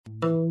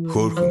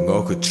Хөрхөн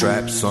охид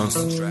trap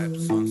сонсон.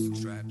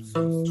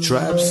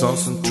 Trap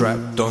сонсон trap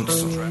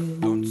донсон.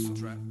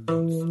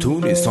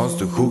 Түүний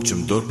сонсдог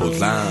хөгжим дур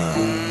булаан.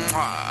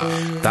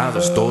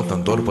 Дагаж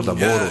дуудан дур булаа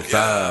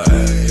мууруулаа.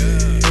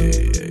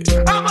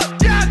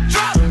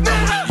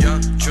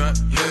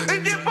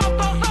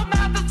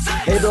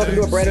 Hey, welcome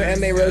to a brand new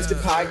MMA Roasted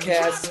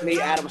podcast. It's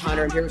me, Adam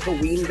Hunter. I'm here with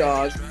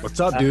Weendawg.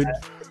 What's up, dude?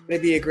 It's going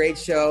to be a great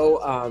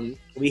show.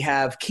 We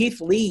have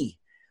Keith Lee,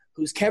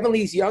 who's Kevin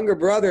Lee's younger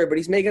brother, but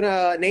he's making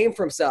a name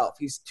for himself.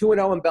 He's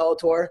 2-0 in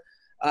Bellator.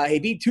 He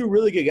beat two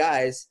really good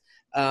guys.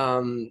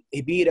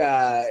 He beat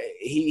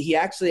he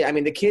actually, I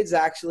mean, the kid's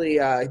actually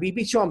he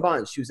beat Sean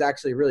Bunch, who's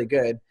actually really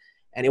good,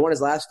 and he won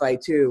his last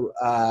fight too.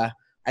 I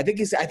think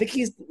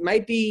he's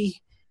might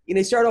be, you know,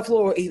 he started off a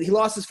little. He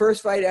lost his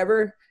first fight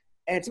ever.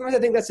 And sometimes I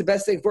think that's the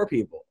best thing for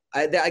people.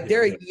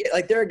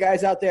 There are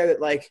guys out there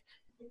that like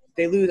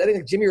they lose. I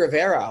think Jimmy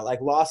Rivera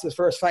like lost his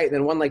first fight and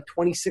then won like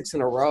 26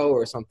 in a row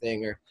or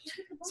something. Or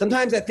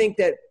sometimes I think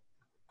that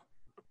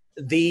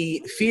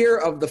the fear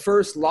of the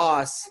first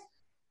loss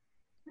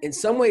in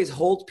some ways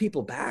holds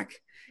people back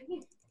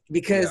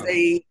because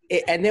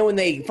and then when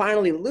they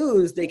finally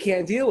lose, they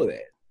can't deal with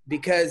it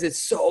because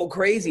it's so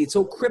crazy. It's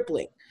so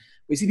crippling.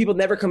 We see people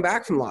never come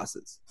back from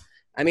losses.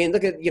 I mean,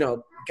 look at, you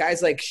know,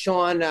 guys like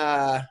Sean,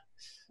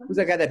 who's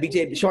that guy that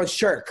beat Sean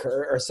Shirk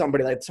or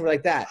somebody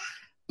like that.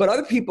 But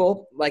other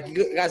people, like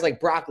guys like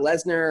Brock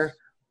Lesnar,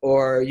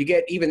 or you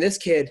get even this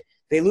kid,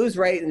 they lose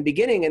right in the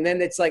beginning, and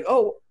then it's like,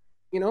 oh,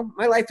 you know,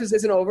 my life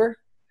isn't over.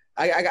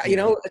 I got, you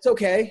know, it's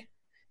okay.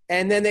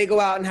 And then they go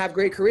out and have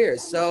great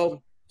careers.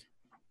 So,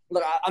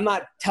 look, I'm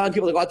not telling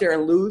people to go out there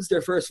and lose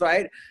their first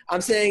fight.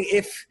 I'm saying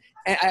if,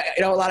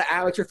 you know, a lot of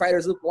amateur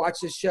fighters watch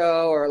this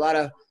show, or a lot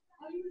of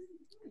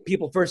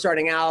people first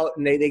starting out,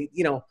 and they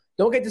you know,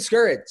 don't get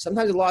discouraged.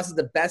 Sometimes a loss is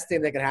the best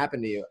thing that can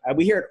happen to you.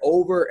 We hear it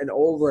over and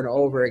over and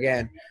over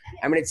again.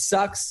 I mean, it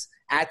sucks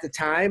at the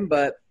time,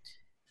 but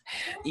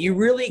you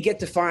really get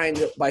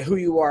defined by who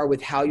you are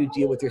with how you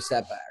deal with your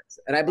setbacks.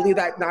 And I believe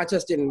that not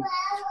just in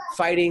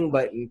fighting,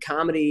 but in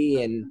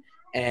comedy and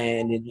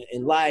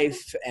in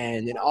life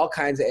and in all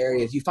kinds of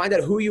areas. You find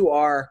out who you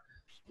are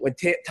when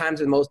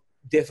times are most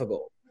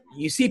difficult.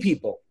 You see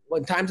people,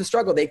 when times of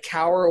struggle, they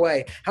cower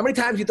away. How many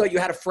times you thought you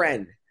had a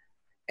friend?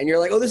 And you're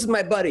like, oh, this is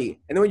my buddy.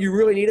 And then when you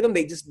really needed them,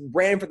 they just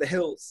ran for the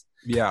hills.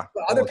 Yeah,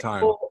 Other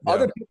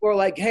people are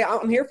like, hey,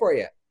 I'm here for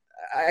you.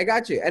 I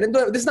got you. And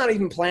this is not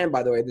even planned,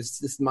 by the way,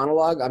 this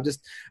monologue. I'm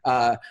just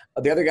the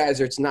other guys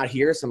are just not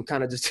here, so I'm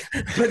kind of just –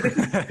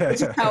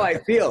 this is how I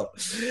feel.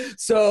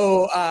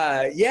 So,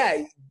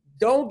 yeah,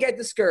 don't get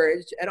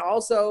discouraged. And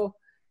also,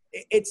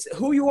 it's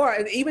who you are.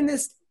 And even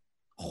this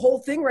whole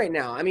thing right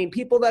now, I mean,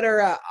 people that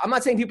are I'm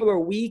not saying people are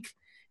weak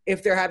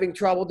if they're having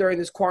trouble during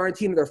this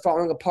quarantine, or they're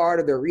falling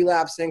apart, or they're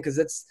relapsing, because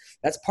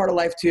that's part of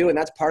life too, and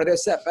that's part of their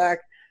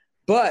setback.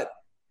 But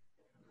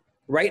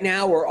right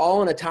now, we're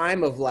all in a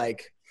time of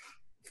like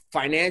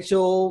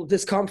financial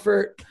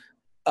discomfort,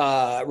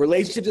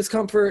 relationship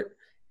discomfort,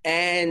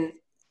 and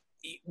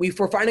we're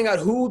finding out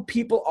who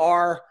people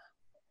are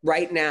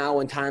right now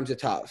when times are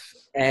tough.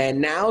 And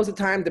now is the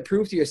time to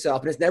prove to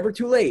yourself, and it's never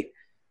too late.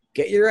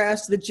 Get your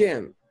ass to the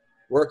gym,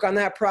 work on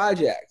that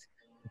project,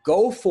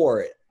 go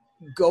for it.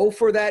 Go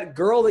for that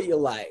girl that you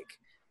like.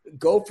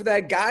 Go for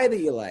that guy that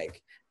you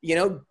like. You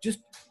know, just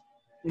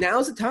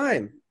now's the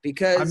time,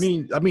 because I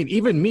mean,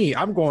 even me,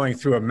 I'm going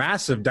through a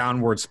massive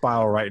downward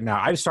spiral right now.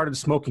 I started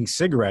smoking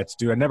cigarettes,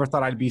 dude. I never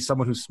thought I'd be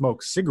someone who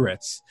smokes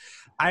cigarettes.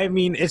 I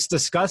mean, it's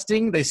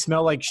disgusting. They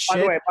smell like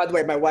shit. By the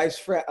way, my wife's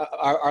friend,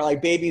 our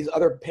like baby's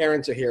other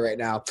parents are here right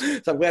now,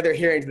 so I'm glad they're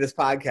hearing this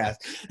podcast.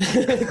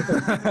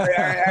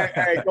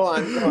 all right, go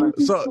on.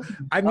 So,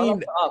 I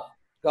mean,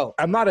 Go.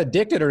 I'm not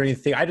addicted or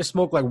anything. I just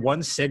smoke like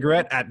one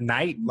cigarette at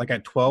night, like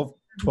at 12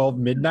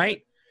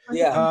 midnight.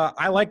 Yeah.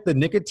 I like the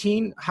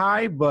nicotine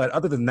high, but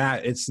other than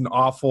that, it's an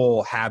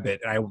awful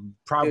habit. I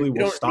probably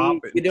will stop.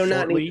 You do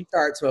not need to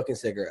start smoking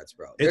cigarettes,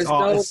 bro.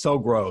 It's so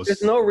gross.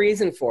 There's no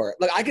reason for it.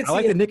 Look, I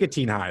like the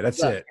nicotine high.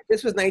 That's it.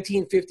 This was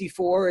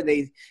 1954, and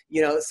they,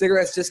 you know,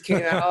 cigarettes just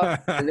came out,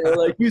 and they were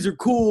like, these are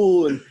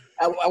cool. And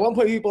at one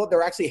point, people,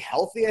 they're actually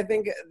healthy. I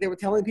think they were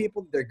telling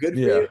people they're good for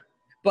you.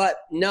 But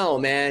no,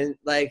 man,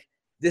 like,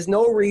 there's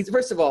no reason.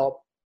 First of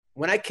all,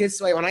 when I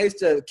used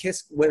to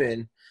kiss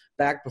women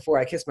back before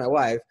I kissed my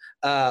wife,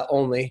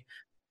 only,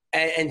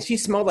 and she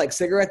smelled like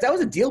cigarettes, that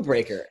was a deal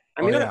breaker.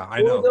 I mean,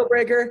 I know. Deal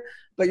breaker,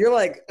 but you're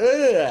like,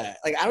 ugh.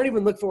 Like, I don't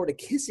even look forward to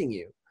kissing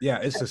you. Yeah,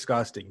 it's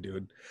disgusting,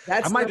 dude.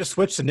 I might just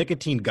switch to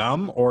nicotine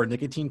gum or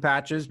nicotine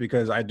patches,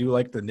 because I do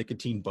like the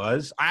nicotine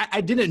buzz. I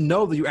didn't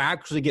know that you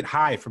actually get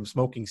high from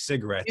smoking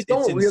cigarettes. You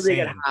don't really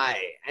get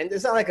high, and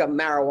it's not like a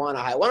marijuana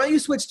high. Why don't you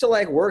switch to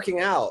like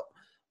working out?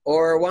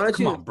 Or why don't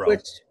you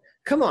switch?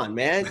 Come on,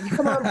 man.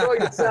 Come on, bro,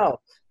 yourself.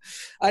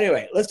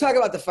 Anyway, let's talk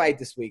about the fight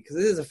this week, because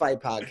this is a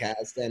fight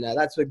podcast, and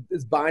that's what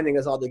is binding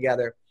us all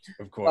together.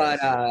 Of course.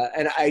 But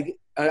and I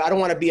don't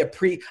want to be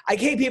I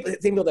hate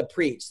people that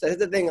preach. That's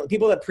the thing.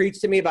 People that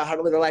preach to me about how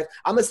to live their life.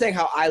 I'm just saying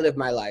how I live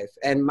my life,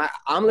 and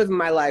I'm living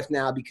my life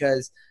now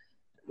because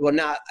well,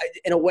 not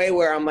in a way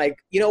where I'm like,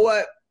 you know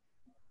what?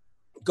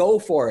 Go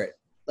for it.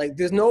 Like,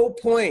 there's no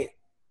point.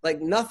 Like,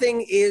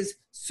 nothing is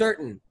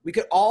certain. We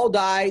could all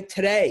die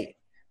today,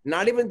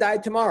 not even die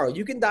tomorrow.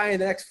 You can die in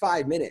the next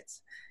 5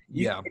 minutes.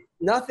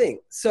 Nothing.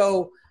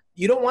 So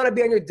you don't want to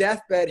be on your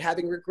deathbed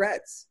having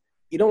regrets.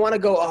 You don't want to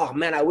go, oh,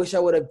 man, I wish I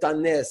would have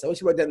done this. I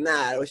wish I would have done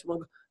that. I wish I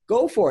would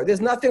go for it.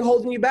 There's nothing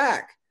holding you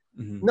back.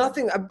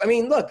 Nothing. I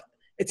mean, look,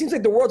 it seems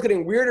like the world's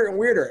getting weirder and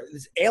weirder.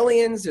 There's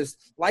aliens. There's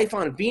life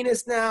on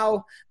Venus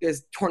now.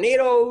 There's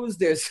tornadoes.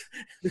 I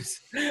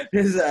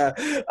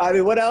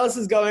mean, what else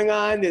is going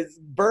on? There's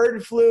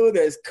bird flu.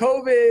 There's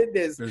COVID.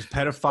 There's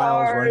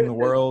pedophiles running the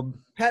world.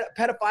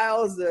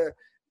 Pedophiles.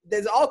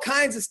 There's all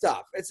kinds of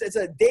stuff. It's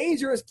a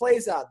dangerous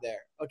place out there,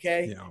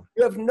 okay? Yeah.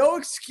 You have no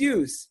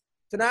excuse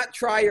to not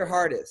try your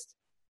hardest,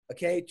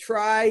 okay?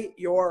 Try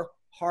your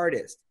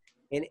hardest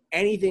in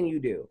anything you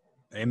do.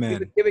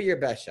 Amen. Give it your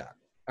best shot.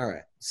 All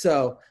right.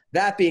 So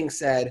that being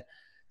said,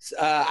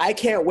 I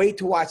can't wait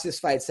to watch this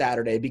fight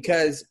Saturday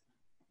because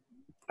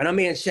I know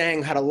me and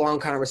Shang had a long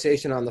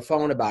conversation on the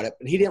phone about it,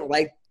 but he didn't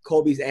like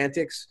Colby's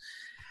antics.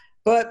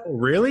 But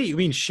really? You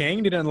mean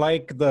Shang didn't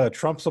like the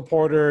Trump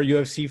supporter,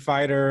 UFC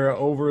fighter,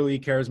 overly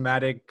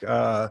charismatic,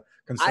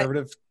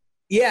 conservative?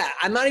 Yeah,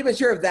 I'm not even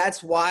sure if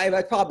that's why.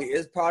 That probably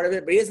is part of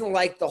it, but he doesn't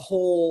like the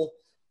whole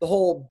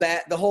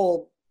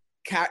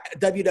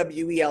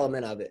WWE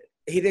element of it.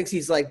 He thinks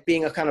he's like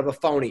being a kind of a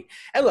phony.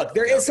 And look,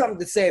 there is something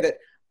to say that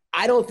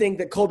I don't think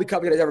that Colby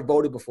Covington has ever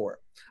voted before.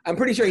 I'm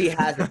pretty sure he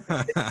hasn't.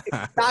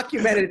 It's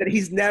documented that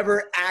he's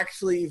never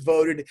actually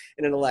voted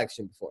in an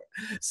election before.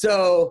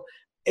 So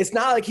it's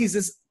not like he's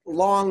this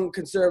long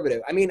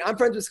conservative. I mean, I'm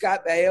friends with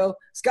Scott Baio.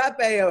 Scott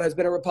Baio has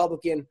been a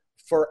Republican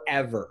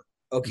forever,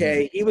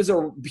 okay? He was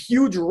a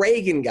huge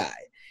Reagan guy.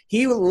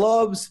 He's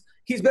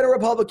been a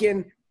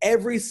Republican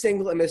every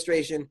single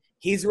administration.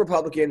 He's a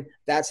Republican.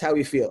 That's how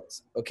he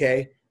feels,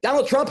 okay?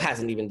 Donald Trump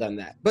hasn't even done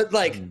that. But,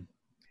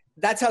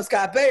 that's how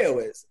Scott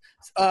Baio is.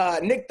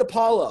 Nick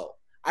DiPaolo.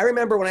 I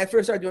remember when I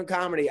first started doing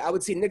comedy, I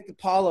would see Nick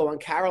DiPaolo on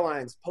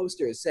Caroline's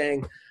posters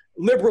saying,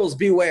 liberals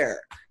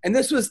beware. And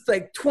this was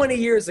like 20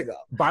 years ago.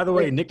 By the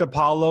way, Nick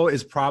DiPaolo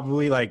is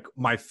probably like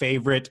my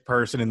favorite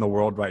person in the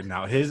world right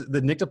now.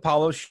 The Nick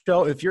DiPaolo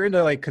show, if you're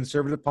into like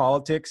conservative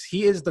politics,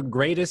 he is the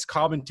greatest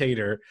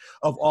commentator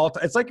of all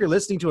time. It's like you're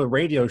listening to a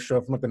radio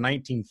show from like the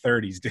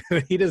 1930s,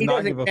 dude. He does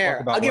not give a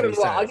fuck about what he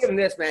says. I'll give him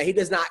this, man. He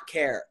does not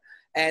care.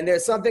 And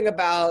there's something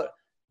about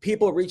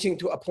people reaching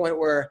to a point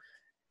where,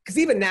 because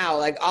even now,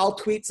 like I'll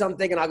tweet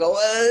something and I'll go,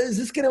 is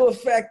this going to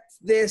affect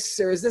this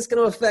or is this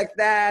going to affect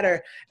that?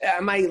 Or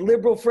are my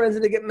liberal friends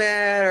going to get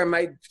mad or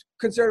my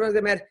conservative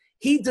get mad?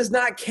 He does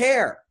not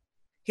care.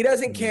 He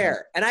doesn't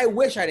care. And I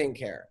wish I didn't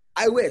care.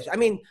 I wish. I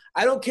mean,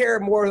 I don't care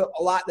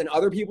a lot than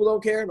other people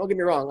don't care. Don't get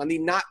me wrong. On the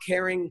not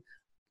caring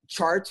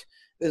chart,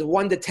 there's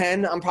 1 to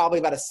 10. I'm probably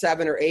about a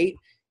 7 or 8.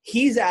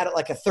 He's at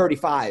like a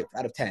 35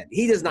 out of 10.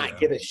 He does not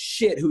give a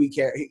shit who he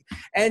cares.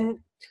 And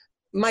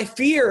my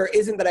fear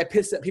isn't that I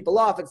piss people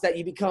off. It's that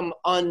you become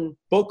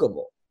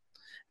unbookable.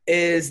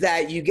 Is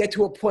that you get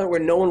to a point where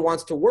no one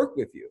wants to work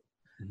with you.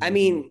 I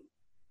mean,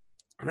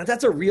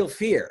 that's a real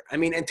fear. I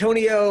mean,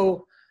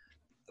 Antonio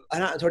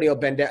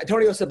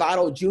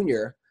Sabato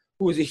Jr.,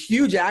 who was a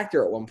huge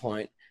actor at one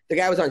point. The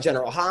guy was on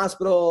General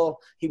Hospital.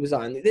 He was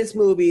on this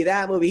movie,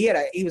 that movie.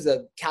 He was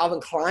a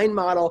Calvin Klein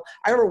model.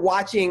 I remember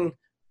watching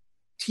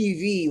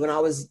TV when I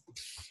was,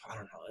 I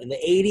don't know, in the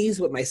 80s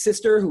with my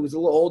sister who was a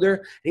little older.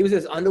 And he was in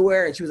his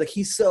underwear and she was like,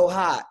 he's so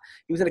hot.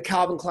 He was in a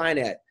Calvin Klein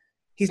ad.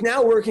 He's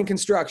now working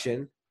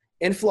construction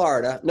in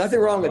Florida. Nothing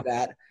wrong with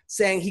that.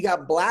 Saying he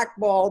got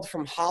blackballed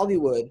from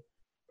Hollywood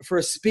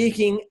for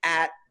speaking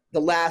at the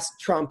last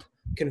Trump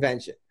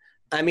convention.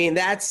 I mean,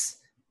 that's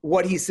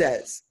what he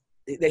says.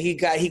 That he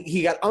got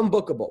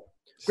unbookable.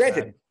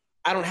 Granted,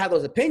 I don't have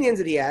those opinions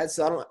that he has,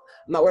 so I'm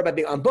not worried about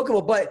being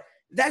unbookable, but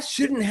that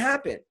shouldn't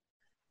happen.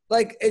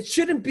 Like, it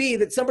shouldn't be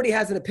that somebody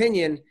has an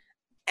opinion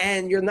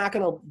and you're not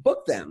going to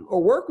book them or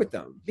work with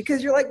them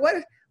because you're like,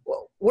 what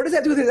does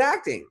that do with his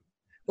acting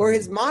or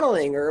his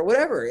modeling or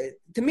whatever?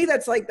 To me,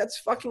 that's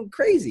fucking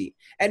crazy.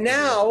 And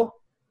now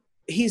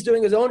he's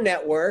doing his own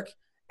network.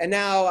 And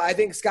now I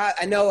think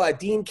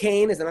Dean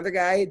Cain is another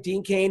guy.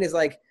 Dean Cain is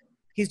like,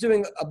 he's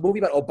doing a movie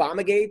about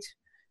Obamagate.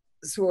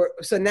 So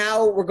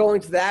now we're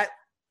going to that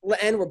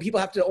end where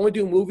people have to only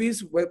do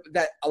movies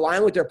that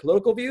align with their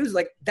political views.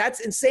 Like,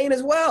 that's insane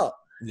as well.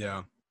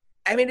 Yeah.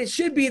 I mean, it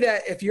should be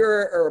that if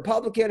you're a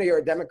Republican or you're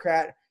a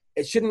Democrat,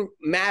 it shouldn't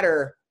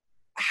matter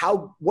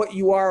what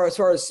you are as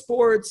far as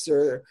sports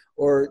or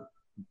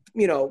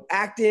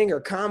acting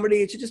or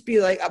comedy. It should just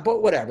be like,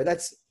 but whatever.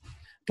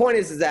 Point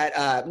is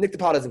that Nick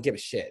DiPaolo doesn't give a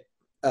shit.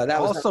 Nick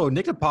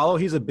DiPaolo,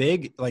 he's a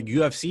big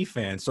UFC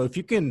fan. So if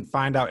you can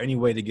find out any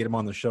way to get him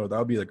on the show, that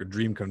would be like a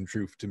dream come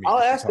true to me. I'll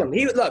ask him.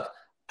 Look,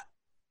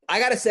 I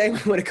gotta say,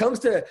 when it comes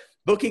to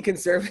booking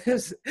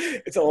conservatives,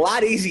 it's a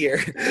lot easier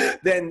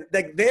than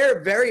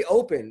they're very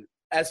open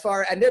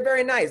and they're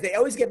very nice. They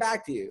always get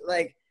back to you.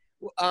 Like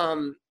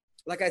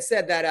I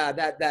said,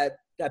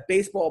 that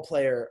baseball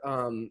player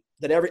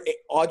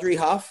Audrey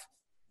Huff,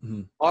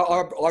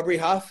 Aubrey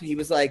Huff, he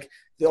was like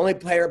the only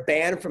player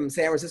banned from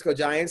San Francisco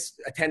Giants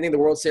attending the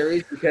World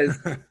Series because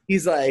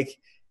he's like,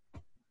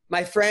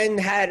 my friend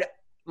had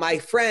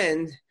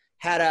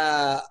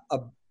a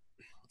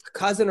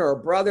cousin or a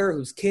brother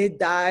whose kid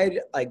died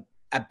like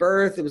at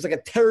birth. It was like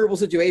a terrible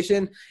situation.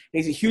 And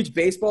he's a huge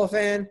baseball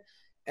fan.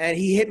 And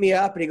he hit me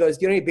up and he goes,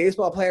 do you know any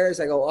baseball players?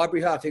 I go,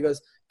 Aubrey Huff. He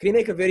goes, can you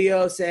make a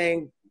video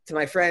saying to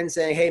my friend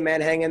saying, hey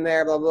man, hang in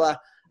there, blah, blah, blah.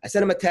 I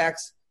sent him a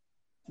text.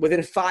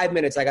 Within 5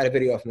 minutes, I got a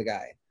video from the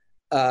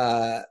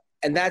guy.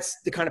 And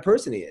that's the kind of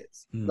person he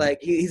is. Like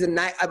he's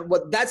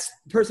that's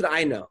the person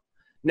I know.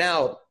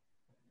 Now,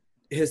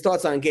 his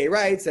thoughts on gay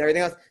rights and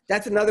everything else,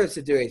 that's another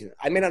situation.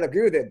 I may not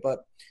agree with it, but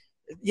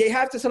you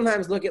have to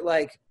sometimes look at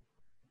like,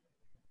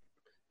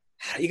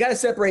 you got to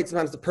separate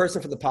sometimes the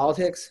person from the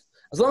politics.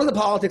 As long as the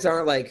politics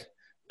aren't like,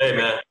 hey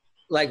man,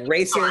 like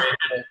racist. Sorry,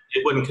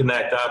 it wouldn't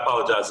connect. I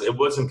apologize. It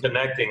wasn't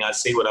connecting. I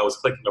see what I was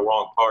clicking the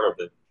wrong part of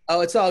it. Oh,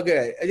 it's all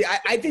good.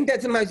 I think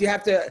that sometimes you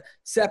have to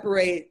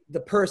separate the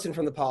person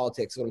from the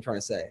politics, is what I'm trying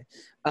to say.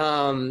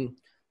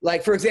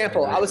 Like, for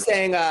example, I was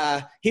saying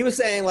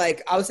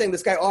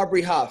this guy,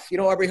 Aubrey Huff. You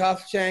know Aubrey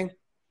Huff, Shang?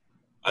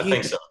 I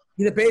think so.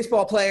 He's a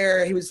baseball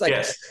player. He was like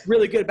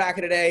really good back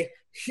in the day.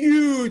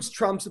 Huge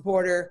Trump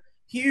supporter,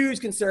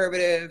 huge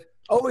conservative,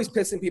 always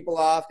pissing people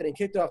off, getting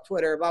kicked off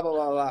Twitter, blah, blah,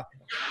 blah,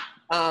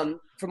 blah.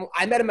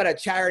 I met him at a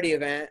charity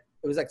event.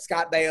 It was like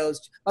Scott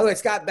Baio's. By the way,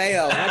 Scott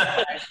Baio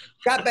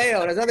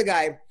and another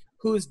guy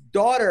whose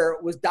daughter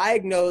was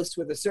diagnosed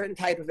with a certain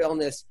type of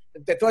illness.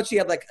 They thought she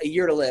had like a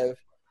year to live,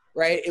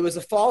 right? It was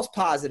a false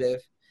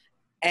positive.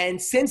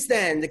 And since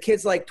then, the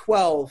kid's like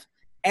 12.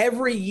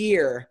 Every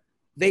year,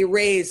 they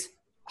raise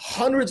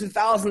hundreds of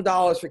thousands of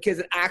dollars for kids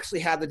that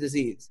actually have the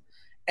disease.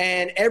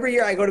 And every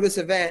year I go to this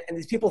event, and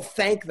these people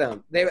thank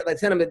them. They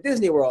send them to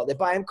Disney World. They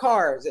buy them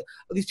cars.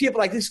 These people,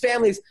 like these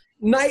families,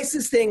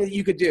 nicest thing that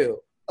you could do.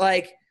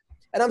 Like,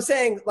 and I'm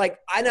saying, like,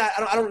 I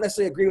don't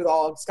necessarily agree with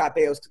all Scott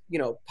Baio's,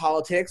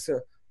 politics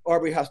or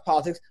Aubrey Huff's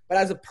politics, but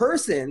as a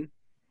person,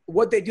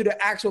 what they do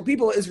to actual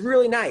people is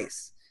really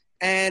nice.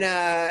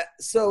 And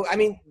so, I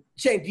mean,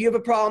 Shane, do you have a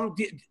problem?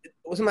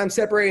 Sometimes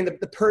separating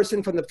the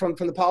person from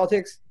the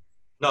politics?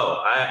 No,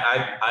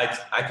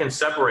 I can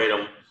separate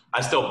them.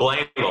 I still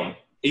blame them,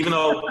 even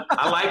though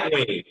I like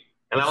Ween,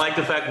 and I like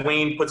the fact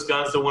Ween puts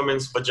guns to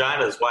women's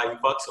vaginas while he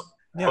fucks them.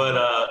 Yeah.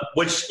 But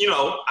which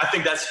I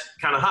think that's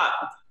kind of hot.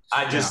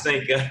 I just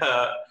think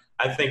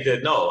I think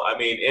that no. I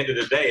mean, end of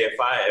the day, if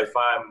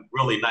I'm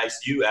really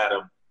nice to you,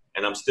 Adam,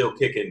 and I'm still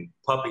kicking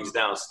puppies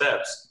down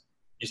steps,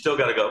 you still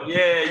got to go.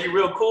 Yeah, you're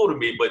real cool to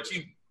me, but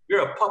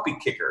you're a puppy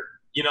kicker.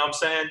 You know what I'm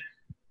saying?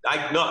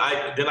 I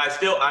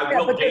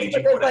will gauge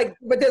you for that.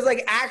 But there's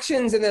like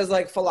actions and there's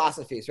like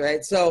philosophies,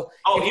 right? So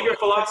even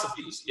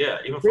philosophies, yeah,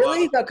 even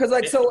really, because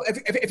like so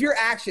if your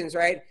actions,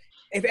 right?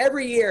 If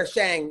every year,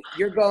 Shang,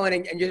 you're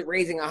going and you're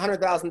raising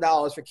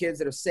 $100,000 for kids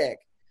that are sick,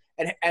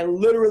 and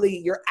literally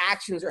your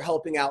actions are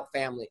helping out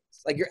families,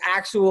 like you're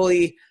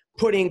actually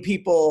putting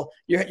people,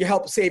 you're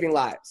help saving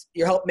lives,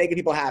 you're help making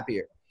people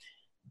happier.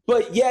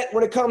 But yet,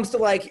 when it comes to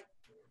like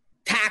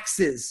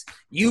taxes,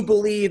 you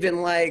believe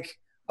in like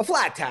a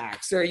flat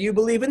tax, or you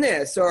believe in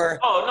this, or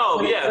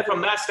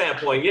from that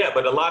standpoint, yeah.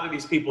 But a lot of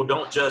these people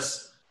don't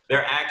just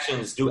their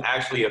actions do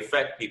actually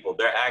affect people.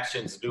 Their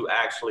actions do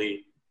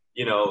actually,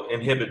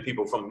 inhibit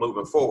people from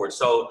moving forward.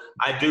 So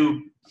I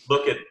do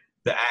look at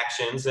the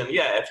actions, and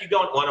if you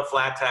don't want a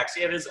flat tax,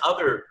 there's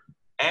other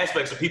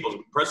aspects of people's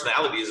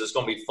personalities that's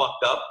going to be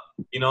fucked up.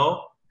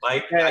 I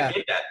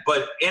get that.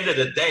 But end of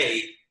the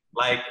day,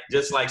 like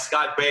just like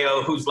Scott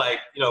Baio, who's like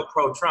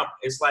pro-Trump,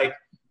 it's like.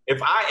 If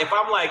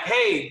I'm like,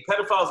 hey,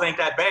 pedophiles ain't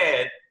that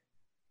bad,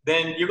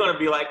 then you're going to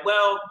be like,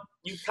 well,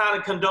 you kind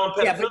of condone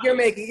pedophilia. Yeah,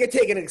 but you're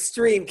taking an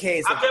extreme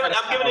case. I'm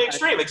giving an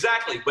extreme,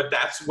 exactly. But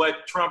that's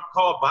what Trump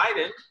called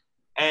Biden,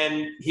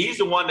 and he's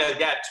the one that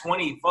got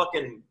 20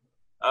 fucking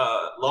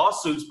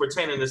lawsuits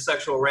pertaining to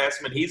sexual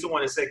harassment. He's the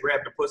one that said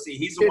grab the pussy.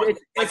 He's the one.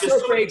 Like, there's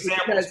so many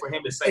examples for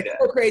him to say that.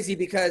 It's so crazy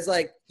because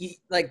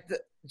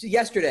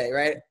yesterday,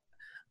 right?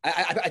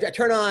 I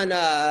turn on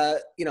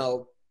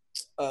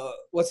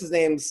what's his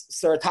name?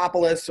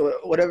 Ceratopoulos or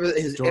whatever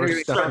his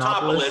interview.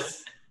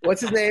 Ceratopoulos.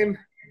 What's his name?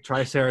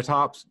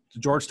 Triceratops.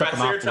 George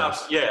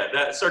Stephanopoulos. Yeah,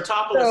 that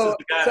Ceratopoulos is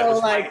the guy that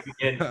was like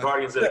in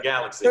Guardians of the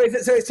Galaxy.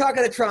 So he's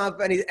talking to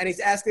Trump and he's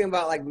asking him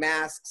about like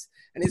masks,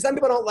 and some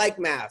people don't like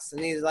masks,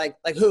 and he's like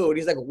who? And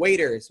he's like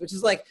waiters, which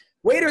is like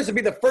waiters would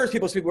be the first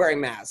people to be wearing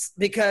masks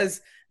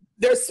because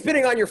they're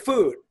spitting on your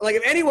food. Like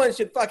if anyone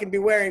should fucking be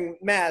wearing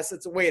masks,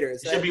 it's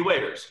waiters. It should be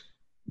waiters.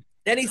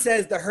 Then he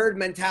says the herd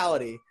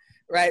mentality.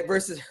 Right,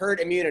 versus herd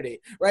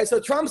immunity, right? So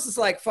Trump's just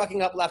like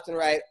fucking up left and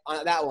right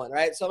on that one,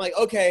 right? So I'm like,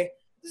 okay,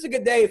 this is a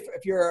good day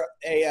if you're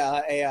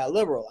a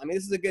liberal. I mean,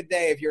 this is a good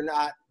day if you're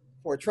not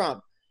for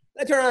Trump.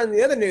 I turn on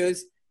the other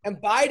news, and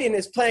Biden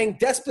is playing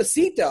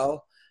Despacito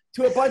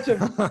to a bunch of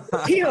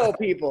Latino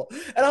people,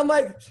 and I'm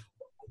like,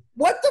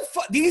 what the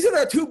fuck? These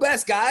are the two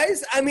best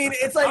guys? I mean,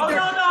 it's like... Oh, no.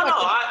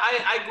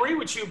 I agree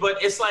with you,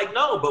 but it's like,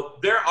 no,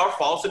 but there are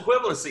false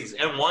equivalencies,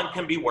 and one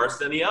can be worse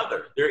than the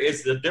other. There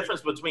is the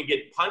difference between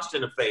getting punched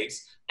in the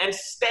face and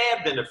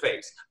stabbed in the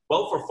face.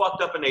 Both are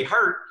fucked up and they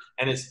hurt,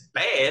 and it's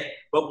bad,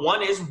 but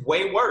one is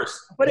way worse.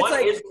 But one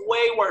is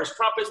way worse.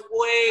 Trump is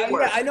way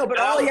worse. Yeah, I know, but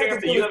I all don't he care had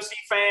if to the do... UFC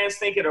fans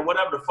think it or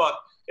whatever the fuck.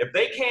 If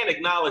they can't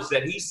acknowledge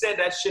that he said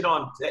that shit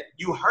that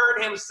you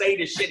heard him say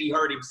the shit he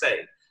heard him say,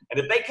 and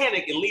if they can't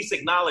at least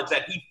acknowledge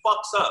that he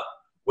fucks up,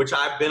 which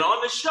I've been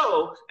on the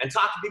show and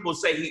talked to people who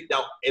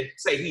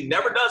say he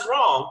never does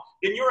wrong,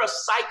 then you're a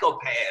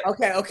psychopath.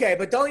 Okay,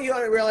 but don't you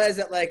realize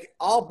that like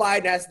all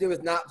Biden has to do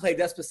is not play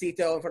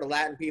Despacito in front of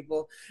Latin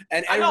people?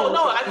 And I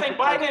think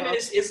Biden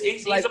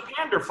he's a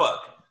pander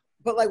fuck.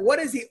 But like, what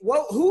is he?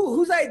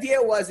 Whose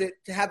idea was it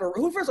to have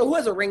who has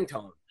a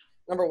ringtone?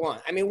 Number one.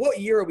 I mean, what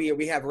year are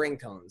we have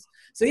ringtones?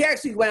 So he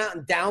actually went out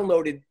and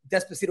downloaded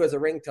Despacito as a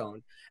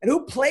ringtone. And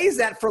who plays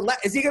that for?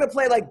 Is he going to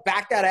play like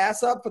 "Back That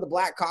Ass Up" for the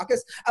Black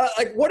Caucus?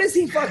 Like, what is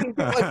he fucking?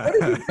 Like, what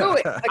is he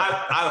doing? Like,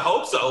 I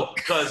hope so,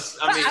 because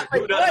I mean,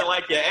 who doesn't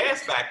like your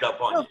ass backed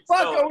up on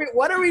you?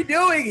 What are we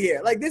doing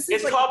here? Like, this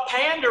is called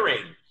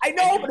pandering. I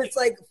know, but it's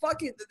like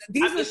fucking.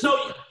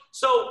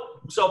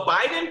 So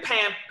Biden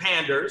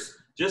panders,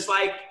 just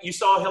like you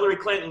saw Hillary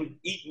Clinton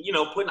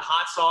putting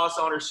hot sauce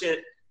on her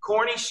shit.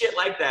 Corny shit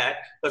like that,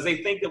 because they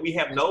think that we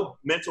have no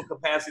mental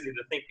capacity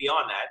to think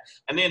beyond that.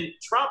 And then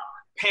Trump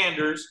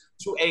panders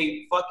to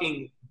a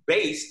fucking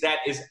base that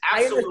is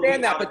absolutely... I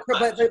understand that,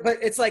 but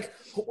it's like...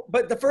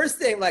 But the first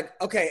thing, like,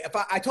 okay, if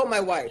I told my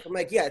wife, I'm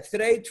like, yeah,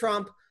 today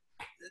Trump,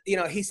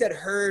 he said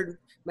herd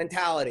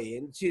mentality,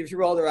 and she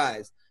rolled her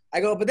eyes. I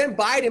go, but then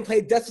Biden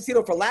played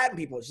Despacito for Latin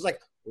people. She's like,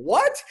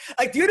 what?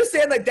 Like, do you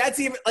understand? Like, that's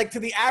even like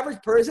to the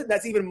average person,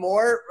 that's even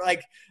more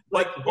like.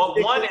 But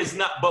one is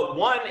not. But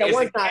one is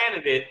a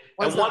candidate,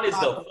 and one is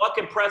the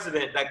fucking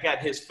president that got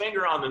his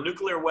finger on the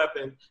nuclear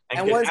weapon,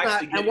 and one's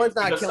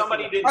not.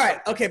 Somebody didn't. All right,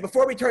 okay.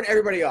 Before we turn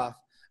everybody off,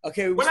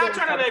 okay. We're not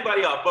turning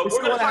anybody off, but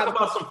we're going to talk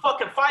about some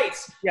fucking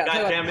fights. Yeah,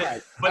 God damn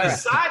it! But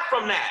aside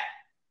from that.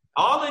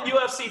 All the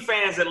UFC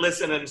fans that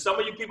listen, and some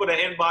of you people that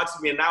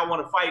inbox me and now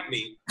want to fight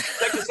me,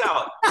 check this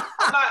out.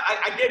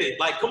 I get it.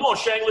 Like, come on,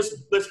 Shang,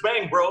 let's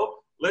bang, bro.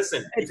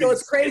 Listen. So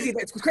it's crazy.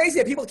 It's crazy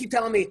that people keep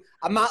telling me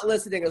I'm not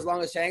listening as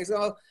long as Shang's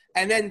go,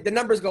 and then the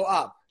numbers go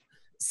up.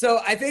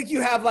 So I think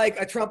you have like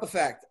a Trump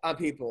effect on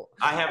people.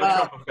 I have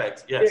a Trump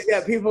effect, yes.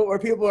 Yeah, people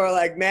are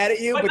like mad at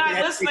you. But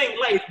not listening,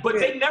 but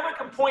they never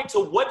can point to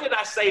what did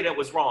I say that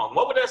was wrong?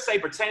 What would I say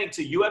pertaining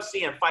to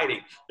UFC and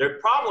fighting? The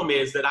problem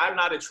is that I'm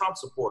not a Trump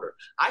supporter.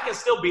 I can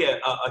still be a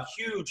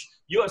huge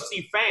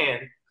UFC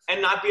fan and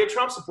not be a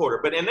Trump supporter.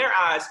 But in their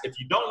eyes, if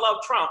you don't love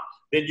Trump,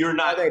 then you're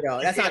not. No, they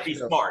don't. That's not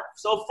smart.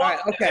 So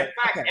fuck. In fact,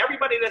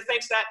 everybody that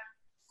thinks that,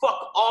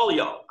 fuck all of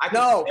y'all.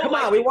 No, come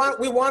on. We want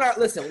people to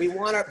listen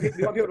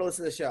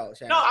to the show.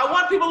 Shang. No, I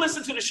want people to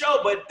listen to the show,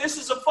 but this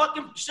is a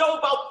fucking show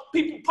about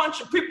people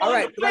punching people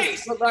in the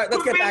face.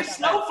 Let's get back.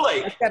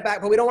 Snowflake. Let's get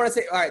back, but we don't want to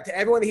say. All right, to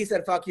everyone that he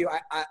said "fuck you,"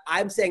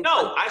 I'm saying.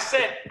 No,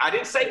 I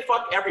didn't say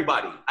fuck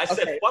everybody. I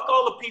said fuck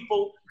all the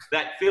people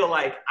that feel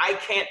like I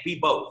can't be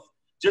both.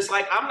 Just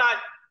like I'm not.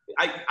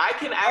 I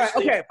can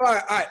actually. All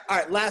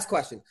right. Last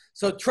question.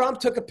 So Trump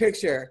took a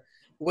picture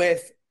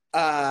with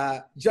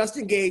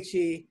Justin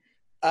Gaethje,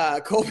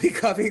 Colby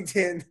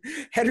Covington,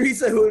 Henry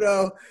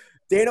Cejudo,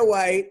 Dana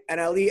White, and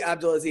Ali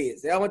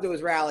Abdulaziz. They all went to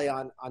his rally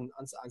on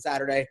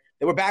Saturday.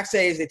 They were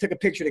backstage. They took a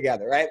picture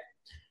together, right?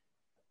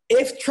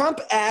 If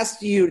Trump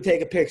asked you to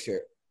take a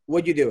picture,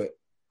 would you do it?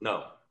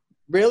 No.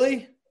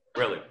 Really?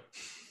 Really?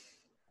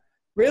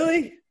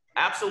 Really?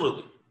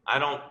 Absolutely. I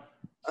don't.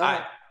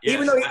 Yes,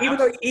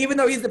 even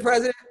though he's the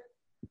president?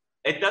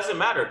 It doesn't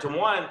matter. To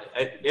one,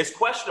 it's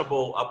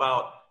questionable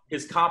about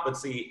his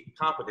competency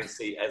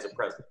as a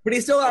president. But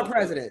he's still our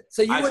president.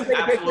 So you wouldn't take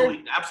a picture?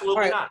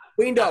 Absolutely not.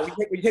 Weendawg,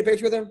 would you take a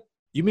picture with him?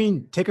 You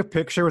mean take a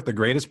picture with the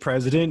greatest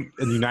president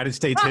in the United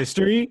States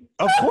history?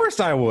 Of course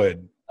I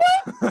would.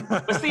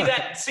 But see,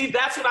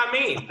 that's what I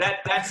mean.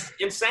 That's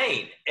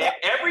insane.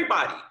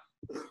 Everybody,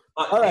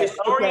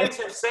 historians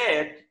have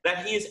said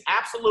that he is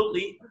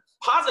absolutely,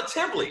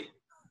 positively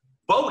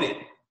voted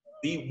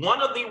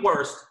one of the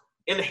worst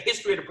in the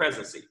history of the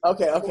presidency.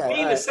 Okay. For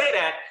me to say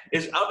that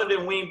is, other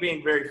than Ween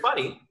being very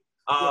funny,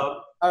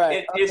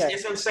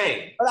 it's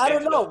insane. But I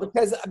don't know,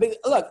 because I mean,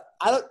 look,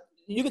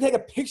 you can take a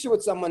picture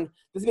with someone,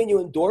 doesn't mean you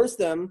endorse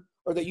them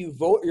or that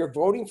you're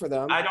voting for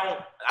them. I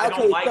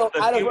don't like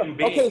the human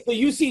being. Okay, so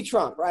you see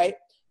Trump, right?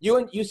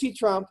 You see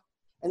Trump,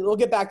 and we'll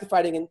get back to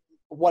fighting in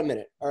 1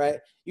 minute, all right?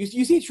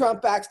 You see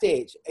Trump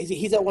backstage.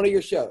 He's at one of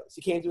your shows.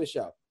 He came to a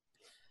show.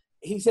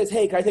 He says,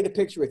 "Hey, can I take a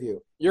picture with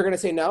you?" You're going to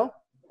say no?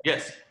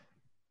 Yes.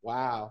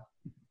 Wow.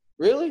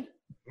 Really?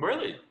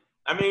 Really?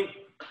 I mean,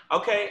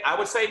 okay, I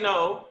would say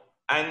no.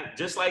 And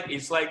just like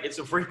it's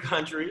a free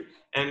country,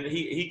 and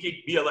he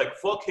could be like,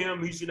 fuck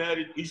him, he's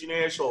an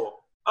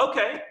asshole.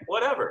 Okay,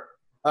 whatever.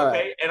 All okay,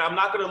 right. and I'm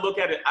not going to look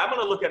at it. I'm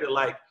going to look at it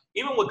like,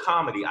 even with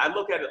comedy, I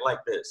look at it like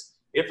this.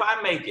 If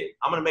I make it,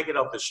 I'm going to make it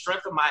off the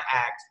strength of my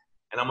act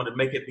and I'm going to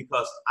make it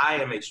because I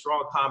am a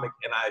strong comic,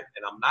 and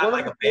I'm not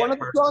like a bad one of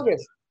the person.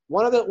 strongest,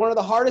 one of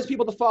the hardest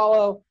people to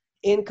follow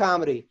in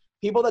comedy.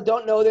 People that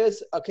don't know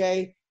this,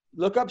 okay,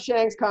 look up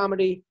Shang's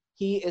comedy.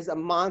 He is a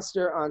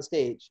monster on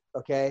stage,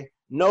 okay?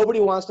 Nobody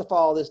wants to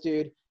follow this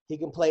dude. He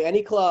can play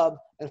any club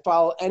and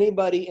follow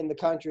anybody in the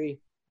country.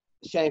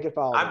 Shang can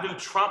follow him. I do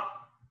Trump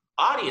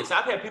audience.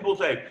 I've had people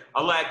say,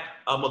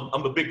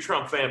 I'm a big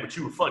Trump fan, but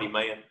you were funny,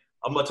 man.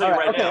 I'm going to tell you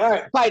right now. All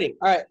right, fighting.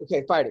 All right,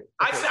 okay, fighting.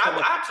 Okay,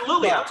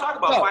 Absolutely. I'm talking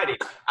about fighting.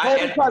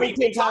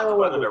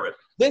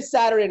 This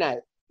Saturday night,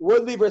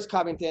 Woodley versus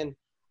Covington.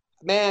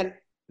 Man,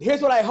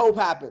 here's what I hope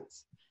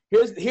happens.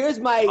 Here's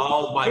my.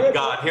 Oh my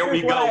God! Here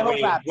we go,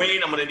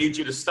 Wayne. I'm going to need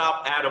you to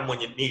stop Adam when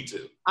you need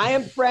to. I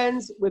am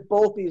friends with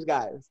both these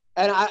guys,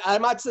 and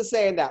I'm not just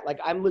saying that. Like,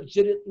 I'm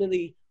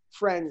legitimately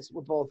friends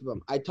with both of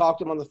them. I talked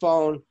to them on the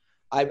phone.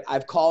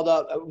 I've called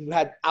up. We've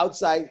had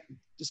outside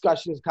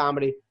discussions,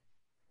 comedy.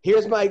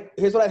 Here's what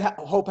I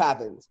hope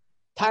happens.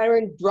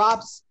 Tyron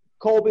drops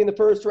Colby in the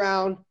first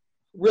round,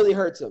 really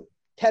hurts him.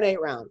 10-8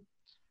 round,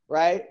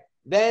 right?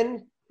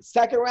 Then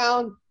second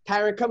round,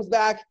 Tyron comes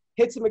back,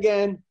 hits him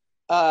again.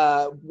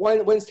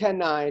 Wins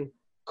 10-9.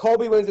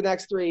 Colby wins the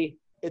next 3.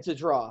 It's a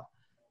draw.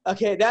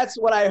 Okay, that's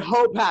what I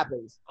hope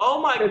happens.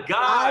 Oh my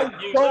God,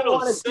 you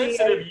little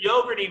sensitive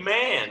yogurty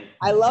man.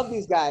 I love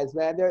these guys,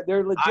 man.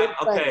 They're legit.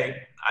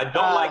 I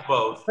don't like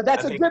both. But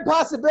that's a good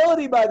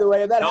possibility, by the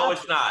way.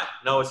 It's not.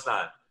 No, it's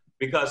not.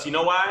 Because you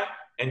know why?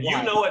 And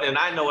you know it, and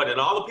I know it, and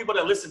all the people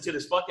that listen to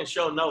this fucking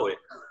show know it.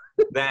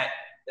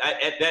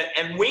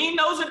 And Ween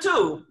knows it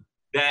too.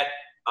 That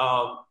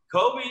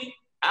Kobe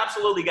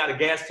absolutely got a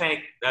gas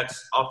tank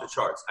that's off the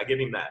charts. I give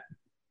him that.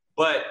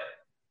 But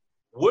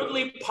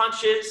Woodley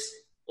punches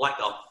like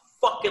a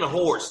fucking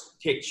horse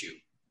kicks you.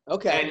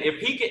 Okay. And if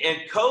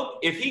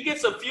he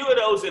gets a few of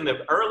those in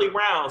the early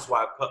rounds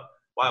while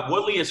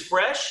Woodley is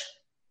fresh,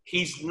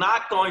 he's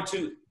not going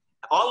to.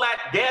 All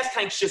that gas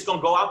tank's just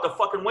gonna go out the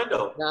fucking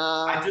window.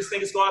 Nah. I just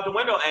think it's going out the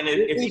window. And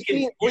if he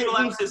can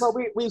utilize this,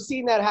 we've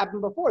seen that happen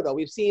before, though.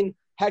 We've seen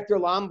Hector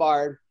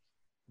Lombard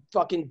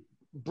fucking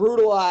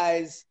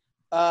brutalize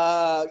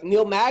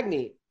Neil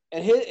Magny,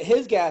 and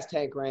his gas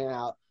tank ran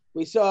out.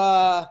 We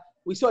saw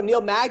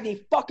Neil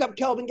Magny fuck up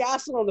Kelvin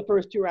Gastelum on the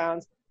first 2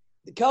 rounds.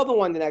 Kelvin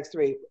won the next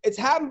 3. It's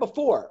happened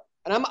before,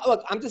 and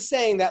I'm just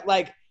saying that,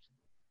 like,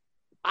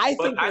 I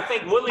think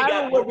Woodley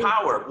got more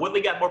power.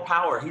 Woodley got more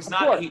power. He's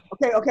not.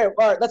 Okay. All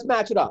right. Let's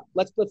match it up.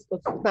 Let's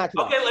match it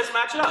up. Okay, let's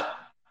match it up.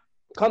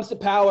 Comes to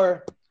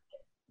power,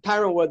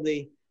 Tyron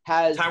Woodley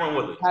has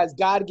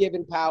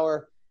God-given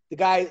power. The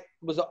guy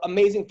was an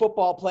amazing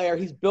football player.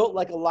 He's built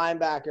like a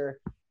linebacker.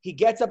 He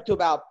gets up to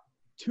about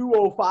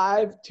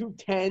 205,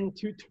 210,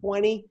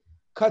 220,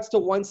 cuts to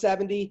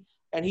 170,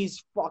 and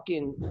he's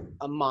fucking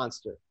a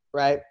monster,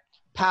 right?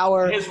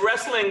 Power. His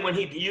wrestling, when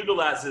he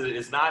utilizes it,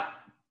 is not.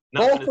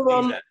 Both of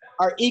them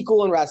are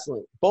equal in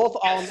wrestling. Both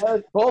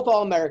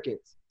all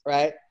Americans,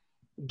 right?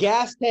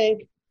 Gas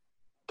tank,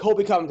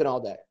 Colby Covington all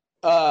day.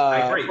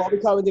 I agree. Colby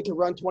Covington can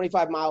run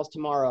 25 miles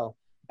tomorrow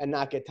and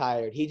not get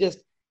tired.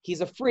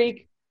 He's a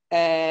freak.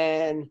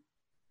 And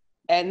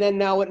then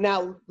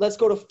now let's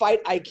go to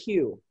fight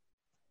IQ.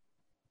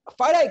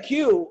 Fight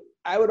IQ,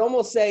 I would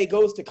almost say,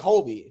 goes to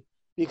Colby,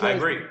 because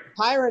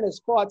Tyron has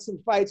fought some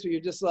fights where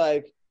you're just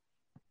like,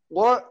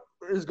 what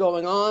is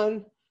going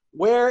on?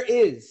 Where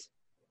is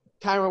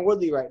Tyron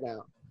Woodley right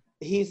now?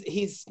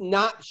 He's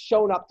not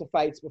shown up to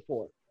fights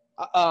before,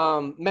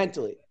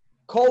 mentally.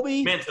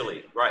 Colby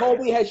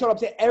has shown up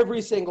to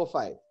every single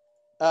fight.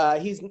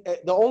 He's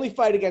the only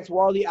fight against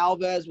Warley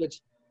Alves,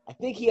 which I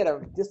think he had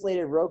a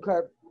dislocated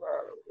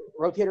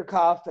rotator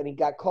cuff, and he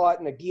got caught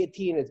in a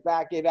guillotine. His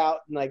back gave out,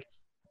 and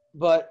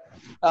but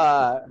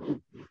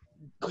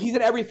he's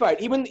in every fight.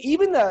 Even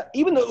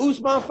the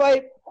Usman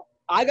fight,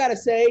 I gotta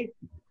say,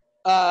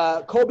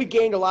 Colby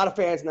gained a lot of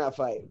fans in that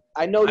fight.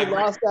 I know he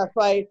lost that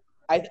fight.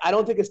 I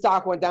don't think his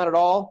stock went down at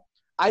all.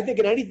 I think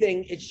in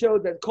anything, it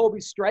showed that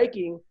Colby's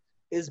striking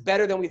is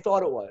better than we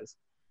thought it was,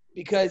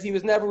 because he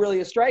was never really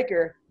a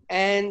striker,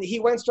 and he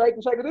went strike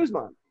with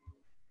Usman.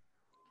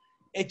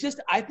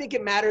 I think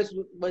it matters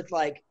with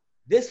like,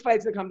 this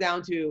fight's gonna come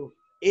down to,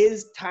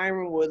 is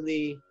Tyron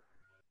Woodley,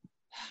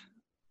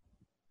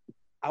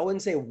 I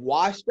wouldn't say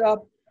washed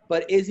up,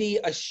 but is he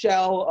a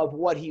shell of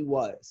what he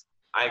was?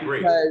 I agree.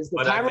 Because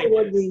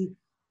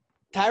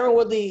Tyron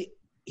Woodley,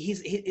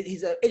 he's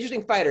an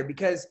interesting fighter,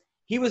 because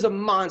he was a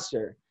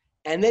monster,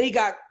 and then he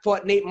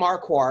fought Nate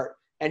Marquardt,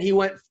 and he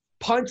went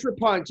punch for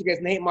punch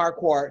against Nate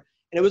Marquardt,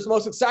 and it was the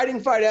most exciting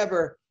fight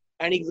ever,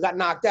 and he got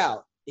knocked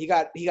out. He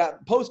got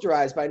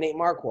posterized by Nate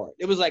Marquardt.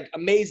 It was like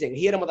amazing.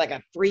 He hit him with like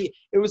a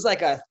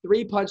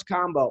 3-punch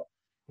combo.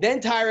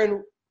 Then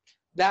Tyron,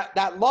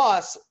 that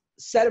loss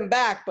set him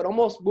back, but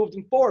almost moved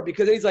him forward,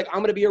 because he's like, I'm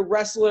going to be a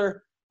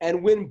wrestler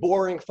and win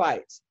boring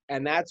fights.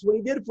 And that's what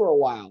he did for a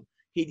while.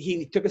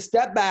 He took a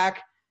step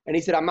back, and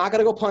he said, I'm not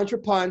going to go punch for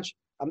punch.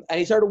 And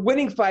he started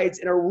winning fights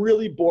in a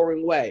really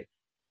boring way.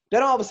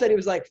 Then all of a sudden he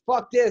was like,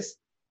 fuck this.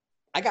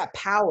 I got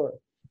power.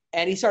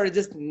 And he started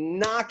just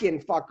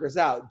knocking fuckers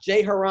out.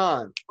 Jay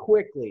Haran,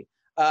 quickly.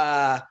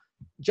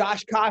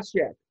 Josh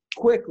Koscheck,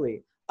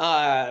 quickly.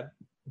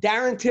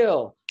 Darren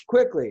Till,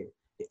 quickly.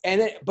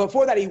 And then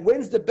before that, he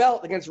wins the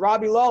belt against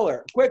Robbie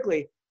Lawler,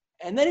 quickly.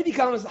 And then he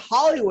becomes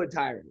Hollywood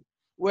Tyrant,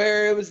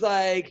 where it was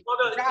like. Well,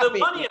 the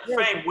money and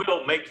fame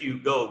will make you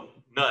go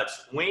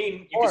nuts.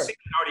 Wayne, you can see it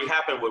already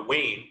happened with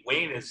Wayne.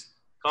 Wayne is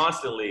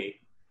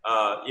constantly,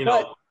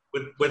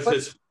 with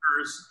his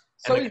first.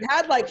 So he's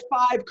had like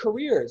 5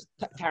 careers,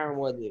 Tyron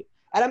Woodley.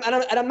 And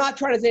I'm not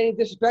trying to say any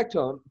disrespect to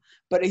him,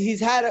 but he's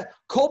had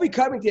Colby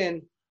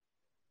Covington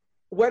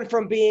went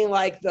from being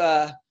like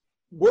the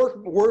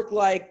work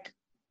like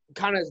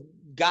kind of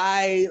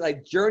guy,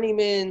 like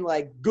journeyman,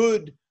 like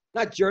good,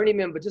 not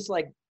journeyman, but just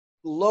like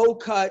low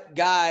cut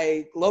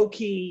guy, low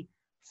key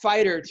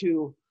fighter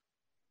to,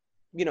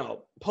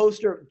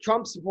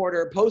 Trump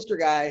supporter, poster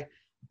guy,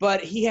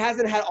 but he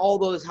hasn't had all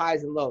those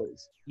highs and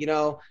lows.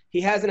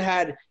 He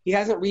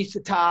hasn't reached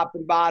the top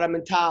and bottom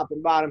and top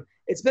and bottom.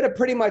 It's been a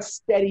pretty much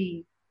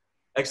steady.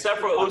 Except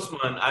for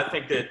Usman, I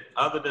think that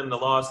other than the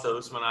loss to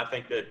Usman, I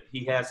think that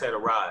he has had a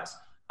rise.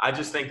 I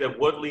just think that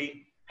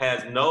Woodley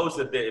knows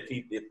that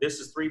if this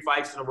is 3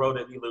 fights in a row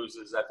that he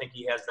loses, I think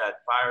he has that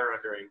fire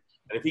under him.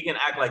 And if he can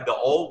act like the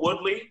old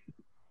Woodley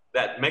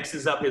that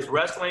mixes up his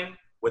wrestling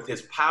with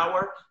his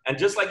power, and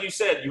just like you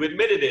said, you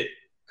admitted it,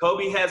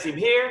 Kobe has him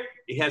here,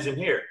 he has him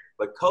here,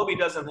 but Kobe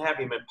doesn't have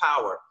him in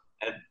power.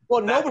 And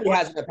nobody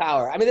has him in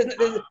power. I mean,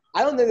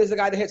 I don't think there's a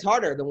guy that hits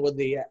harder than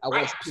Woodley.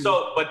 Right.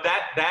 So, but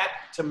that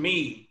to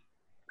me,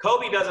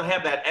 Kobe doesn't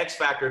have that X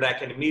factor that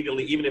can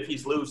immediately, even if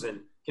he's losing,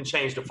 can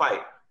change the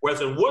fight.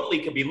 Whereas in Woodley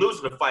can be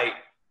losing the fight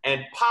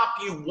and pop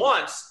you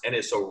once and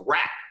it's a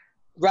wrap.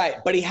 Right,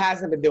 but he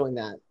hasn't been doing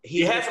that.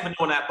 He hasn't been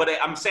doing that, but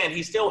I'm saying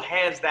he still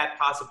has that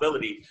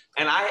possibility.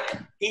 And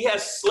he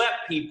has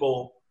slept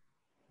people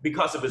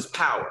because of his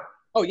power.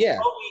 Oh, yeah.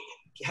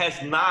 Kobe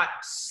has not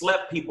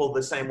slept people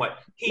the same way.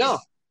 No.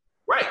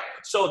 Right.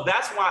 So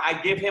that's why I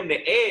give him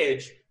the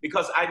edge,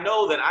 because I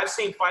know that I've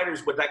seen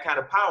fighters with that kind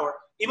of power,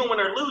 even when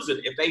they're losing,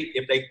 if they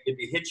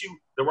hit you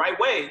the right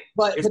way.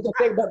 But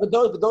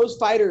those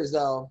fighters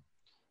though,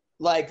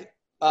 like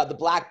the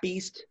Black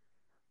Beast,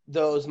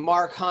 those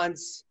Mark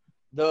Hunts,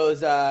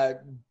 those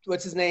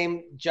what's his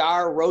name,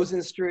 Jar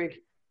Rosenstreich,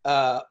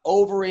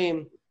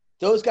 Overeem,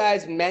 those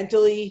guys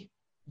mentally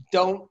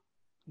don't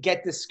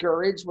get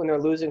discouraged when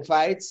they're losing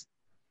fights,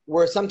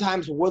 where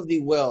sometimes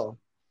Woodley will.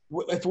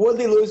 If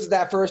Woodley loses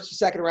that first or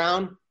second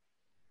round,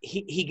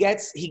 he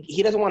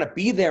doesn't want to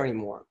be there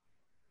anymore.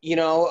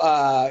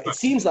 It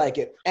seems like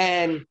it.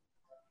 And,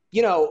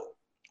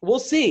 we'll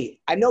see.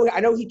 I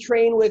know he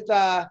trained with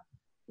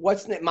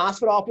what's the name,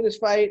 Masvidal for this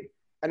fight.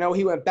 I know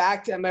he went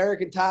back to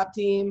American Top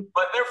Team.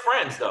 But they're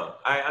friends, though.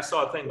 I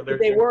saw a thing with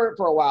they weren't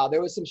for a while.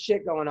 There was some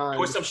shit going on. There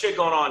was some shit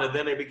going on, and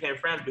then they became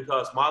friends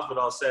because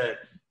Masvidal said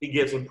he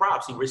gives him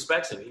props. He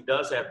respects him. He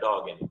does have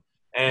dog in him.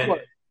 And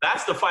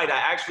that's the fight I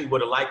actually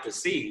would have liked to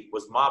see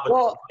was Masvidal.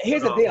 Well,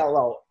 here's the deal,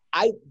 though.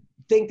 I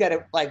think that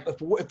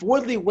if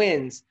Woodley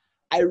wins,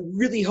 I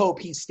really hope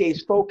he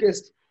stays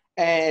focused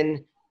and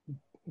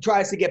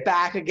tries to get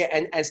back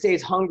again and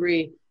stays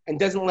hungry and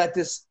doesn't let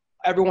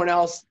everyone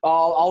else,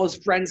 all his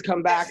friends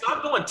come back.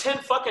 Stop doing 10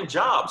 fucking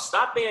jobs.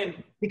 Stop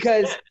being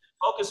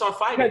focus on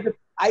fighting.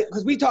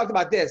 Because we talked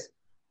about this.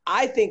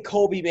 I think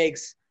Colby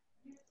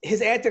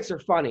his antics are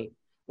funny.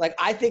 Like,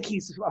 I think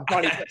he's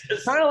funny.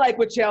 Kind of like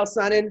with Chael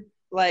Sonnen.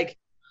 Like,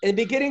 in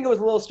the beginning, it was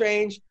a little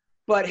strange.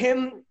 But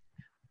him,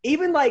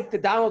 even like the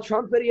Donald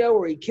Trump video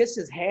where he kissed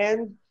his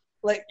hand,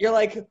 like, you're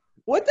like,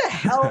 what the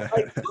hell?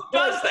 Like, who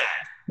does that?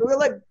 We're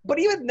like, but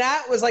even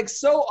that was like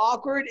so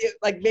awkward. It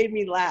like made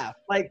me laugh.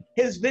 Like,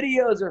 his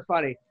videos are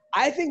funny.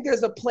 I think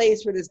there's a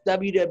place for this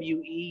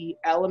WWE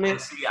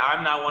element. See,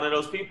 I'm not one of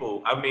those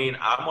people. I mean,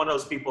 I'm one of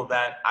those people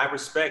that I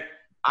respect.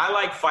 I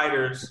like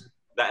fighters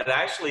that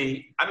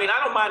actually, I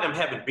don't mind them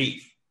having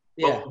beef.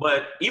 Yeah.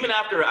 But even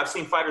after I've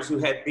seen fighters who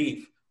had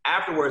beef,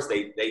 afterwards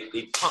they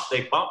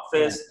bump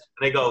fists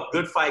and they go,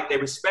 good fight. They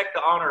respect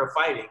the honor of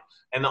fighting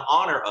and the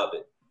honor of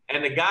it.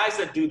 And the guys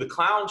that do the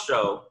clown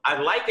show,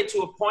 I like it to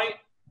a point,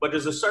 but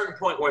there's a certain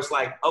point where it's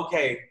like,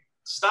 okay,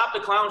 stop the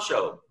clown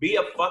show. Be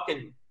a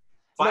fucking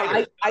fighter.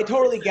 No, I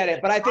totally get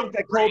it. But I think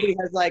that Colby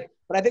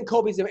I think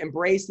Colby's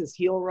embraced his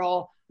heel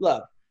role.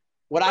 Look,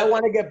 would I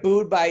want to get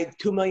booed by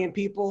 2 million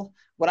people?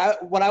 Would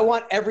I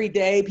want every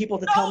day people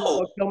to tell me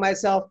to kill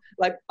myself?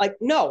 Like,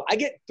 no, I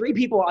get 3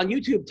 people on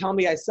YouTube telling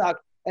me I suck,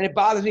 and it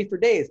bothers me for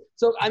days.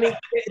 So,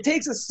 it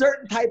takes a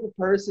certain type of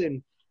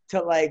person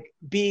to, like,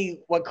 be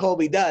what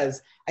Colby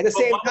does. At the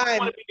same time,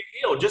 want to be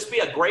a heel? Just be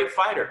a great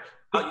fighter.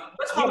 But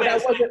according to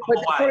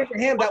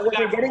him, that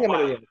wasn't getting him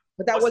anywhere.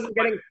 But that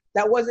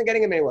wasn't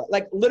getting him anywhere.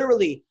 Like,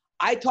 literally,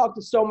 I talk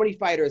to so many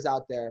fighters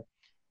out there,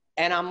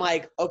 and I'm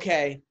like,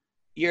 okay,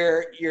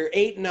 you're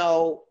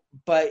 8-0,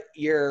 but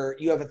you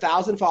have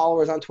 1,000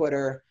 followers on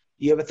Twitter.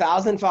 You have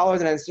 1,000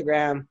 followers on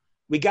Instagram.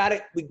 You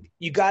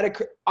got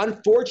to.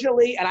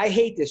 Unfortunately, and I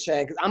hate this,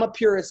 Shang, because I'm a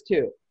purist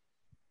too.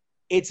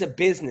 It's a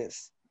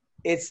business.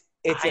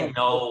 I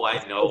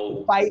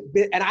know. Fight,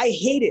 and I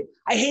hate it.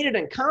 I hate it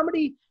in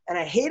comedy, and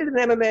I hate it in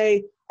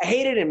MMA. I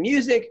hate it in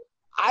music.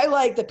 I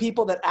like the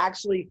people that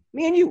actually,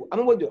 me and you,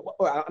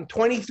 I'm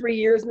 23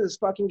 years into this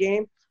fucking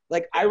game.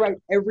 Like, I write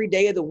every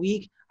day of the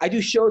week. I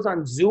do shows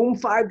on Zoom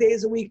 5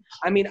 days a week.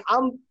 I mean,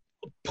 I'm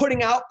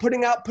putting out.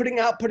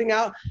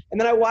 And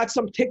then I watch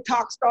some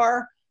TikTok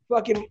star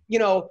fucking,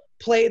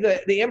 play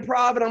the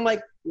improv. And I'm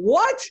like,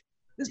 what?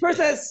 This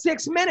person has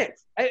 6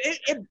 minutes.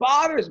 It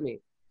bothers me.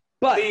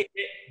 But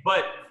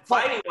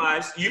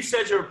fighting-wise, you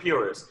said you're a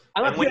purist.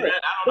 I'm a purist.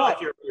 I don't know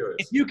if you're a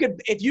purist.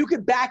 If you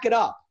could back it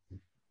up.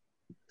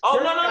 Oh,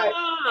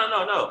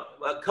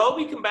 no.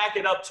 Kobe can back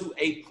it up to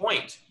a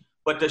point.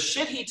 But the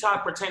shit he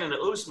talked pertaining to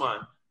Usman,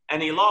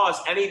 and he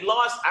lost. I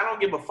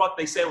don't give a fuck.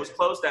 They said it was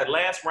close. That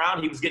last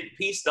round, he was getting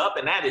pieced up,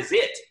 and that is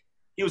it.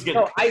 He was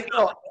getting pieced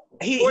up.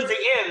 Towards the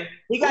end,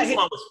 Usman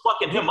was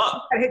fucking him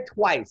up. He got hit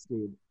twice,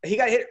 dude. He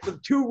got hit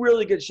with 2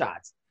 really good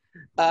shots.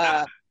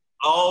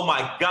 Oh,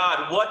 my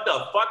God. What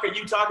the fuck are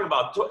you talking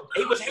about?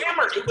 He was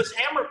hammered.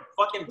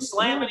 Fucking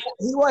slamming.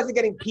 He wasn't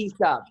getting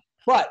pieced up.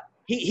 But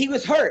he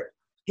was hurt.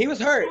 He was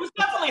hurt. He was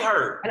definitely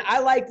hurt. And I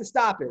like the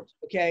stoppage,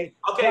 okay?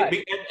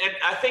 Okay, and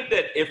I think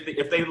that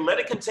if they let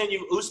it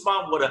continue,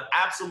 Usman would have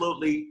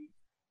absolutely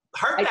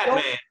hurt that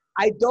man.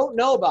 I don't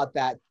know about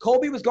that.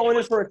 Colby was going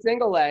in for a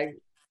single leg,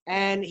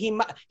 and he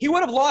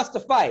would have lost the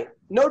fight,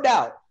 no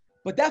doubt.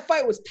 But that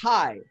fight was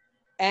tied.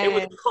 And,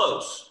 it was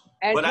close.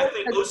 But I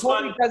think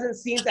Usman doesn't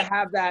seem to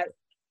have that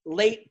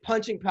late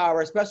punching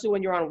power, especially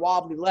when you're on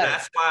wobbly legs.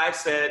 That's why I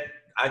said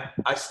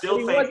I still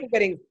think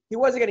he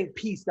wasn't getting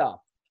pieced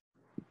up.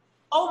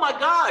 Oh my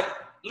God!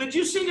 Did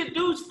you see the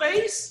dude's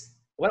face?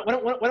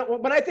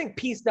 When I think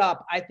pieced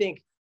up, I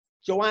think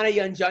Joanna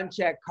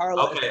Jędrzejczyk,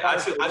 Carla. Okay, I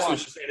see what you're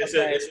saying. It's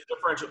a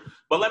differential.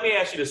 But let me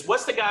ask you this: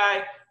 what's the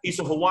guy? He's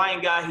a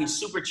Hawaiian guy. He's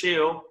super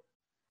chill.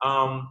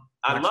 Max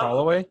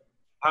Holloway.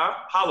 Huh?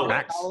 Holloway.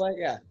 Max Holloway,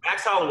 yeah.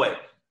 Max Holloway.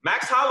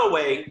 Max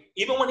Holloway.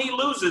 Even when he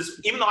loses,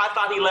 even though I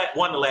thought he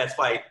won the last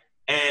fight,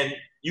 and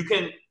you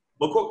can,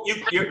 now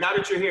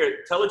that you're here,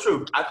 tell the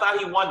truth. I thought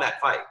he won that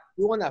fight.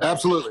 He won that fight.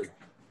 Absolutely.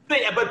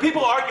 But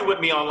people argue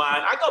with me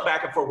online. I go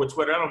back and forth with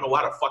Twitter. I don't know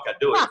why the fuck I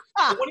do it.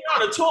 But when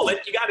you're on a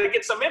toilet, you got to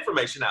get some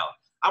information out.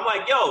 I'm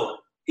like, yo,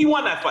 he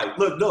won that fight.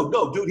 Look,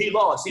 no, dude, he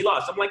lost.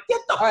 I'm like, get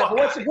the fuck out.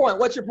 What's your point?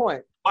 What's your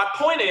point? My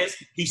point is,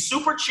 he's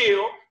super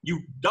chill.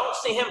 You don't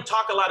see him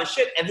talk a lot of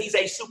shit, and he's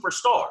a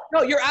superstar.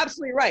 No, you're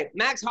absolutely right.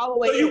 Max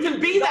Holloway. So you can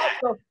be that.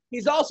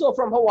 He's also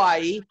from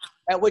Hawaii,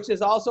 which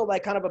is also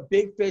like kind of a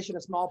big fish in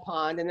a small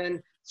pond. And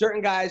then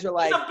certain guys are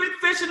like, he's a big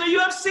fish in the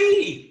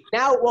UFC.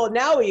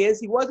 Now he is.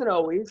 He wasn't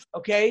always.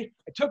 Okay,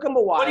 it took him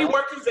a while. But he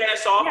worked his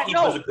ass off. Yeah, he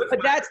was a good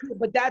fighter.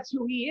 But that's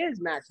who he is,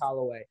 Max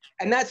Holloway,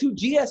 and that's who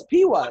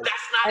GSP was. But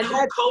that's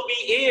not who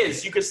Kobe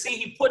is. You can see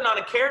he putting on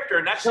a character,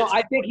 and that's. No,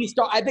 I think he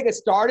started. I think it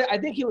started. I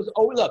think he was.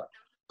 Oh, look,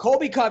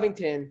 Colby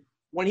Covington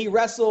when he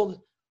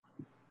wrestled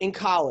in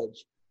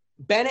college,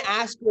 Ben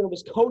Askren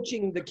was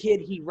coaching the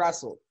kid he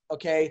wrestled.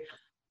 Okay,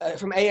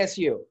 from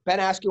ASU. Ben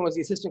Askren was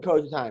the assistant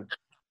coach at the time.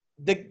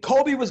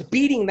 Kobe was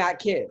beating that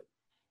kid.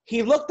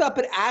 He looked up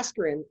at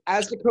Askren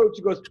as the coach.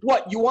 He goes,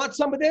 "What? You want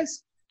some of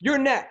this? You're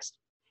next."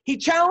 He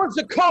challenged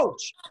the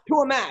coach to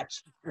a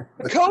match.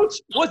 The coach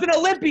was an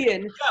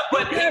Olympian. Yeah,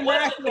 but he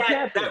wasn't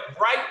that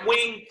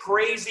right-wing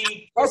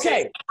crazy.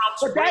 Okay,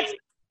 but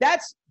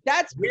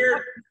that's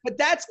weird. But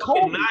that's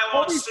Kobe.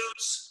 Nylon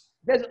suits.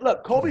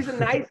 Look, Kobe's a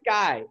nice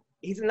guy.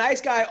 He's a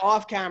nice guy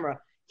off camera.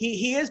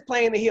 He is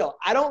playing the heel.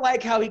 I don't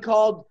like how he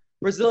called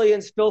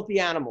Brazilians filthy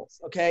animals.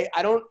 Okay,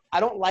 I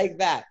don't like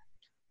that.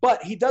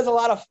 But he does a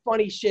lot of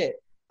funny shit.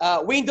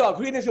 Weendawg,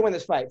 who do you think's gonna win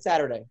this fight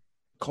Saturday?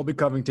 Colby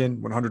Covington,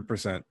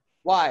 100%.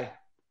 Why?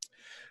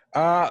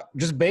 I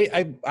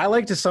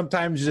like to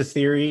sometimes use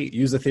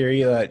the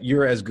theory that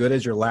you're as good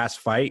as your last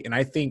fight, and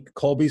I think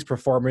Colby's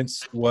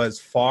performance was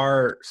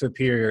far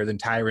superior than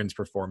Tyron's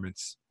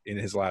performance in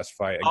his last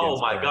fight. Oh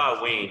my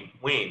God,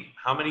 Ween,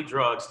 how many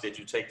drugs did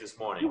you take this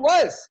morning? He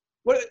was.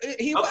 What I'm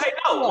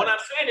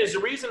saying is the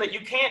reason that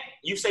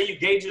you say you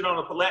gauge it on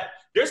a palette.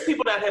 There's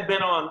people that have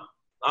been on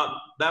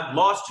that have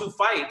lost 2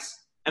 fights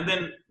and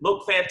then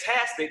look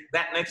fantastic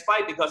that next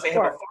fight because they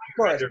have a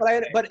fight. Of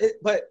course,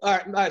 but all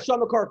right,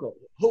 Sean McCorkle,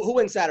 who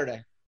wins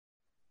Saturday?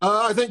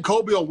 I think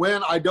Colby will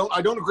win. I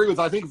don't agree with.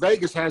 I think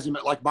Vegas has him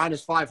at like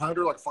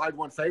 -500, like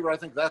 5-1 favorite. I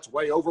think that's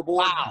way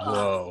overboard.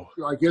 Wow.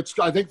 I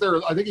think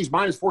he's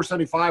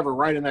 -475 or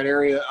right in that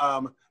area.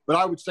 But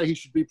I would say he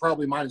should be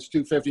probably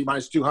 -250,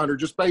 -200,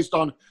 just based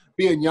on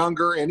being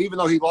younger. And even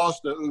though he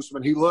lost to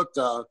Usman, he looked.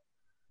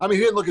 He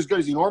didn't look as good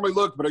as he normally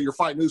looked, but you're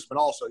fighting Usman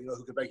also,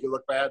 who could make you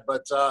look bad.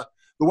 But the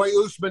way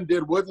Usman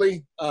did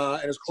Woodley,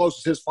 and as close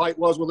as his fight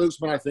was with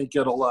Usman, I think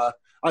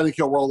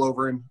he'll roll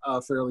over him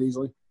fairly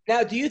easily.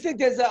 Now, do you think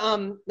there's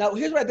now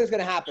here's what I think is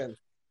going to happen.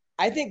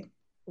 I think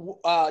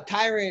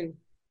Tyron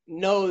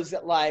knows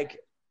that, like,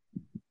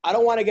 I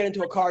don't want to get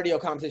into a cardio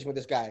competition with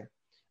this guy.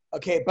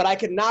 Okay, but I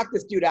can knock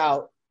this dude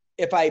out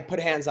if I put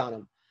hands on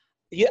him.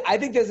 I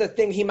think there's a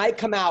thing. He might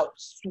come out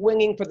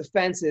swinging for the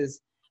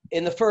fences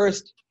in the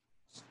first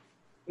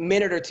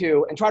minute or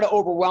two and try to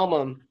overwhelm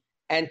him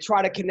and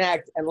try to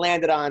connect and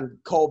land it on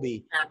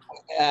Colby.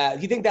 Do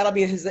you think that'll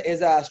be his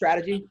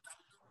strategy?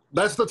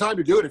 That's the time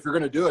to do it if you're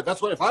going to do it.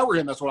 That's what, if I were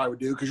him, that's what I would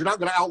do, because you're not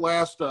going to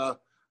outlast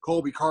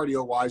Colby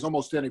cardio-wise,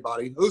 almost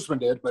anybody. Usman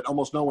did, but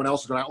almost no one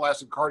else is going to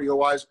outlast him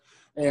cardio-wise.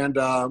 And,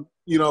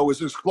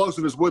 as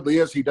explosive as Woodley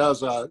is, he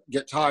does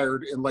get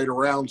tired in later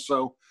rounds.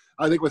 So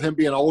I think with him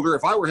being older,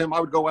 if I were him, I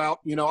would go out.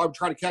 I would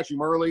try to catch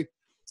him early.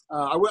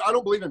 I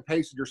don't believe in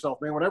pacing yourself,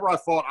 man. Whenever I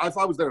fought, if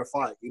I was there to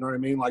fight, you know what I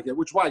mean?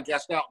 Which is why I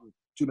gassed out in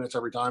 2 minutes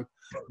every time.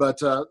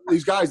 But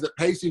these guys that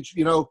pace each,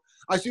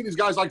 I see these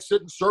guys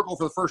sit in circle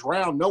for the first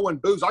round. No one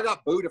boos. I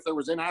got booed if there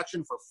was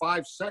inaction for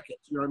 5 seconds,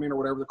 you know what I mean? Or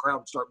whatever, the crowd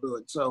would start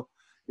booing. So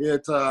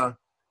I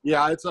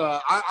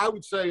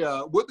would say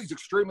Woodley's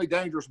extremely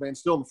dangerous, man,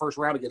 still in the first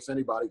round against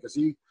anybody, because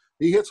he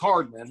hits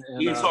hard, man.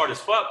 And, he hits hard as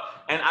fuck.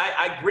 And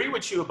I agree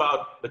with you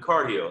about the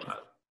cardio.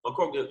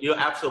 McCorkle, you're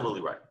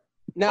absolutely right.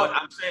 Now,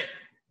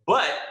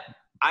 but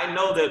I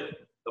know that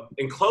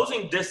in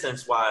closing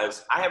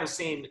distance-wise, I haven't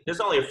seen –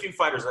 there's only a few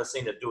fighters I've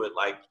seen that do it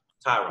like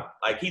Tyron.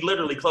 Like, he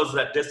literally closes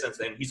that distance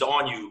and he's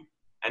on you.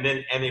 And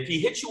if he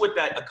hits you with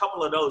a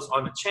couple of those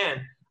on the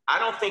chin, I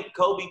don't think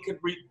Colby could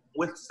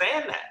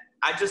withstand that.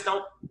 I just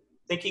don't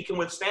think he can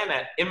withstand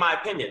that, in my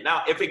opinion.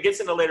 Now, if it gets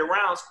into later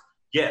rounds,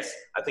 yes,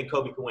 I think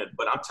Colby can win.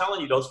 But I'm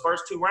telling you, those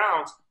first 2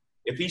 rounds,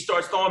 if he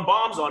starts throwing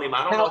bombs on him,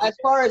 I don't know. As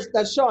far as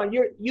Sean,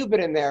 you've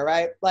been in there,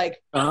 right?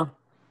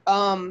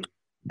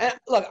 And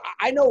look,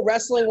 I know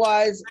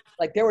wrestling-wise,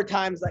 there were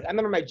times, I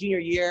remember my junior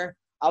year,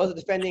 I was a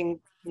defending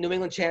New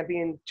England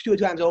champion 2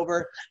 times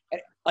over.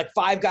 And,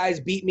 5 guys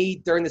beat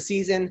me during the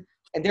season,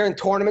 and during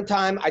tournament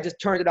time, I just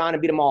turned it on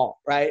and beat them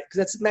all, right? Because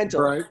that's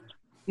mental. Right.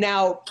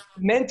 Now,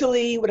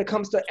 mentally, when it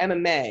comes to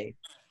MMA,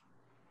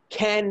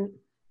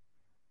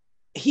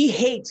 he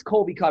hates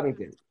Colby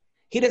Covington.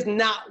 He does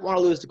not want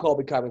to lose to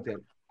Colby Covington.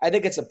 I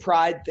think it's a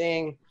pride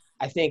thing.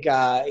 I think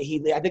he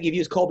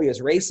views Colby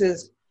as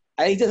racist.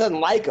 I think he just doesn't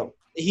like him.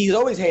 He's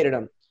always hated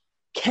him.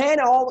 Can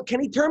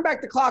he turn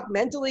back the clock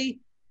mentally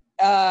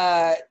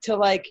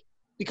to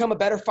become a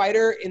better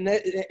fighter in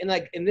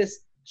this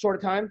sort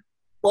of time?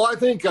 Well, I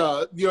think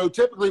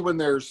typically when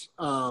there's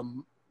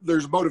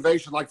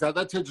motivation like that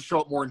tends to show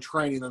up more in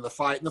training than the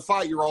fight. In the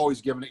fight, you're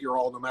always giving it your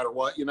all, no matter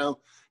what,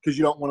 because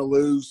you don't want to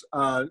lose.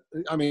 The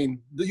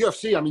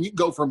UFC, you can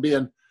go from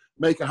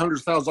making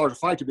 $100,000 a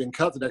fight to being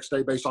cut the next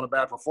day based on a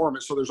bad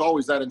performance. So there's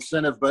always that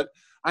incentive. But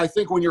I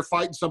think when you're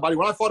fighting somebody,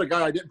 when I fought a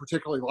guy I didn't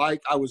particularly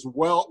like, I was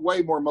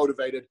way more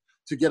motivated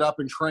to get up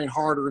and train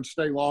harder and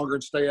stay longer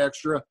and stay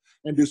extra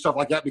and do stuff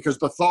like that, because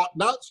the thought,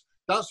 not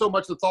so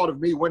much the thought of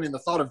me winning, the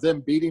thought of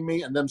them beating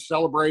me and them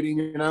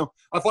celebrating,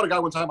 I fought a guy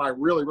one time I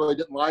really, really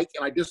didn't like,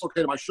 and I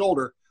dislocated my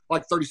shoulder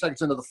 30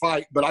 seconds into the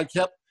fight. But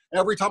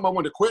every time I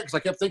wanted to quit, because I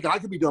kept thinking I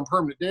could be doing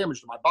permanent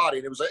damage to my body.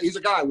 And he's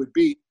a guy I would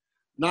beat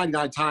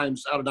 99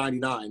 times out of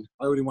 99. I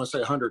wouldn't even want to say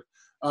 100.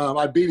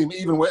 I beat him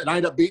and I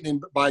ended up beating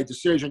him by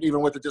decision,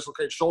 even with the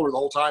dislocated shoulder the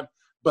whole time.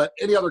 But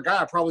any other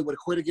guy I probably would have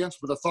quit against.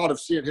 But the thought of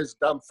seeing his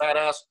dumb fat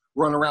ass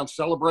running around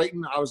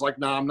celebrating, I was like,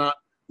 nah, I'm not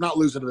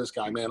losing to this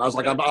guy, man. I was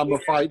like, I'm gonna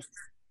fight.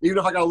 Even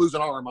if I gotta lose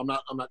an arm, I'm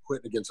not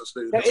quitting against this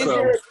dude.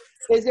 Now,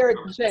 is there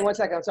Shang, 1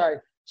 second, I'm sorry.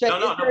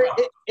 Shang,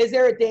 is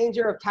there a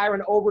danger of Tyron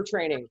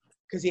overtraining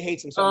because he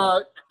hates him so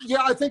much?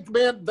 Yeah, I think,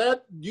 man,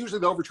 that usually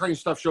the overtraining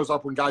stuff shows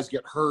up when guys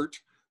get hurt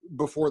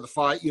before the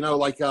fight,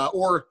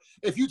 or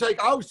if I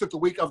always took the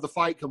week of the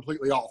fight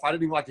completely off. I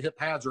didn't even like to hit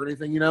pads or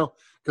anything,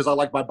 because I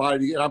like my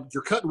body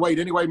you're cutting weight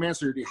anyway, man,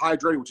 so you're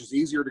dehydrated, which is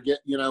easier to get,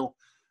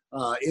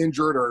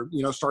 injured or,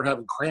 start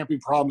having cramping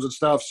problems and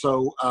stuff.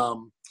 So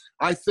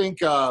I think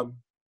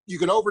you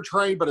can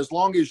overtrain, but as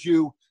long as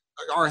you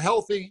are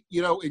healthy,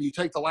 and you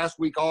take the last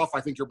week off,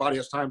 I think your body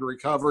has time to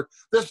recover.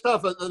 This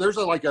stuff,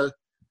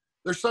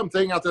 there's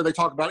something out there they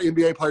talk about.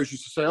 NBA players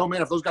used to say, oh,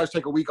 man, if those guys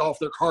take a week off,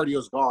 their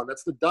cardio's gone.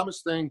 That's the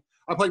dumbest thing.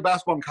 I played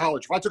basketball in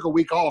college. If I took a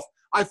week off,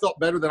 I felt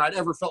better than I'd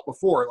ever felt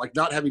before,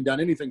 not having done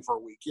anything for a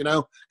week,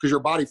 because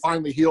your body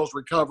finally heals,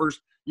 recovers.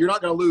 You're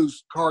not going to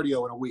lose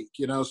cardio in a week,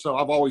 So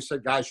I've always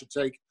said guys should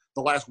take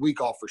the last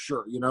week off for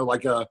sure,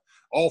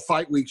 all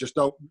fight week, just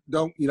don't,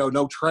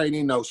 no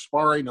training, no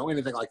sparring, no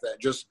anything like that.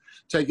 Just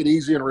take it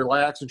easy and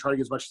relax and try to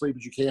get as much sleep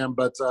as you can.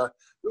 But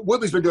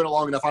Woodley's been doing it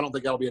long enough. I don't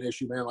think that'll be an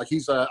issue, man.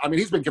 He's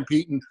been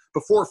competing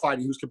before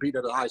fighting. He was competing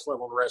at the highest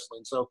level in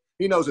wrestling. So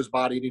he knows his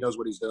body and he knows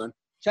what he's doing.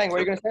 Shang, what are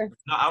you going to say?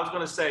 No, I was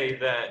going to say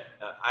that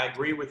I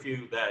agree with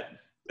you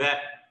that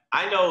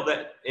I know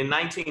that in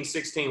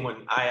 1916 when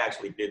I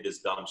actually did this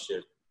dumb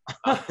shit,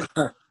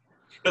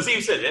 because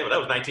he said, yeah, that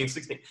was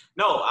 1916.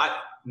 No,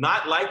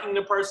 not liking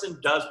the person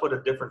does put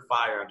a different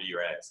fire under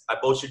your ass. I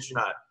bullshit you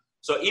not.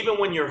 So even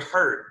when you're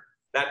hurt,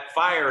 that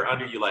fire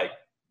under you, I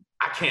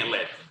can't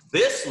let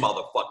this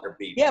motherfucker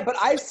beat me. Yeah, but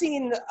I've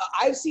seen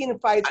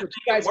fights where 2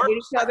 guys hate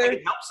each other. I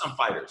think it helps some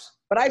fighters.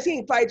 But I've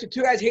seen fights where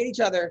 2 guys hate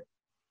each other,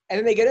 and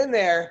then they get in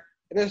there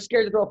and they're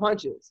scared to throw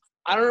punches.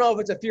 I don't know if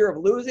it's a fear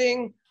of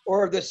losing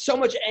or if there's so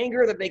much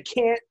anger that they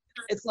can't.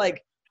 It's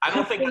I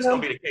don't think that's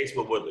going to be the case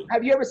with Woodley.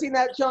 Have you ever seen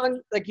that,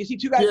 Sean? You see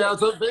 2 guys.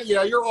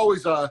 Yeah, you're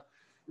always the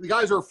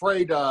guys are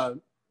afraid.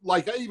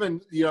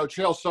 Even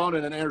Chael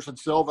Sonnen and Anderson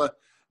Silva.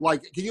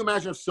 Can you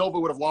imagine if Silva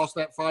would have lost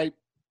that fight?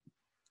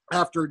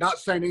 after not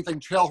saying anything,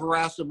 Chael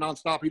harassed him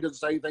nonstop. He doesn't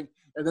say anything.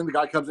 And then the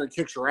guy comes in and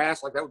kicks your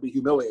ass. Like, that would be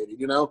humiliating,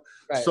 you know?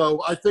 Right.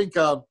 So I think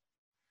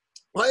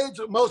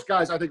most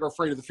guys, I think, are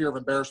afraid of the fear of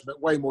embarrassment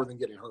way more than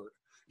getting hurt,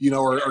 you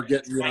know, or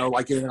getting, you know,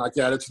 like anything like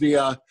that. It's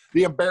the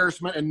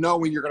embarrassment and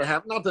knowing you're going to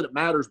have, not that it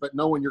matters, but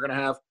knowing you're going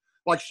to have,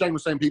 like Shang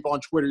was saying, people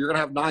on Twitter, you're going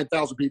to have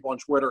 9,000 people on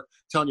Twitter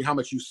telling you how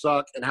much you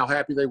suck and how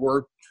happy they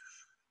were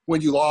when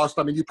you lost.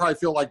 I mean, you probably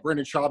feel like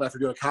Brendan Schaub after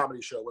doing a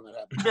comedy show when that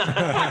happened.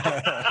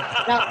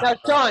 now,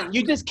 Sean,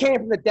 you just came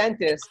from the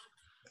dentist,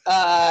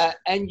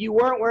 and you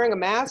weren't wearing a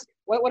mask.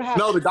 What happened?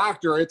 No, the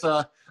doctor.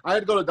 I had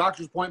to go to a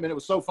doctor's appointment. It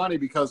was so funny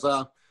because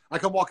I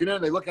come walking in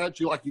and they look at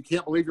you like you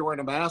can't believe you're wearing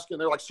a mask, and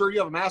they're like, "Sir, you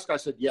have a mask?" I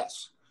said,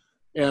 "Yes,"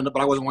 but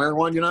I wasn't wearing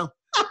one, you know.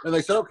 And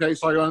they said, "Okay."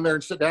 So I go in there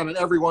and sit down, and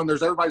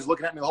everybody's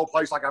looking at me the whole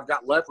place like I've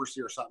got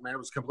leprosy or something. Man, it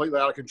was completely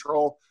out of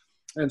control.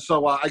 And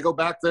so I go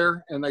back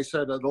there, and they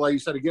said, the lady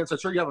said again, said,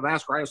 "Sir, you have a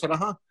mask, right?" I said,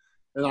 "Uh-huh."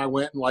 And I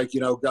went and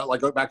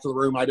go back to the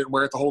room. I didn't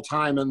wear it the whole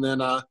time. And then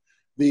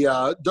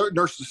the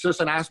nurse's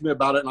assistant asked me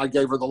about it, and I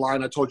gave her the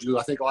line I told you,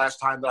 I think, last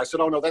time, that I said,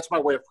 "Oh, no, that's my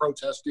way of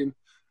protesting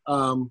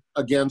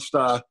against,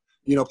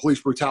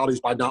 police brutalities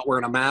by not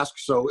wearing a mask.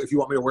 So if you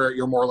want me to wear it,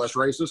 you're more or less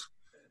racist."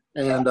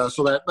 And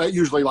so that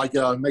usually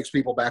makes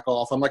people back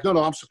off. I'm like, no,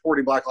 I'm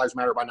supporting Black Lives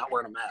Matter by not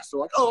wearing a mask.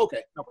 They're like, "Oh,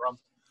 okay, no problem."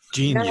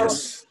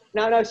 Genius.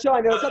 Now,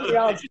 Sean, there was something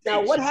else.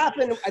 Now, what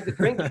happened at the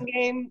drinking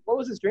game? What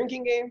was this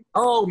drinking game?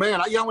 Oh,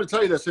 man. I'm going to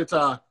tell you this.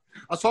 I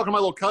was talking to my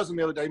little cousin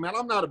the other day. Man,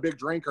 I'm not a big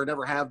drinker.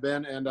 Never have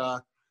been. And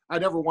I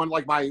never won.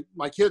 Like, my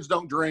kids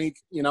don't drink.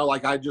 You know,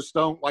 like, I just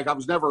don't. Like, I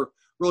was never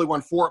really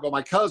one for it. But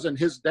my cousin,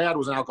 his dad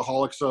was an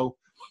alcoholic. So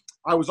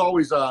I was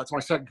always, it's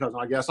my second cousin,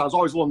 I guess. I was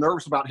always a little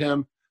nervous about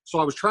him. So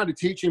I was trying to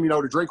teach him,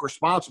 to drink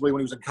responsibly when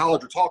he was in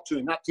college, or talk to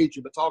him, not teach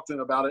him, but talk to him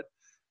about it.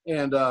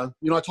 And, I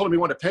told him he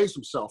wanted to pace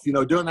himself,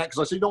 doing that. Cause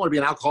I said, you don't want to be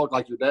an alcoholic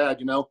like your dad,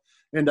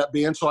 end up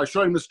being. So I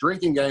showed him this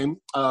drinking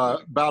game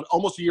about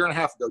almost a year and a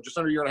half ago, just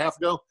under a year and a half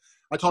ago.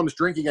 I told him this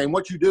drinking game.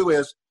 What you do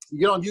is you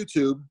get on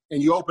YouTube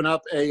and you open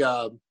up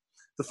the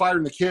Fighter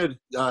and the Kid,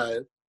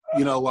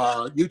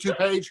 YouTube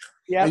page.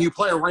 Yep. And you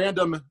play a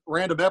random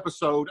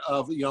episode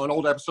of, an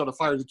old episode of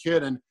Fighter the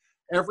Kid. And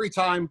every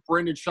time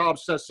Brendan Schaub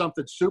says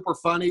something super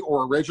funny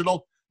or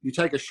original, you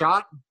take a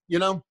shot,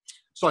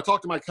 So I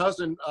talked to my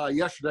cousin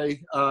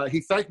yesterday.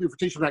 He thanked me for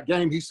teaching that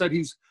game. He said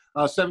he's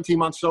 17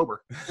 months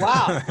sober.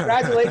 Wow.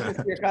 Congratulations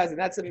to your cousin.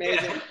 That's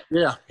amazing.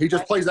 Yeah. He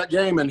just plays that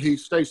game and he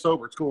stays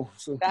sober. It's cool.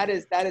 So. That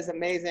is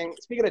amazing.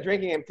 Speaking of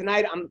drinking game,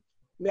 tonight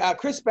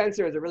Chris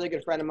Spencer is a really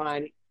good friend of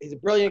mine. He's a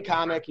brilliant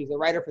comic. He's a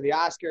writer for the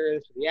Oscars,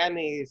 for the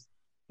Emmys,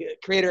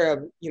 creator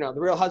of, The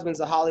Real Husbands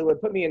of Hollywood,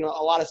 put me in a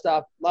lot of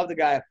stuff. Love the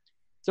guy.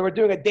 So we're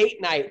doing a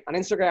date night on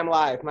Instagram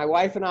Live. My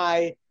wife and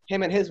I,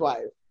 him and his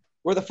wife.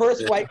 We're the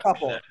first white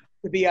couple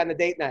to be on the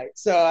date night.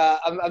 So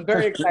I'm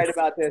very excited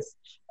about this.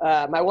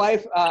 My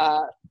wife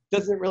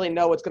doesn't really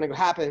know what's going to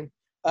happen.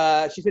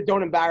 She said,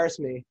 "Don't embarrass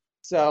me."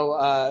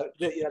 So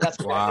that's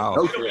wow.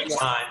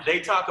 Fine. They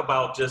talk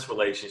about just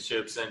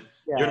relationships, and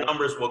your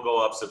numbers will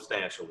go up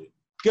substantially.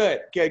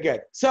 Good.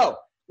 So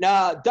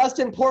now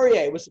Dustin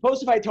Poirier was supposed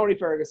to fight Tony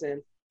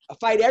Ferguson, a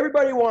fight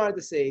everybody wanted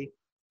to see.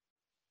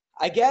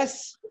 I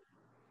guess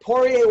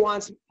Poirier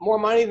wants more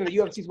money than the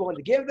UFC is willing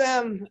to give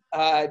them.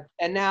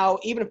 And now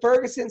even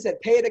Ferguson said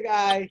pay the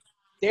guy.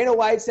 Dana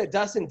White said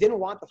Dustin didn't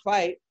want the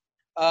fight.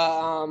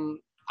 I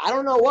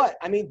don't know what.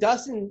 I mean,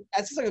 Dustin,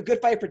 that's just like a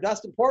good fight for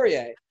Dustin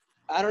Poirier.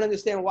 I don't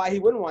understand why he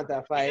wouldn't want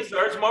that fight. He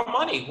deserves more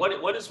money.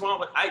 What is wrong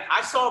with –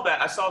 I saw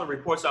that. I saw the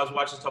reports. I was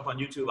watching stuff on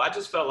YouTube. I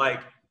just felt like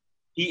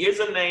he is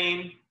a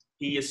name.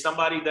 He is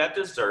somebody that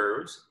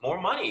deserves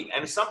more money.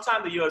 And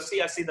sometimes the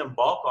UFC, I see them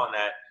balk on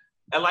that.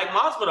 And like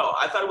Masvidal,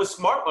 I thought it was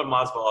smart what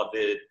Masvidal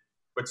did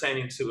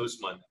pertaining to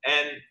Usman.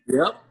 And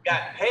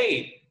got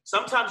paid.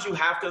 Sometimes you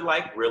have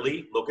to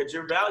really look at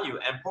your value.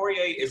 And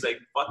Poirier is a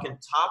fucking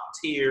top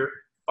tier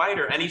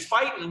fighter. And he's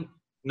fighting,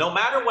 no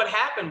matter what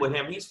happened with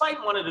him, he's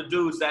fighting one of the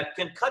dudes that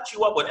can cut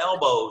you up with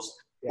elbows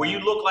where you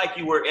look like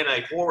you were in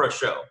a horror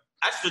show.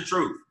 That's the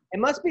truth. It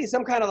must be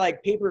some kind of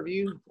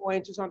pay-per-view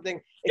points or something.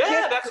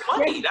 That's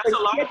money. That's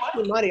a lot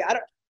of money.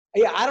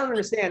 I don't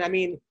understand. I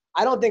mean,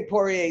 I don't think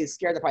Poirier is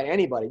scared to fight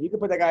anybody. You can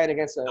put that guy in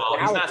against a. No,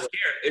 he's not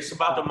scared. It's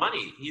about the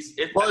money.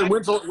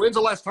 When's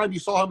the last time you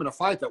saw him in a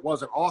fight that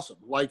wasn't awesome?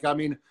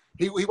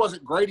 He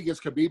wasn't great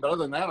against Khabib, but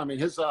other than that, I mean,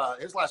 his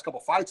last couple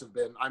fights have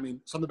been,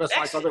 some of the best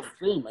fights I've ever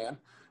seen, man.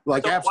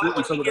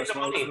 Absolutely some of the best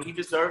fights. He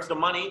deserves the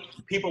money.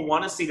 People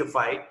want to see the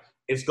fight.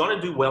 It's going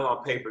to do well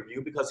on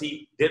pay-per-view because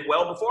he did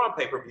well before on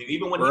pay-per-view.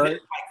 Even when he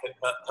didn't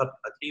fight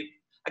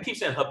I keep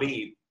saying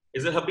Habib.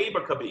 Is it Habib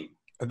or Khabib?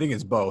 I think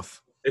it's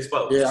both. It's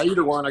both. Yeah,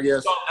 either one, I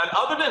guess. So, and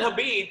other than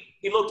Habib,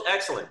 he looked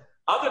excellent.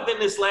 Other than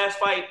this last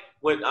fight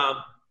with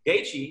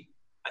Gaethje,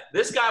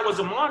 this guy was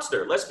a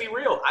monster. Let's be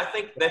real. I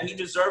think that he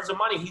deserves the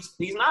money.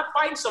 He's not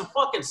fighting some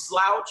fucking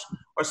slouch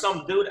or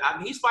some dude.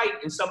 He's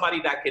fighting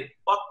somebody that can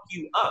fuck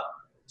you up.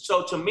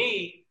 So to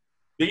me,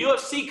 the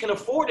UFC can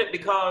afford it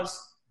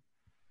because,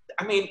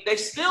 they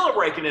still are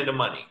raking in the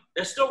money.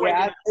 They're still raking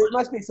in the money. It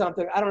must be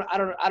something. I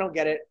don't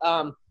get it.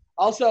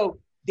 Also,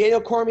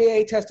 Daniel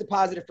Cormier tested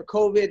positive for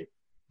COVID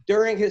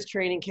during his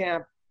training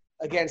camp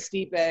against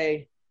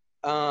Stipe.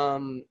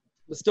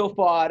 Was still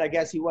fought. I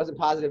guess he wasn't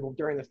positive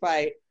during the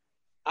fight.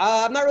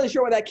 I'm not really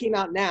sure why that came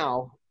out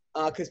now,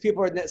 because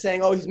people are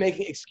saying, "Oh, he's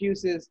making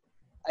excuses."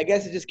 I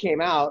guess it just came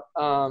out.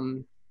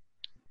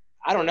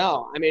 I don't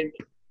know. I mean,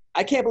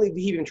 I can't believe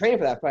he even trained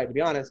for that fight, to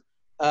be honest.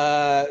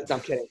 No, I'm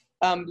kidding.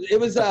 It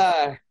was.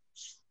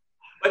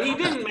 But he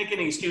didn't make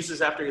any excuses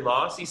after he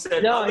lost. He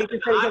said no. He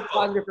just said he got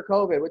positive for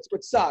COVID, which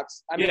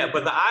sucks. I mean, yeah,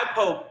 but the eye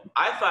poke.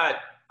 I thought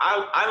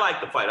I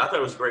liked the fight. I thought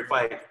it was a great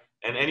fight.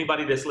 And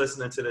anybody that's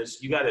listening to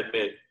this, you got to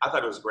admit, I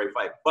thought it was a great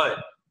fight.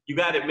 But you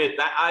got to admit,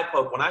 that eye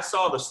poke, when I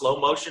saw the slow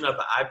motion of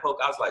the eye poke,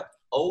 I was like,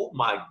 oh,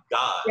 my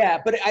God. Yeah,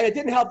 but it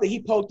didn't help that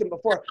he poked him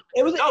before.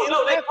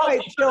 That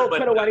fight still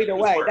could have went either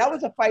way. That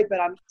was a fight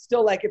that I'm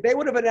still like, if they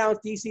would have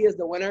announced DC as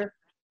the winner,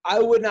 I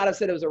would not have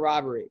said it was a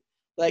robbery.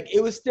 Like,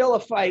 it was still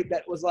a fight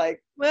that was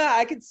like, well,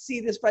 I could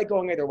see this fight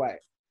going either way.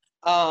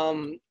 It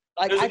was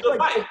a good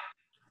fight.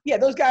 Yeah,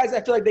 those guys,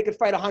 I feel like they could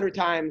fight 100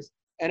 times,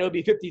 and it would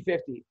be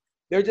 50-50.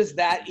 They're just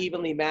that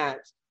evenly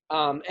matched.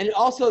 And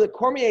also the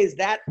Cormier is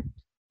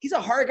he's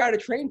a hard guy to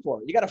train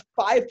for. You got a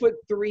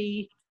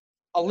 5'3"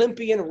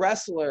 Olympian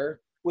wrestler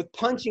with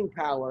punching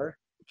power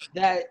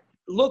that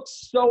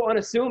looks so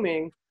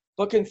unassuming,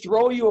 but can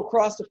throw you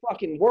across the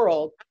fucking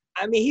world.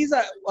 I mean,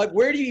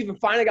 where do you even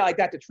find a guy like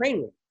that to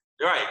train with?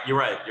 You're right. You're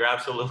right. You're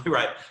absolutely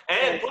right.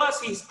 And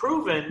plus he's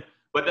proven,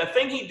 but the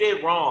thing he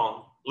did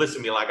wrong, listen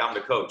to me like I'm the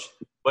coach,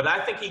 but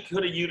I think he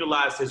could have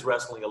utilized his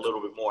wrestling a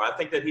little bit more. I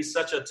think that he's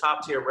such a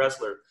top-tier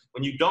wrestler.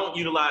 When you don't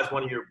utilize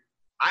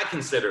I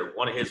consider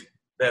one of his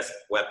best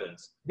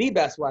weapons. The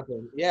best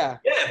weapon, yeah.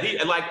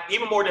 Yeah, like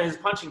even more than his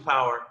punching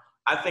power,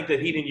 I think that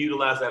he didn't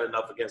utilize that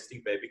enough against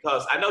Stipe,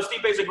 because I know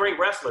Stipe's a great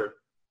wrestler,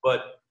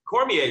 but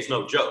Cormier's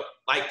no joke.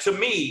 Like, to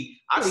me,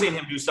 I've seen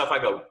him do stuff, I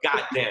go,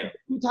 God damn.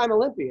 Two-time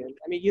Olympian.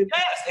 I mean, yes,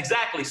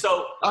 exactly.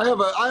 So I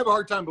have a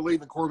hard time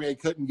believing Cormier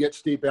couldn't get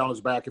Stipe on his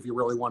back if he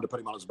really wanted to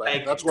put him on his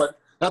back. That's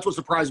what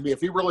surprised me.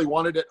 If he really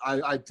wanted it,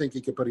 I think he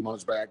could put him on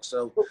his back.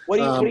 So what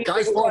do you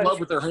guys fall in love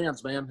with their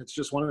hands, man. It's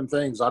just one of them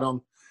things. I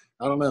don't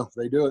know.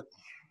 They do it.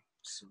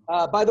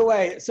 So. By the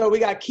way, so we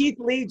got Keith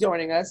Lee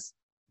joining us.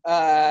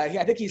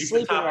 I think he's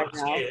sleeping right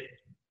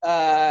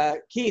now.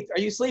 Keith,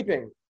 are you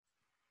sleeping?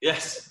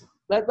 Yes.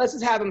 Let's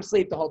just have him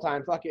sleep the whole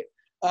time. Fuck it.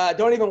 Let's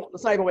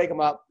not even wake him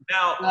up.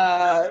 Now,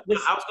 I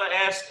was going to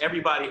ask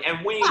everybody,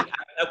 and Ween,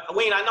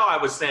 I know I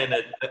was saying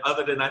that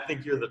other than I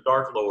think you're the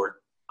Dark Lord.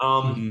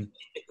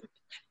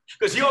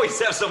 Because you always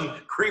have some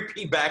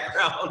creepy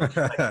background.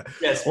 Like,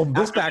 yes. Well,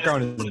 this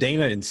background is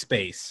Dana in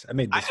space. I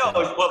made this. I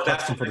know. Well,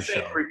 that's for the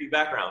show. Creepy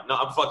background. No,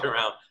 I'm fucking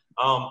around.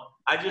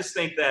 I just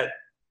think that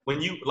when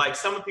you like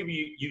some of people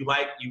you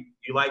like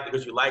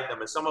because you like them,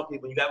 and some of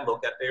people you got to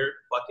look at their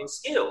fucking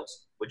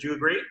skills. Would you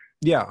agree?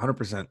 Yeah,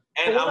 100%.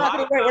 And we're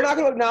not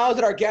going to acknowledge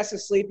that our guest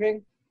is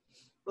sleeping.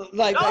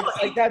 We're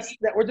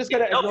just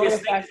going to ignore the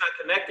fact. It's not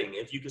connecting.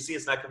 If you can see,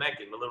 it's not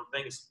connecting. The little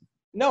thing is.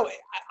 No,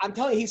 I'm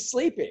telling you, he's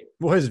sleeping.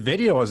 Well, his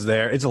video is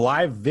there. It's a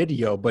live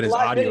video, but his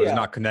audio is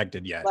not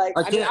connected yet. Like,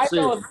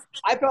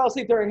 I fell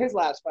asleep during his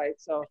last fight.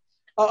 So,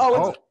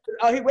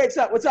 he wakes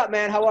up. What's up,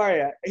 man? How are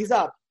you? He's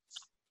up.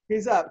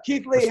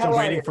 Keith Lee, how are you?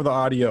 Waiting for the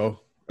audio.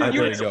 Dude,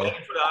 there you go.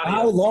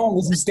 How long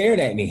was he staring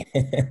at me?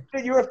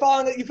 Dude, you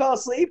fell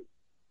asleep?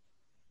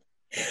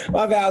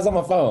 My bad, I was on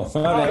my phone.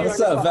 What's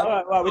up,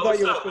 man? Well, we thought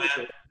you were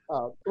sleeping.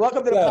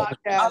 Welcome to the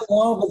podcast. How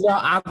long was y'all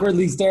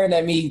awkwardly staring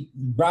at me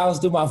browse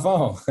through my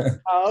phone?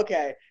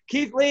 Okay.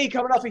 Keith Lee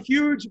coming off a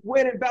huge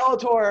win in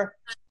Bellator.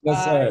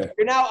 Yes, sir.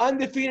 You're now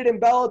undefeated in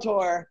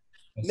Bellator,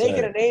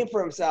 making a name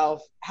for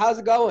himself. How's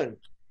it going?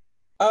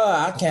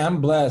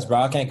 I'm blessed,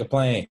 bro. I can't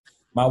complain.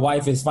 My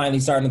wife is finally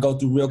starting to go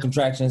through real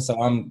contractions,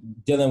 so I'm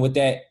dealing with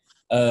that.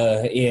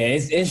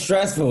 It's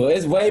stressful.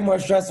 It's way more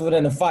stressful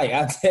than a fight.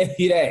 I'll tell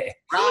you that.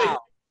 Wow.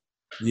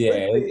 Yeah,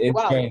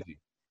 it's crazy.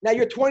 Now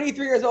you're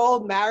 23 years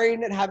old, married,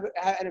 and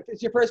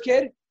it's your first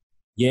kid?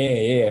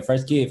 Yeah.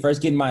 First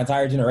kid in my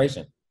entire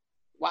generation.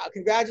 Wow,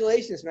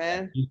 congratulations,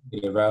 man.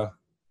 Yeah, bro.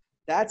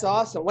 That's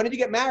awesome. When did you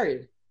get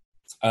married?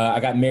 I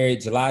got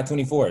married July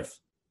 24th.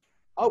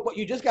 Oh, but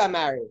you just got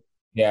married.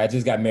 Yeah, I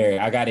just got married.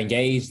 I got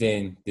engaged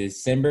in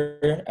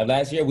December of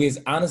last year. We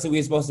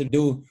were supposed to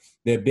do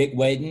the big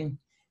wedding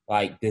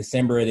like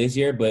December of this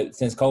year, but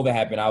since COVID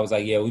happened, I was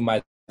like, yeah, we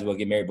might as well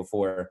get married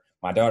before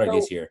my daughter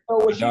gets here.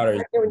 So was she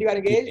pregnant when you got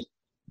engaged?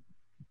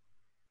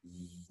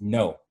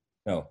 No.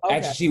 Okay.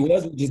 Actually, she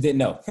was. We just didn't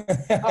know.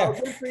 Oh,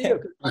 good for you.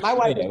 My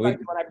wife was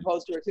pregnant when I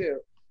proposed to her too.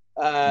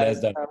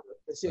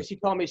 So she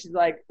told me, she's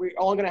like, we're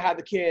only gonna have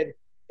the kid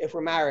if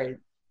we're married.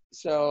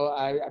 So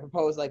I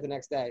proposed like the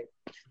next day.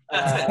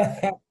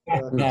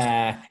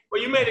 Nah.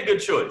 Well, you made a good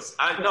choice.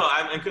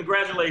 And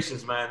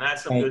congratulations, man.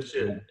 That's some good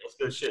shit. That's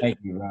good shit. Thank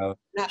you, bro.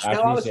 Now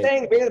I was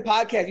saying, being the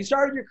podcast, you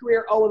started your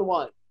career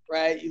 0-1,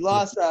 right? You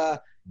lost,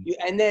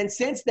 and then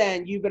since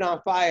then you've been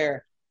on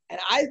fire. And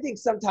I think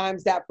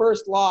sometimes that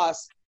first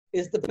loss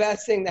is the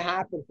best thing to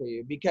happen for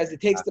you because it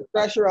takes the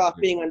pressure off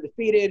being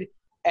undefeated.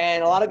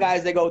 And a lot of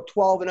guys, they go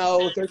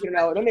 12-0,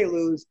 13-0, and then they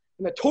lose.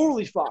 and they're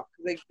totally fucked.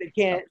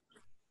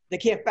 They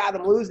can't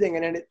fathom losing.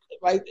 And then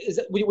right?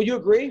 Would you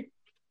agree?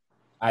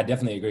 I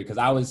definitely agree because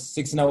I was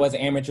 6-0 as an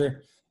amateur.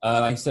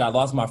 Like I said, I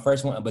lost my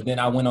first one, but then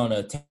I went on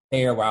a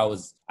tear where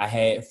I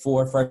had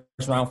 4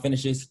 first-round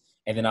finishes,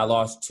 and then I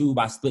lost 2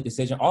 by split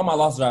decision. All my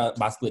losses are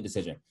by split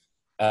decision.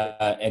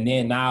 And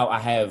then now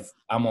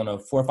I'm on a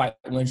 4-fight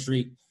win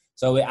streak.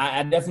 So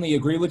I definitely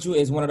agree with you.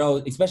 It's one of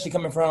those, especially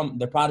coming from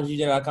the prodigy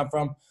that I come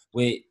from,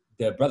 with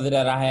the brother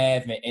that I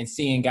have, and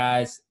seeing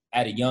guys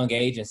at a young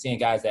age and seeing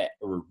guys that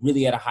were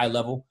really at a high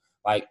level,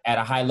 like at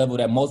a high level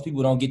that most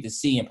people don't get to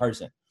see in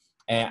person.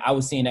 And I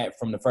was seeing that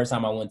from the first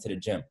time I went to the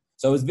gym.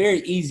 So it's very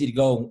easy to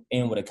go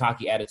in with a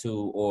cocky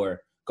attitude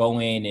or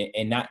go in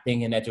and not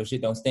thinking that your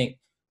shit don't stink.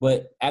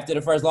 But after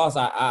the first loss,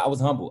 I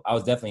was humble. I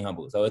was definitely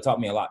humble. So it taught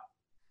me a lot.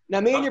 Now,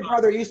 me and your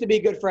brother used to be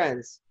good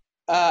friends.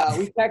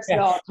 We texted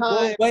all the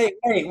time.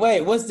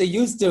 Wait. What's the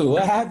used to?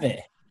 What happened?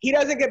 He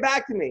doesn't get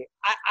back to me.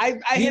 I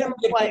hit him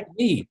like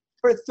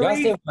for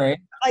 3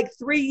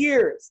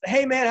 years.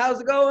 Hey, man, how's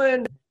it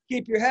going?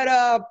 Keep your head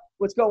up.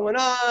 What's going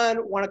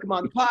on? Want to come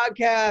on the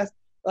podcast?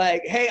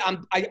 Like, hey,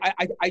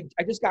 I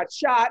just got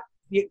shot.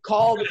 You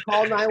call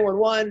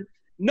 911.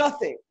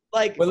 Nothing.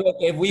 Like, well, look,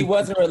 if we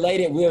wasn't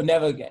related, we'll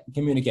never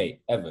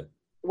communicate ever.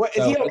 What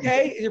is he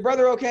okay? Is your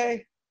brother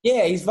okay?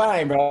 Yeah, he's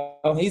fine, bro.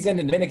 He's in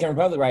the Dominican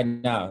Republic right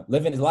now,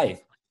 living his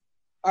life.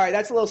 All right,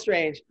 that's a little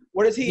strange.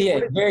 What is he? Yeah,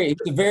 he's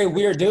a very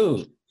weird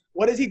dude.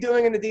 What is he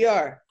doing in the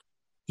DR?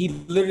 He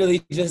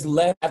literally just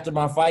left after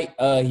my fight.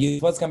 He was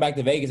supposed to come back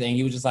to Vegas, and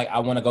he was just like, I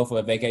want to go for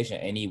a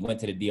vacation, and he went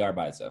to the DR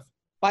by himself.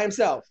 By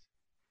himself?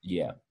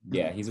 Yeah,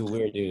 he's a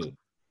weird dude.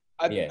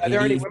 Are there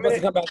any he's women? supposed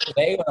to come back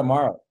today or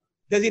tomorrow.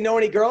 Does he know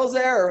any girls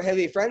there, or have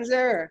he friends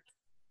there?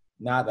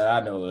 Not that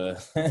I know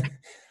of.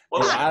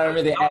 Well, I don't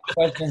really ask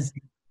questions.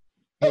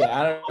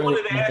 I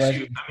wanted to ask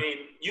you.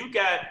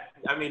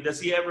 Does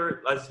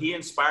he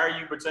inspire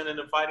you pretending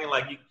to fighting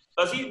like you?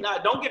 Because he's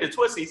not. Don't get it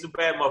twisted. He's a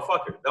bad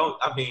motherfucker.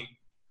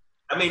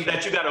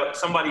 That you got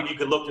somebody you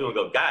can look to and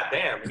go, God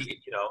damn, and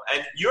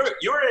you're in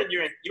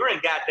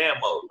goddamn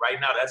mode right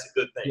now. That's a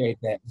good thing.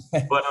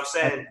 But I'm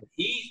saying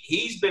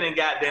he's been in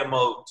goddamn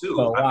mode too.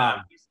 Oh,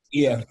 wow.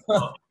 He's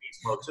mode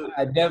too.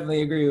 I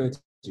definitely agree with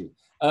you.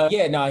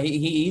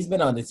 He's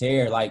been on the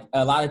tear. Like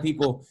a lot of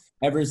people,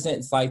 ever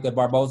since like the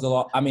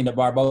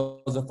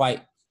Barboza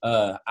fight,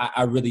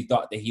 I really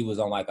thought that he was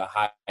on like the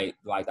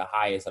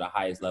highest of the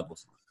highest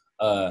levels.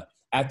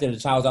 After the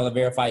Charles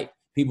Oliveira fight,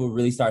 people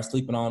really start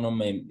sleeping on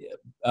him and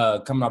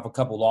coming off a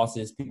couple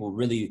losses.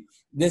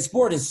 This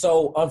sport is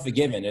so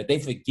unforgiving that they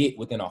forget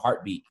within a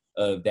heartbeat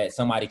that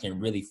somebody can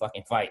really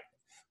fucking fight.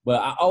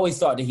 But I always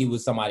thought that he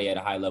was somebody at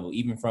a high level,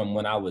 even from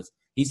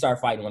he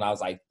started fighting when I was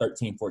like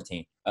 13,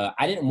 14.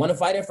 I didn't want to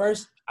fight at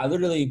first. I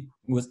literally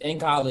was in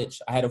college.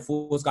 I had a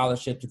full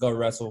scholarship to go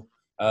wrestle.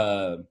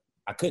 I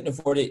couldn't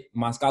afford it.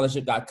 My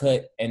scholarship got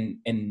cut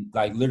and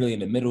like literally in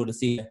the middle of the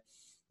season.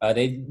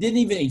 They didn't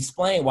even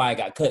explain why I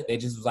got cut. They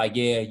just was like,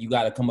 yeah, you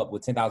got to come up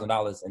with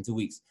 $10,000 in 2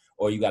 weeks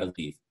or you got to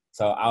leave.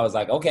 So I was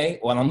like, okay,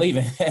 well, I'm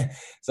leaving.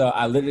 So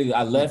I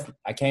left.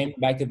 I came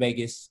back to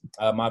Vegas.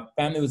 My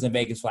family was in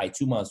Vegas for like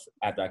 2 months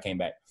after I came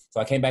back. So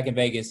I came back in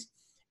Vegas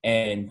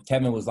and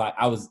Kevin was like,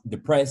 I was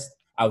depressed.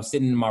 I was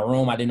sitting in my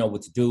room. I didn't know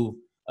what to do.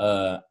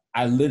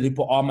 I literally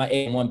put all my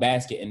eggs in one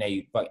basket and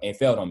they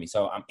failed on me.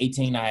 So I'm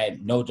 18. I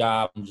had no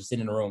job. I'm just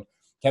sitting in the room.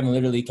 Kevin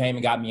literally came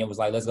and got me and was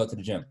like, let's go to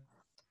the gym.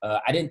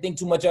 I didn't think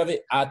too much of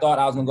it. I thought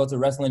I was going to go to the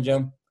wrestling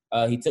gym.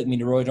 He took me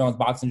to Roy Jones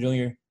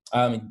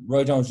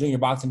Jr.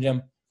 boxing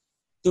gym.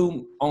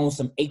 Threw on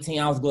some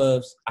 18-ounce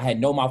gloves. I had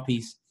no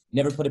mouthpiece.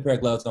 Never put a pair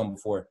of gloves on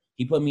before.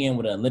 He put me in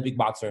with an Olympic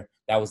boxer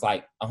that was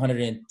like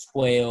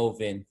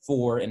 112 and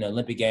 4 in the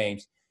Olympic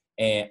Games.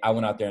 And I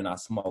went out there and I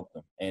smoked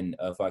him in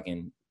a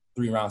fucking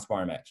 3-round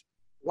sparring match.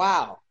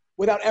 Wow.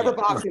 Without ever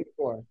boxing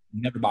before?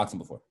 Never boxing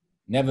before.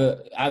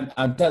 Never.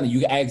 I'm telling you,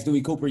 you can ask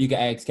Dewey Cooper, you can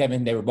ask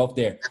Kevin. They were both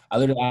there. I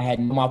had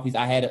no mouthpiece.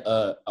 I had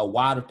a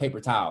wad of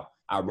paper towel.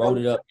 I rolled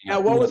it up. Now,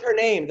 what was her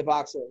name, the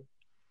boxer?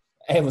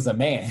 It was a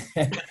man.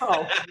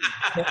 Oh.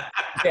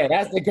 Yeah,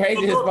 that's the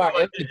craziest part.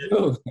 It was a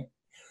dude.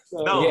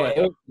 No,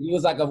 yeah, he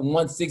was like a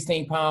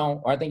 116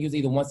 pound, or I think he was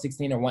either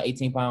 116 or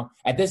 118 pound.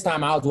 At this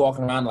time, I was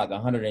walking around like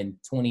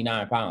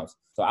 129 pounds.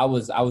 So I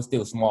was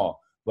still small.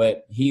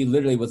 But he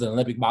literally was an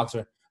Olympic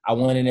boxer. I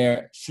went in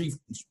there,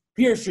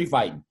 pure street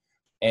fighting.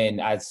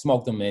 And I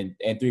smoked him in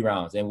 3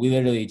 rounds. And we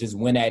literally just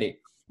went at it.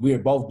 We were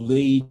both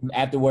bleeding.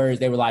 Afterwards,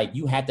 they were like,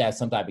 you have to have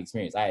some type of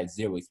experience. I had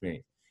 0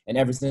 experience. And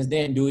ever since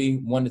then, Dewey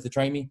wanted to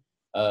train me.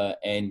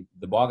 And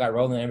the ball got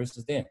rolling ever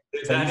since then.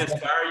 Did that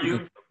inspire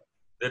you?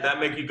 Did that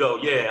make you go,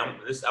 yeah, I'm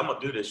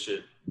going to do this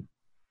shit?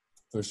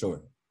 For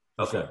sure.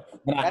 Okay. Sure.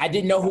 But I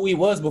didn't know who he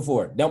was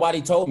before.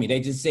 Nobody told me. They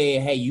just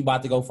said, hey, you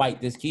about to go fight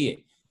this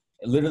kid.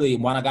 And literally,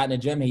 when I got in the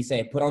gym, he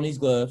said, put on these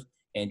gloves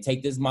and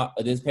take this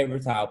paper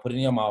towel, put it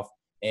in your mouth,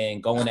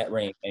 and go in that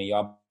ring, and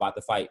y'all about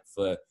to fight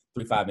for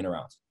 3 5-minute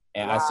rounds.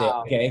 And wow. I said,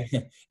 okay.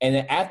 And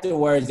then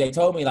afterwards, they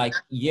told me, like,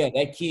 yeah,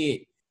 that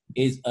kid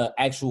is an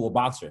actual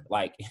boxer.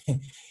 Like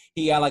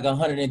he got like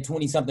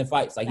 120 something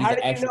fights. Like, how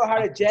did you know how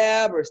to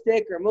jab or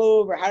stick or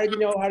move, or how did you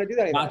know how to do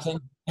that? Watching,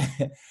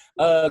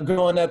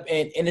 growing up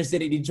in inner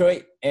city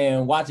Detroit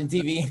and watching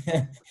TV.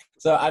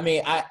 So I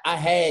mean, I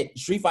had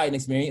street fighting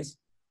experience.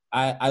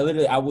 I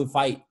would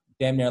fight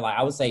damn near, like,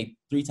 I would say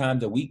 3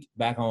 times a week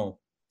back home.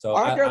 So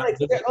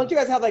don't you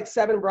guys have like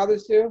 7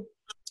 brothers too?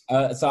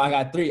 So I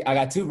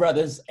got 2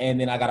 brothers, and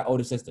then I got an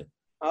older sister.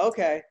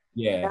 Okay.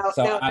 Yeah.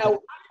 Now,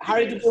 how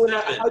did you do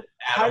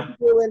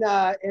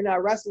in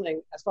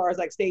wrestling as far as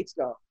like states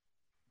go?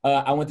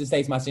 I went to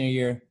states my senior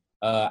year.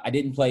 I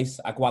didn't place.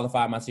 I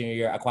qualified my senior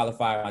year. I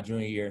qualified my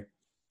junior year.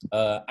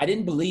 I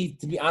didn't believe,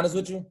 to be honest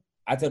with you,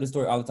 I tell this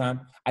story all the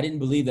time. I didn't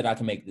believe that I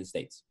could make it to the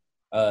states.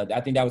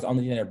 I think that was the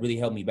only thing that really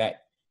held me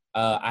back.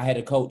 I had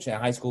a coach in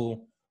high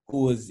school he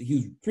was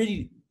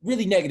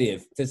really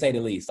negative, to say the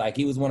least. Like,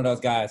 he was one of those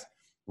guys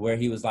where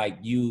he was like,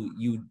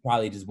 you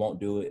probably just won't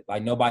do it.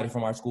 Like, nobody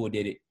from our school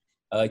did it.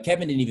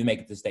 Kevin didn't even make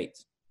it to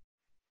states.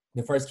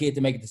 The first kid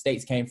to make it to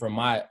states came from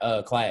my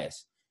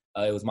class.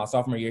 It was my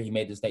sophomore year. He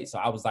made the states. So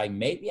I was like,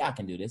 maybe I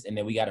can do this. And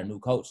then we got a new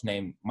coach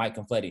named Mike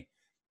Confletti.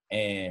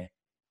 And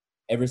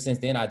ever since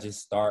then, I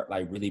just start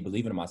like really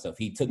believing in myself.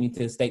 He took me to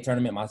the state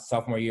tournament my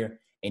sophomore year,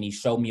 and he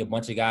showed me a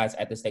bunch of guys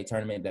at the state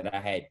tournament that I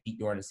had beat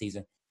during the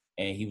season.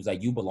 And he was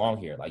like, you belong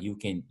here. Like, you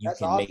can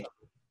awesome. Make it.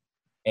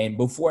 And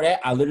before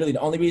that, the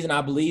only reason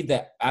I believe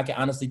that I can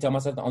honestly tell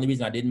myself, the only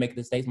reason I didn't make it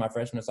to the states my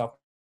freshman and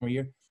sophomore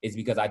year is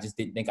because I just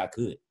didn't think I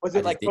could. Was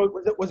it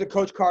was it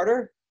Coach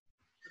Carter?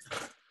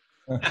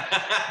 I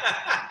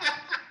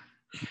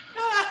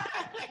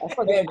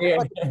fucking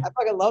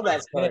love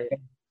that story.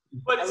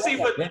 But see,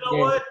 but you know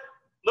what?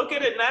 Look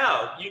at it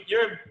now.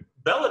 You're in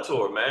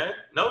Bellator, man.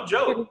 No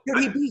joke.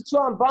 Dude, he beat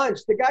Sean Bunch.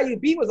 The guy you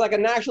beat was like a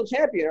national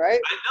champion, right?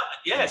 I know.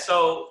 Yeah.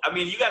 So I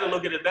mean, you got to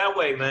look at it that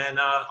way, man.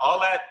 All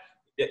that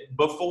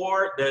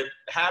before that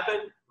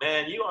happened,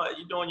 man, you're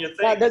doing your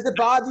thing. Now, does it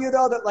bother you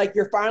though that like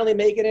you're finally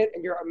making it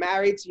and you're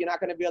married, so you're not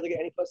going to be able to get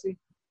any pussy?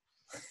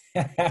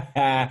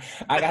 I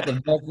got the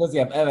best pussy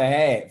I've ever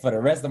had for the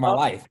rest of my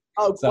life.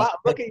 Oh, so, wow.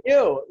 Look at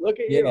you.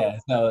 Yeah,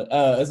 so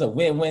it's a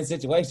win-win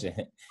situation.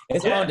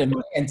 It's on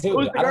demand, too.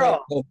 Who's the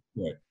girl?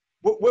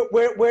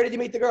 Where did you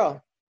meet the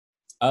girl?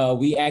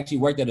 We actually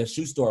worked at a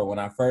shoe store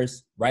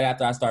right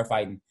after I started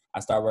fighting.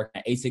 I started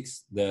working at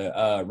Asics,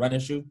 the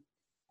running shoe.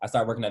 I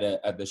started working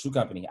at the shoe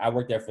company. I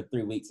worked there for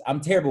 3 weeks.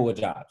 I'm terrible with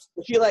jobs.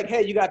 Was she like,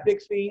 hey, you got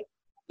big feet?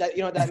 That, you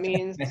know what that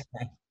means? And,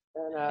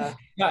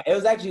 no, it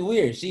was actually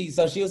weird. She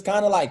was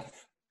kind of like,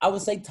 I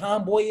would say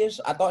tomboyish.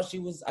 I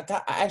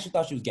actually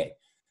thought she was gay.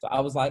 So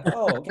I was like,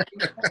 oh, okay.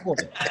 I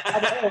was like,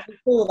 oh,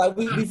 cool. Like,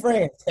 we be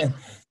friends.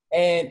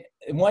 And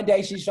one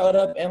day she showed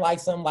up in like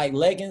some like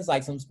leggings,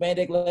 like some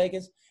spandex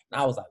leggings.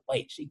 And I was like,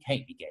 wait, she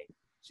can't be gay.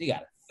 She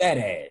got a fat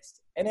ass.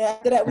 And then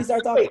after that, we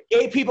started talking. Wait,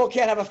 gay people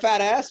can't have a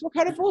fat ass? What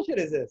kind of bullshit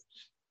is this?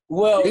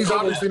 Well, he's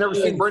obviously never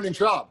seen Brendan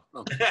Schaub.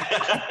 Oh. You know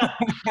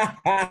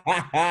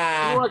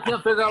what I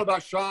can't figure out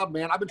about Schaub,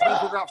 man? I've been trying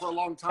to figure out for a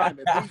long time.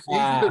 If he's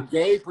either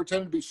gay,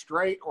 pretending to be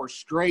straight, or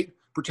straight,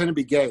 pretending to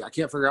be gay. I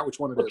can't figure out which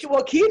one it is.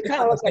 Well, Keith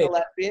kind of looks like a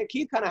lesbian.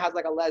 Keith kind of has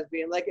like a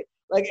lesbian. Like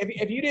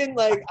if you didn't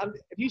like,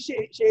 if you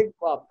shave,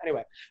 well,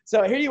 anyway.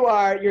 So here you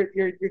are.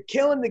 You're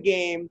killing the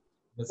game.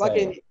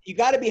 Fucking, you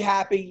got to be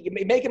happy. You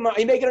making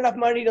enough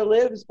money to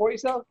live and support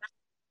yourself?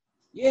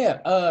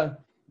 Yeah.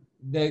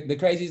 The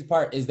craziest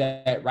part is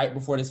that right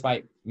before this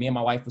fight, me and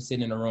my wife were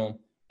sitting in a room,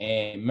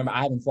 and remember,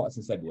 I haven't fought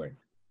since February.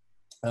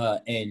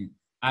 And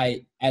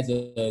I, as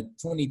a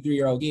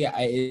 23-year-old,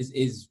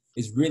 is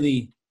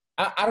really,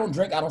 I don't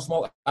drink, I don't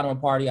smoke, I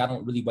don't party, I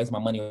don't really waste my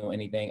money on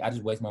anything. I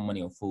just waste my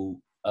money on food.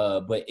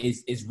 But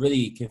it's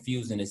really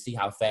confusing to see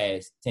how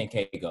fast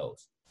 10K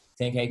goes.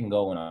 10K can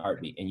go in a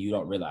heartbeat, and you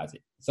don't realize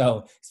it.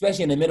 So,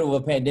 especially in the middle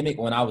of a pandemic,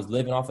 when I was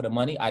living off of the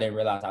money, I didn't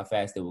realize how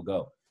fast it would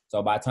go.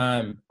 So by the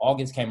time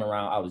August came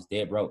around, I was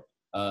dead broke.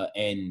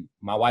 And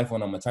my wife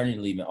went on maternity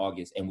leave in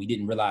August, and we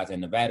didn't realize in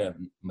Nevada,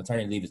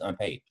 maternity leave is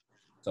unpaid.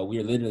 So we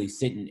were literally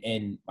sitting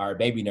in our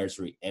baby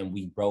nursery, and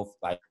we both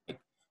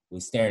we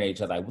staring at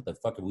each other like, what the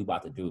fuck are we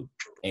about to do?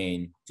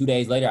 And 2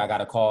 days later, I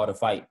got a call to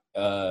fight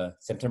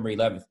September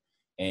 11th.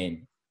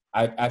 And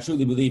I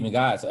truly believe in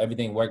God, so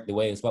everything worked the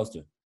way it's supposed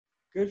to.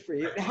 Good for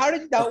you. How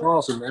did you know? That's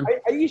awesome, man.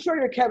 Are you sure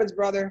you're Kevin's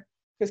brother?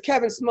 Because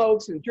Kevin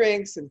smokes and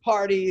drinks and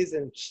parties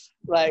and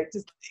like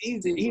just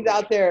he's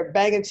out there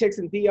banging chicks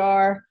in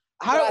DR.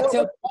 I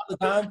tell all the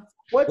time.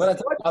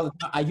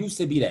 I used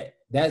to be that.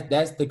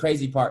 That's the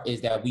crazy part, is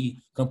that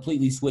we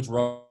completely switch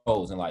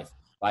roles in life.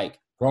 Like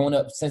growing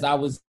up, since I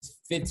was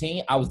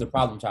 15, I was the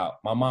problem child.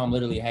 My mom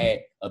literally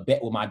had a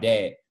bet with my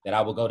dad that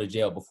I would go to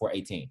jail before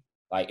 18.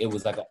 Like, it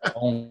was like an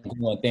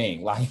ongoing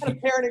thing. Like, what kind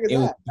of parenting is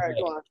that? All right,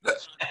 go on.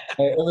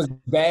 It was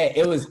bad.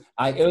 It was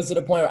to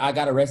the point where I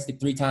got arrested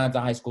 3 times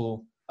in high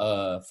school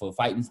for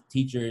fighting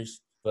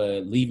teachers, for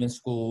leaving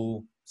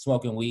school,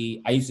 smoking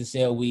weed. I used to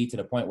sell weed to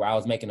the point where I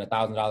was making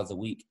 $1,000 a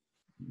week.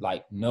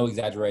 Like, no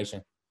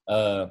exaggeration.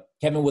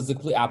 Kevin was the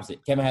complete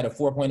opposite. Kevin had a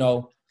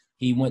 4.0.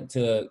 He went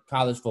to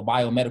college for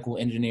biomedical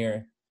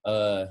engineering.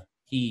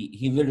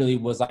 he literally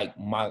was like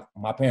my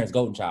parents'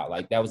 golden child.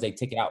 Like that was their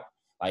ticket out.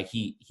 Like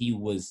he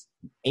was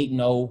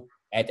 8-0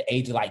 at the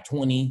age of like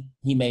 20.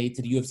 He made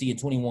to the UFC at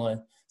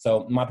 21.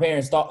 So my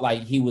parents thought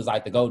like he was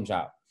like the golden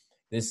child.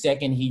 The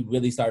second he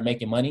really started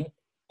making money,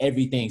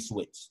 everything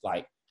switched.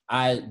 Like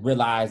I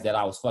realized that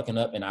I was fucking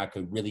up and I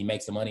could really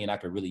make some money and I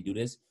could really do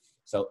this.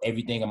 So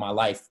everything in my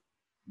life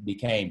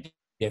became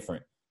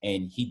different.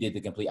 And he did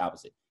the complete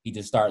opposite. He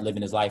just started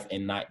living his life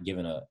and not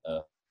giving a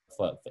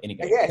fuck for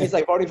anything. Yeah, he's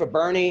like voting for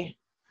Bernie.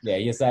 Yeah,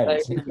 you're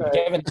savage.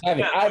 Kevin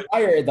savage. I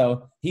admire it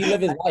though. He live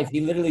his life.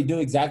 He literally do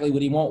exactly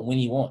what he want when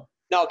he want.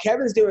 No,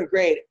 Kevin's doing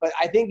great, but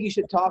I think you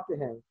should talk to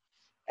him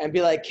and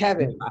be like,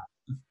 Kevin,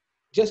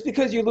 just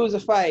because you lose a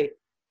fight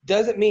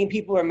doesn't mean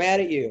people are mad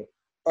at you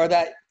or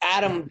that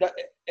Adam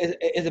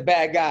is a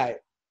bad guy,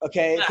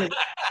 okay?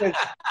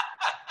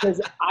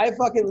 Because I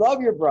fucking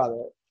love your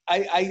brother.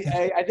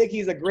 I think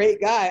he's a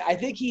great guy. I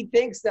think he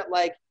thinks that,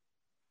 like,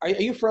 are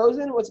you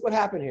frozen? What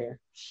happened here?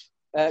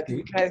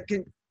 Keith,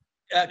 can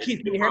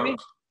you hear me?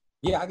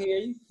 Yeah, I can hear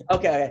you.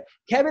 Okay.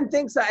 Kevin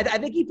thinks I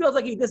think he feels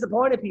like he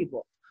disappointed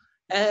people,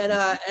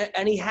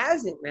 and he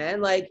hasn't,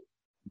 man. Like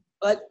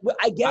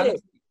I get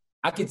it.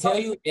 I can tell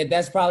you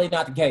that's probably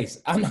not the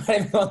case. I'm not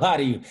even gonna lie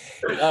to you.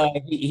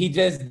 He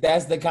just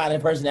that's the kind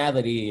of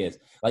personality he is.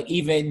 Like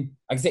even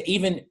like I said,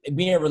 even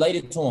being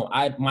related to him,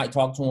 I might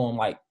talk to him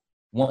like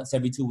once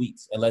every 2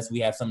 weeks, unless we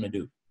have something to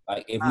do.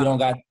 Like if we don't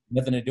got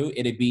nothing to do,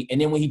 it'd be.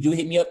 And then when he do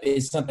hit me up,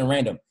 it's something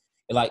random.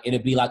 Like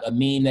it'd be like a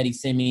meme that he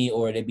sent me,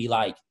 or it'd be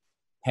like,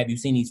 "Have you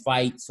seen these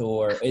fights?"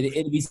 Or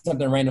it'd be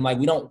something random. Like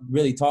we don't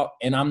really talk,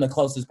 and I'm the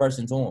closest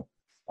person to him.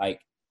 Like.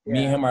 Yeah.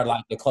 Me and him are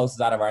like the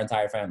closest out of our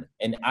entire family,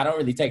 and I don't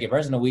really take it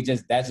personal.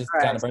 That's just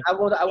right. kind of. I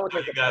won't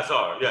take it. You guys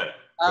are,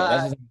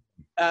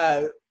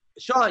 yeah.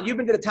 Sean, you've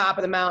been to the top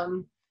of the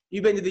mountain.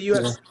 You've been to the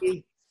UFC. Yeah.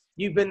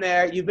 You've been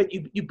there. You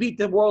beat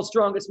the world's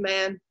strongest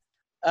man.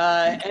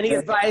 Any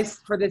advice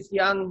for this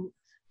young,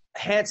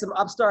 handsome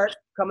upstart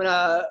coming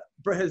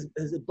for his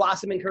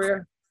blossoming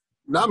career?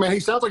 No, man. He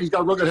sounds like he's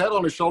got a real good head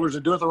on his shoulders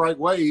and do it the right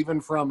way,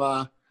 even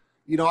from.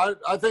 You know,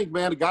 I think,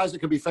 man, the guys that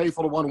can be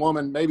faithful to one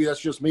woman, maybe that's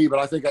just me, but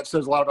I think that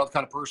says a lot about the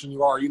kind of person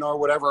you are, you know, or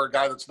whatever, a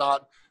guy that's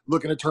not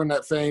looking to turn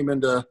that fame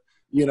into,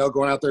 you know,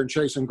 going out there and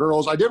chasing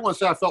girls. I did want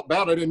to say I felt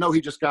bad. I didn't know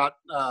he just got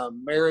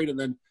married and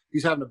then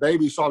he's having a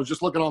baby. So I was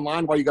just looking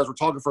online while you guys were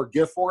talking for a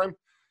gift for him.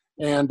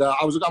 And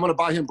I'm going to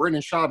buy him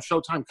Brendan Schaub's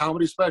Showtime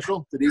comedy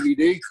special, the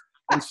DVD,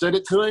 and send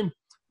it to him.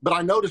 But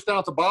I noticed down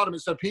at the bottom,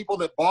 it said people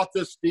that bought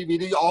this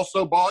DVD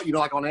also bought, you know,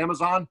 like on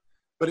Amazon.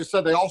 But it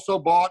said they also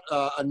bought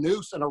a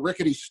noose and a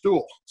rickety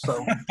stool.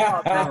 So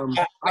I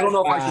don't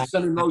know if I should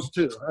send him those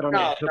too. I don't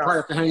know. He'll probably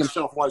have to hang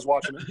himself while he's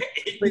watching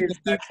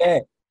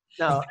it.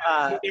 No.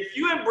 If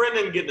you and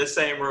Brendan get in the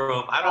same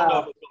room, I don't know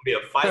if it's going to be a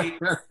fight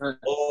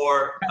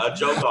or a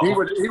joke off.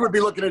 He would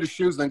be looking at his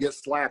shoes and then get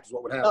slapped is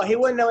what would happen. No, he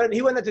wouldn't know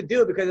what to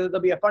do because there'll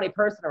be a funny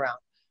person around.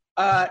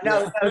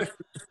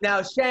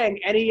 Now, Shang,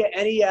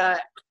 any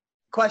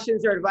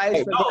questions or advice?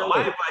 Hey, no,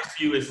 my advice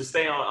to you is to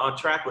stay on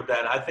track with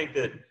that. I think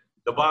that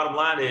the bottom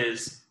line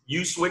is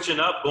you switching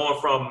up, going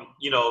from,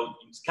 you know,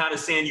 kind of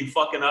seeing you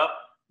fucking up.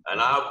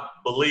 And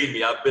believe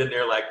me, I've been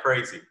there like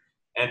crazy.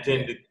 And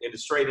then to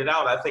straighten it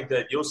out, I think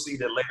that you'll see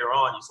that later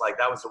on, it's like,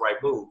 that was the right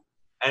move.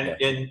 And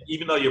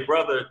even though your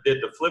brother did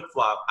the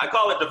flip-flop, I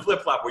call it the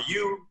flip-flop where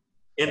you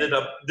ended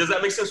up, does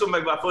that make sense with me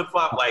by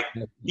flip-flop? Like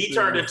he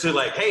turned into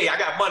like, hey, I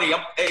got money.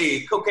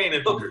 Cocaine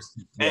and hookers.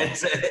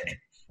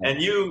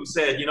 And you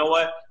said, you know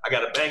what? I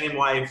got a banging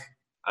wife.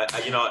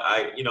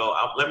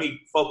 Let me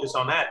focus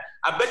on that.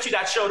 I bet you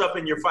that showed up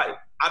in your fight.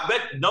 I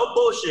bet, no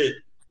bullshit,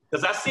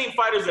 because I've seen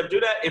fighters that do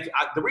that.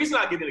 The reason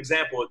I give an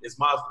example is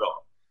Masvidal.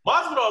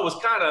 Masvidal was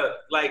kind of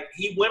like,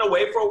 he went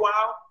away for a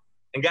while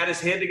and got his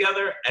head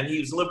together, and he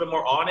was a little bit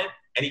more on it,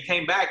 and he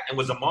came back and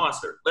was a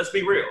monster. Let's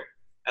be real.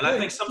 And I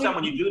think sometimes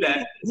when you do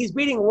that, he's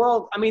beating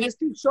world. I mean, this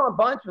dude Sean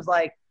Bunch was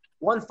like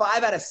won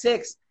 5 out of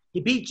 6.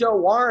 He beat Joe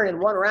Warren in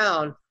 1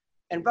 round,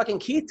 and fucking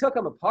Keith took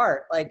him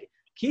apart. Like,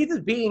 Keith is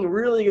being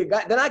really good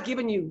guy. They're not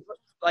giving you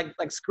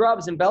like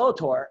scrubs in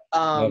Bellator.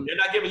 They're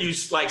not giving you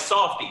like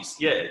softies.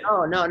 Yeah.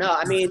 No.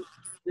 I mean,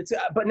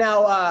 but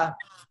now,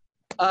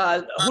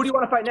 who do you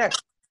want to fight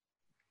next?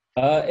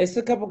 It's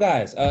a couple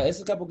guys. It's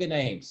a couple good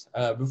names.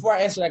 Before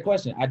I answer that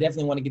question, I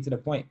definitely want to get to the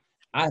point.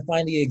 I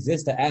finally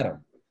exist to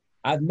Adam.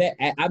 I've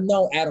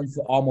known Adam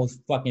for almost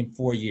fucking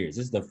 4 years.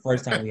 This is the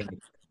first time we had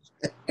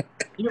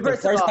the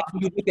first time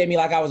you looked at me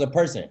like I was a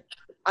person.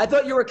 I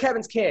thought you were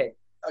Kevin's kid.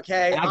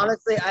 Okay,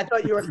 honestly, I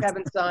thought you were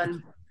Kevin's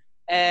son,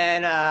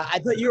 and I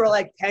thought you were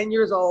like 10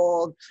 years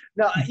old.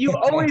 No, you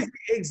always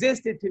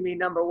existed to me,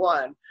 number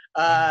one.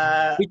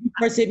 When you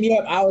first hit me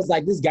up, I was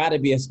like, this got to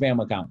be a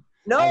spam account.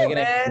 No,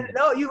 man,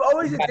 no, you've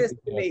always existed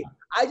to me.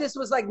 I just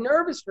was like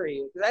nervous for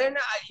you because I didn't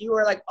know you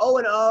were like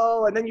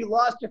 0-0, and then you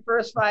lost your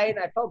first fight,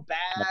 and I felt bad,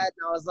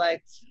 and I was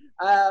like,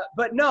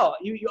 but no,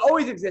 you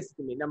always existed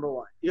to me, number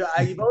one.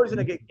 You've always been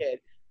a good kid,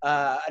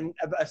 a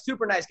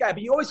super nice guy,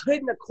 but you always hid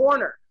in the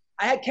corner.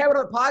 I had Kevin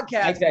on the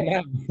podcast,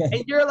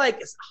 and you're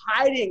like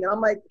hiding, and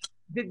I'm like,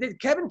 Did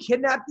Kevin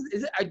kidnap?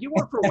 Do you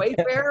work for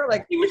Wayfair?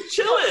 Like he was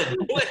chilling.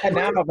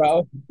 Now,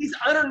 bro. He's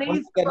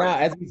underneath. Now,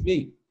 as we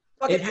speak.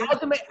 Fucking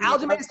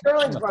Aljamain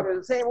Sterling's brother,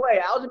 the same way.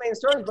 Aljamain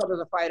Sterling's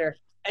brother's a fighter,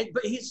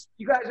 but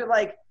you guys are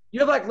like, you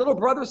have like little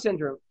brother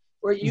syndrome,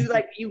 where you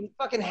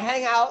fucking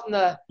hang out in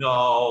the.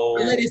 No.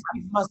 I let it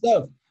speak for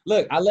myself.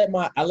 Look, I let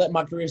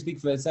my career speak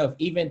for itself.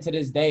 Even to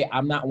this day,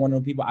 I'm not one of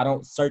those people. I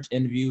don't search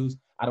interviews.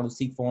 I don't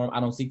seek for them. I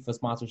don't seek for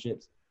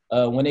sponsorships.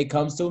 When it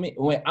comes to me,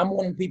 when I'm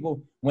one of the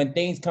people, when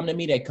things come to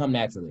me, they come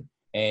naturally.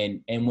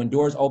 And when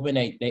doors open,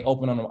 they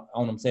open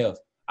on themselves.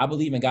 I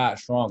believe in God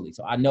strongly.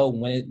 So I know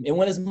when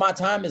it's my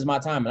time, it's my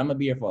time. And I'm going to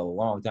be here for a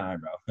long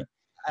time, bro.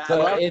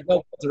 So it's no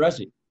point to rush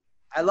it.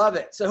 I love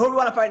it. So who do we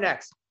want to fight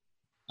next?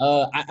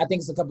 I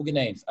think it's a couple good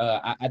names.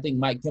 I think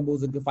Mike Kimball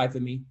is a good fight for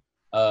me.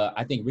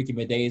 I think Ricky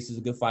Medeiros is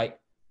a good fight.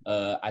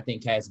 I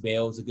think Cass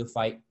Bell is a good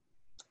fight.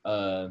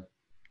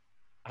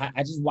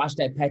 I just watched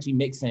that Patchy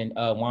Mix and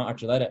Juan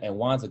Archuleta, and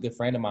Juan's a good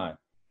friend of mine.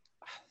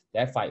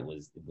 That fight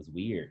was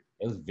weird.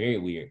 It was very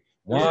weird.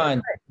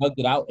 Juan hugged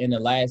it out in the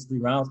last 3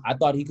 rounds. I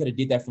thought he could have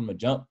did that from a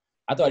jump.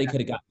 I thought he could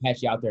have got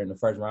Patchy out there in the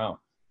first round.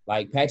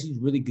 Like, Patchy's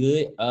really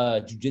good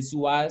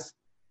jiu-jitsu-wise,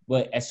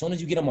 but as soon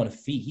as you get him on the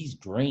feet, he's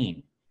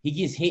green. He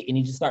gets hit, and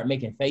he just start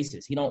making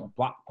faces. He don't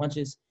block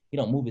punches. He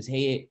don't move his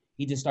head.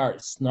 He just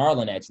starts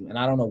snarling at you, and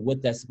I don't know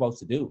what that's supposed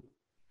to do.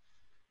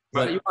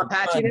 So you want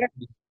Patchy there?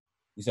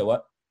 You said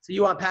what? So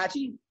you want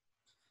Patchy?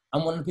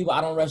 I'm one of the people, I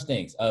don't rush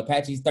things.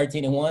 Patchy's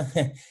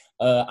 13-1.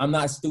 I'm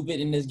not stupid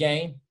in this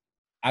game.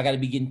 I got to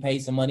be getting paid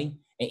some money.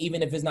 And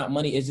even if it's not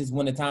money, it's just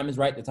when the time is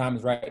right, the time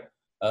is right.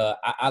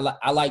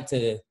 I like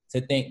to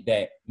think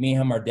that me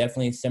and him are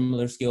definitely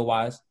similar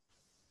skill-wise.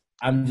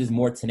 I'm just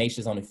more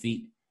tenacious on the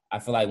feet. I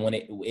feel like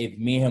if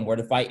me and him were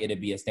to fight, it'd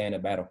be a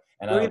stand-up battle.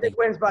 And who do you think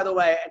wins, by the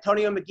way?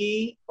 Antonio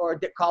McGee or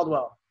Dick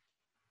Caldwell?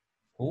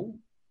 Who?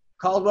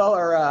 Caldwell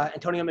or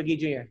Antonio McGee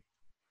Jr.?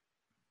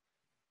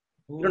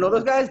 You don't know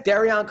those guys?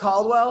 Darion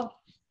Caldwell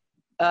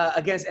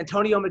against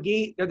Antonio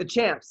McGee. They're the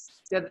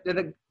champs. They're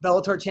the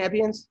Bellator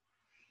champions.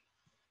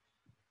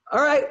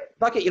 All right.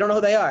 Fuck it. You don't know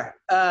who they are.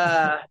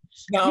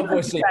 No, I'm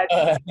bullshit.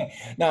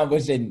 No, I'm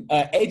bullshit.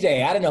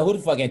 AJ, I didn't know who the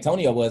fuck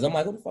Antonio was. I'm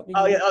like, who the fuck?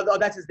 Oh, yeah. Oh,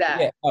 that's his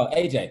dad. Yeah. Oh,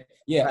 AJ.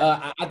 Yeah.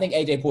 Right. I think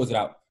AJ pulls it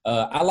out.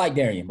 I like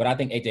Darian, but I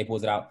think AJ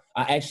pulls it out.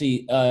 I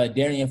actually,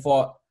 Darian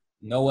fought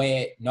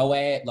Noad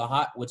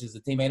Lahat, which is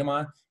a teammate of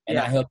mine, and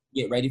I helped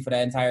get ready for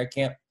that entire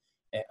camp.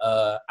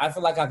 I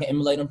feel like I can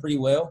emulate him pretty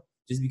well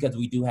just because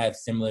we do have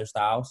similar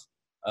styles.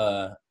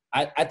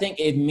 I think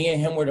if me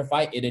and him were to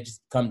fight, it'd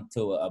just come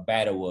to a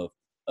battle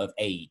of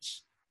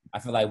age. I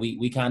feel like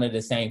we kind of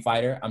the same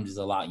fighter. I'm just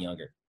a lot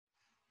younger.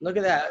 Look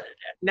at that.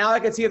 Now I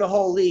can see the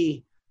whole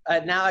Lee.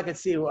 Now I can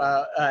see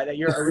that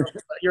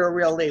you're a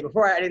real Lee.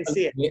 Before I didn't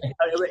see it.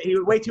 He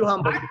was way too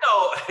humble. I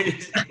know.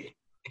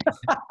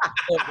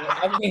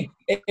 I mean,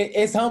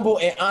 it's humble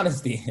and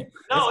honesty.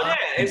 No,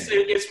 it's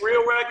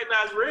real,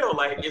 recognized real.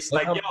 Like it's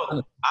like, yo,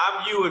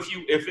 I'm you.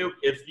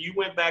 If you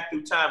went back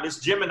through time, it's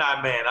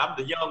Gemini man. I'm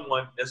the young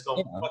one that's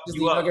gonna fuck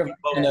you up.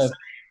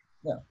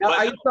 Now,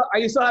 are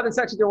you still having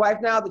sex with your wife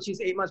now that she's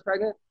 8 months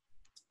pregnant?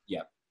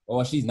 Yeah.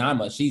 Well, she's 9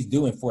 months. She's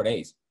due in 4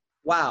 days.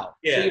 Wow.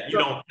 Yeah, so you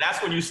don't.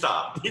 That's when you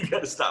stop. You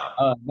gotta stop.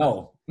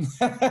 No. No,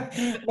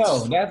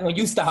 that's when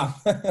you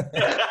stop. That's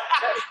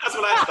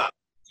when I stop.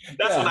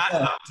 That's when I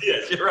stopped.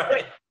 Yes, you're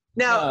right.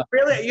 Now,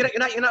 really, you're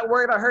not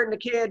worried about hurting the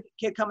kid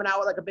coming out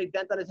with like a big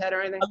dent on his head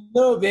or anything? A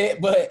little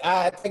bit, but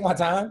I take my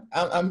time.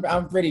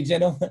 I'm pretty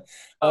gentle.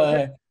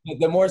 Okay.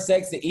 The more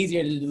sex, the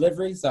easier the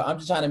delivery. So I'm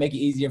just trying to make it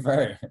easier for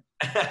her.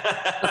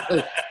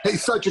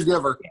 He's such a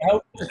giver.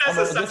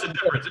 That's such a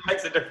difference. It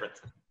makes a difference.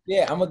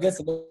 Yeah, I'm a good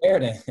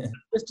Samaritan.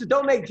 Just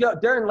don't make jokes.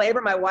 During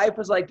labor, my wife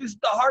was like, "This is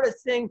the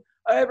hardest thing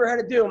I ever had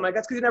to do." I'm like,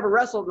 "That's because you never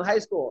wrestled in high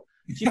school."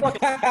 She fucking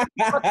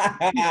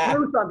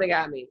threw something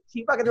at me.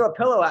 She fucking threw a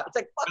pillow at me. It's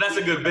like, but that's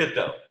a good bit,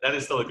 though. That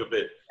is still a good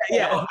bit.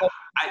 Yeah.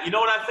 You know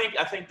what I think?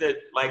 I think that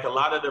like a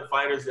lot of the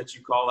fighters that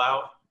you call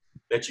out,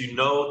 that you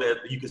know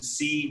that you can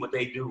see what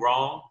they do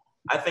wrong.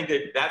 I think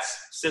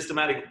that's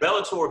systematic.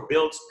 Bellator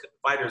builds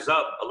fighters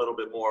up a little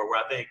bit more.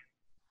 Where I think,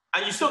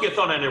 and you still get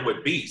thrown in there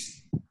with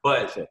beasts,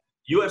 but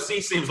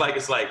UFC seems like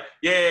it's like,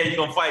 yeah, you're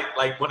gonna fight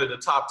like one of the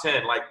top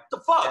 10. Like, the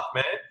fuck,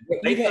 man.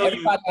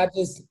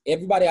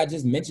 Everybody I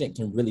just mentioned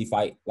can really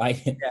fight. Like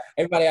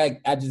everybody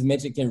I just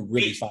mentioned can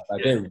really fight.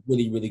 Like they're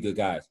really, really good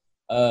guys.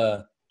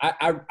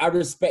 I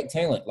respect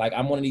talent. Like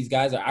I'm one of these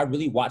guys that I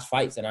really watch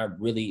fights and I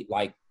really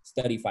like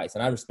study fights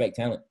and I respect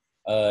talent.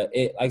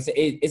 Like I said,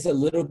 it's a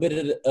little bit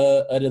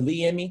of the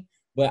Lee in me,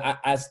 but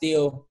I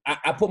still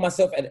put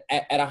myself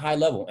at a high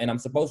level and I'm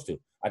supposed to.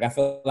 Like I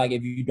feel like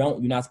if you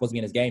don't, you're not supposed to be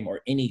in this game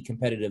or any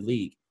competitive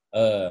league.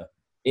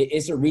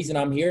 It's a reason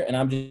I'm here and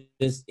I'm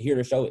just here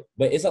to show it.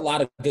 But it's a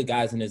lot of good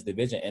guys in this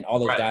division and all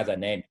those guys I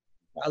named.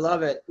 I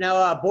love it.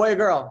 Now, boy or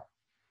girl?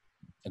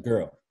 A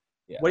girl.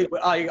 Yeah.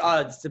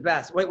 It's the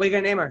best. What are you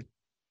gonna name her?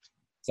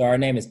 So our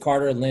name is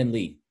Carter Lynn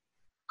Lee.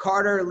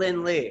 Carter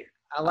Lynn Lee.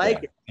 I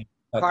like it.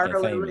 Carter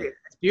Lynn Lee.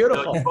 It's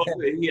beautiful.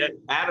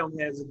 Adam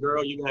has a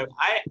girl. You have.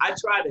 I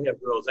try to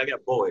have girls. I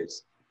got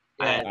boys.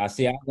 I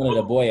see. I wanted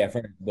a boy at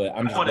first, but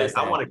I'm just.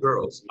 I wanted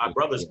girls. My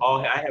brothers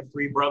I have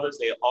 3 brothers.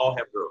 They all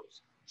have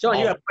girls. Sean,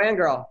 you have a boy and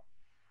girl.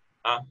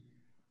 Huh?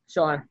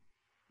 Sean.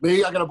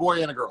 Me, I got a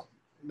boy and a girl.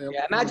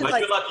 Yeah, imagine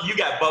you're lucky you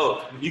got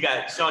both.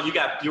 Sean,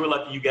 you were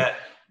lucky you got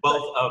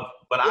both of,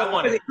 but I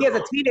wanted. He has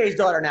a teenage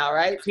daughter now,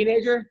 right?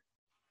 Teenager?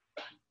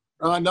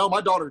 No, my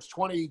daughter's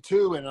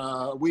 22 in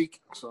a week,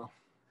 so.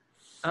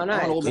 Oh,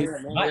 nice.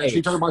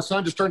 My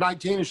son just turned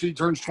 19 and she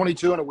turns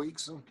 22 in a week,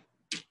 so.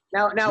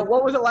 Now,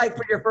 what was it like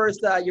for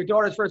your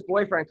daughter's first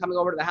boyfriend coming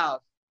over to the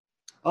house?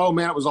 Oh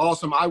man, it was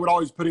awesome. I would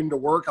always put him to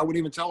work. I wouldn't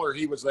even tell her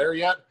he was there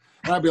yet.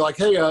 And I'd be like,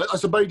 hey, I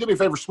said, buddy, do me a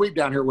favor, sweep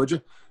down here, would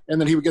you? And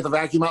then he would get the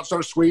vacuum out and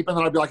start sweeping. And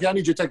then I'd be like, yeah, I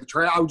need you to take the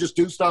trash. I would just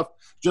do stuff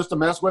just to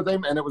mess with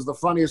him. And it was the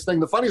funniest thing.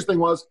 The funniest thing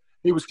was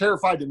he was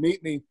terrified to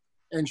meet me.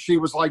 And she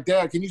was like,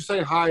 Dad, can you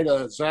say hi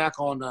to Zach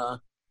on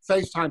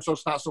FaceTime so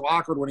it's not so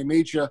awkward when he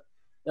meets you?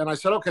 And I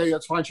said, okay,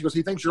 that's fine. She goes,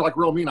 he thinks you're like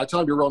real mean. I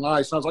tell him you're real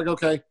nice. And I was like,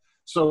 okay.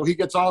 So he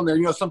gets on there.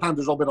 You know, sometimes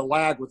there's a little bit of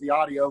lag with the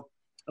audio.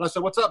 And I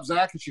said, what's up,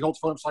 Zach? And she holds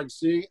the phone up so I can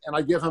see. And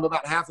I give him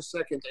about half a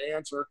second to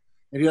answer.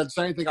 And he doesn't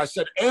say anything. I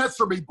said,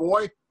 answer me,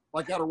 boy.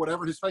 Like that or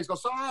whatever. His face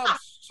goes, oh, I'm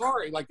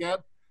sorry, like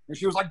that. And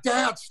she was like,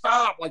 Dad,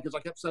 stop. Like, as I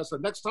kept saying,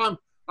 next time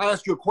I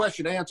ask you a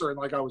question, answer. And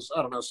like I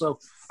don't know. So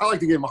I like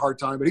to give him a hard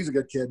time, but he's a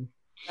good kid.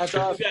 That's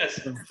awesome.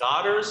 Yes,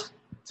 daughters,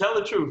 tell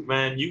the truth,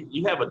 man.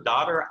 You have a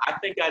daughter. I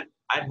think I'd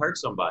hurt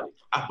somebody.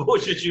 I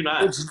bullshit you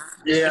not. It's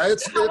not easy,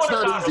 like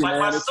man.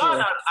 my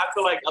son, I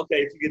feel like,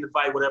 okay, if you get in a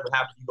fight, whatever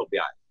happens, you gonna be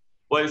all right.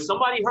 But if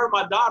somebody hurt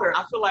my daughter,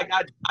 I feel like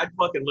I'd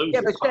fucking lose. Yeah,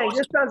 but Shang,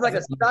 your son's like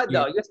a stud,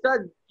 though.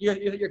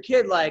 Your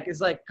kid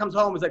comes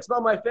home, is like, smell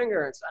my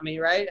finger. I mean,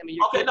 right? I mean,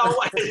 okay, no.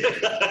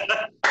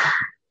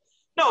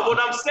 No, what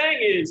I'm saying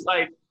is,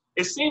 like,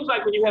 it seems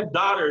like when you have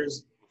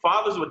daughters,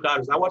 fathers with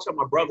daughters, I watch how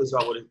my brothers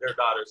are with their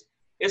daughters.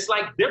 It's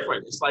like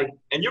different. It's like,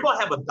 and you're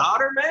gonna have a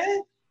daughter,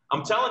 man.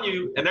 I'm telling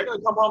you, and they're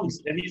gonna come home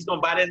and he's gonna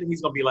bite in and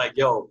he's gonna be like,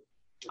 yo,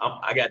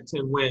 I got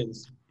 10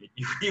 wins.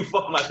 You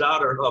fuck my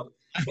daughter up.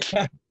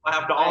 I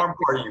have to arm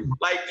for you.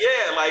 Like,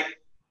 yeah, like,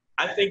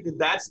 I think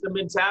that's the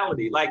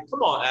mentality. Like,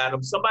 come on,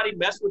 Adam. Somebody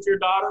mess with your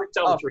daughter,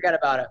 forget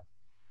about it.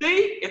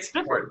 See? It's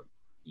different.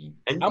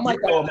 And I'm like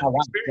that with my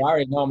wife. I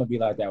already know I'm going to be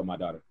like that with my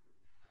daughter.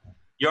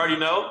 You already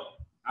know?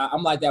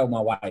 I'm like that with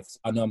my wife. So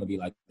I know I'm going to be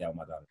like that with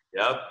my daughter.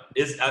 Yep.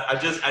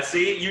 I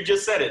see, you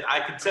just said it. I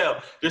can tell.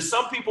 There's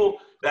some people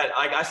that,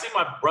 like, I see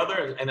my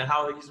brother and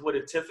how he's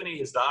with Tiffany,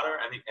 his daughter,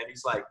 and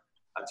he's like,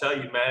 I tell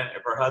you, man,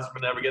 if her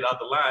husband ever get out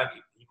the line,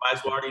 he might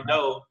as well already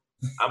know.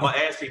 I'm gonna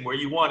ask him where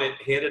you want it,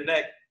 head and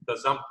neck,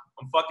 because I'm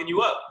fucking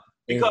you up.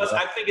 Because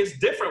I think it's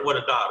different with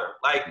a daughter.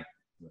 Like,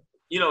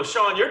 you know,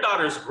 Sean, your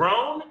daughter's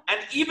grown, and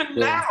even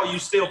now you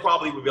still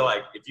probably would be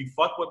like, if you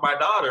fuck with my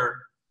daughter,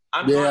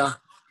 I'm going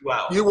you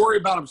out. You worry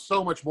about him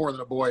so much more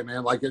than a boy,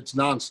 man. Like, it's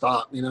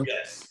nonstop, you know.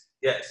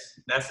 Yes,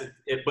 that's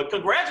it. But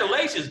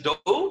congratulations, dude.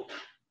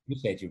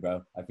 Appreciate you,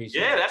 bro. I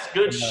appreciate. Yeah, that's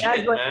good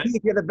shit, man.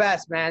 You're the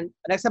best, man.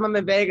 Next time I'm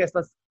in Vegas,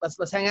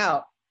 let's hang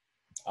out.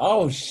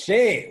 Oh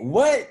shit!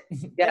 What?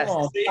 Yes. Come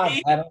on, stop,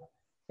 Adam.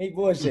 He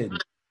bullshitting.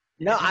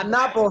 No, I'm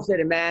not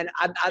bullshitting, man.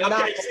 I'm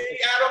not. See,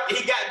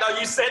 Adam,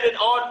 you said it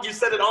on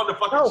the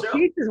fucking show.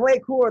 Keith is way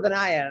cooler than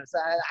I am. So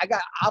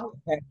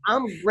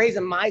I'm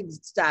raising my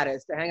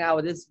status to hang out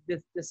with this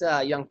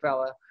young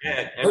fella.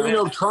 Yeah. Well, you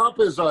know, Trump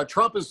is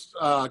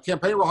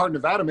campaigning real hard in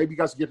Nevada. Maybe you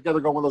guys can get together,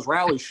 go to one of those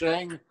rallies.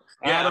 Shang,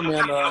 Adam,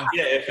 and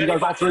if you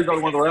guys all three go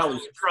to one of the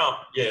rallies. Trump,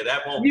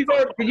 that won't.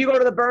 Did you go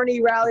to the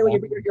Bernie rally when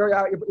your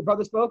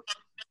brother spoke?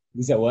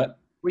 You said what?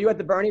 Were you at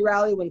the Bernie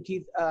rally when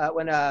Keith Yeah,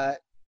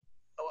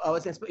 I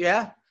was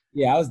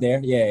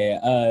there.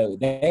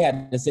 They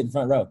had to sit in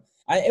front row.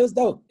 It was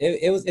dope.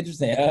 It was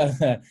interesting.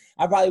 I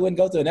probably wouldn't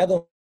go to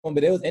another one,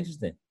 but it was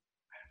interesting.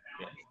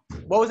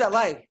 What was that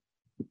like?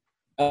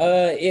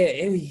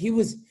 Bernie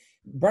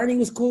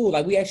was cool.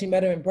 Like, we actually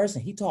met him in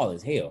person. He tall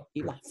as hell.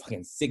 He like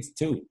fucking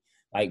 6'2".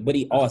 Like, but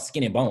he all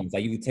skin and bones.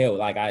 Like, you could tell.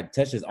 Like, I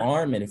touched his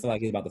arm and it felt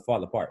like he was about to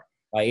fall apart.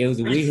 Like, it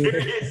was weird.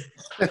 It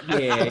was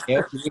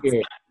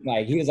weird.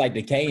 Like, he was like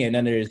decaying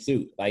under his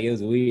suit. Like, it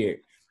was weird.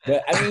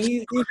 But I mean,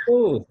 he's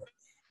cool.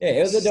 Yeah,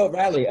 it was a dope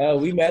rally.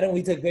 We met him.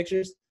 We took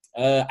pictures.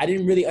 I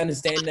didn't really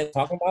understand what he was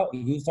talking about.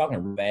 He was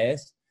talking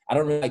fast. I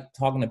don't really like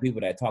talking to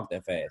people that talk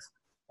that fast.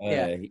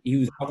 He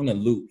was talking to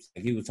loops.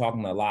 Like, he was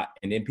talking a lot,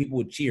 and then people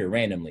would cheer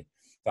randomly.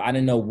 So I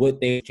didn't know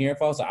what they were cheering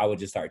for, so I would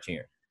just start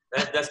cheering.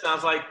 That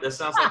sounds like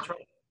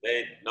Trump.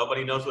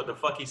 Nobody knows what the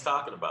fuck he's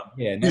talking about.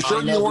 Yeah, you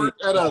sure you weren't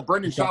at a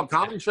Brendan Schaub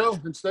comedy show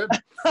instead?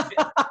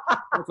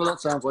 That's what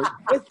that sounds like.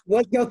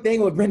 What's your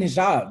thing with Brendan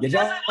Schaub? He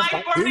doesn't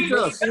like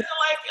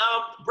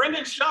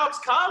Brendan Schaub's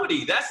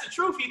comedy. That's the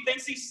truth. He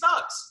thinks he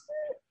sucks.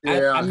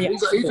 Yeah, I mean,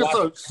 he's just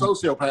a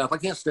sociopath. I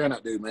can't stand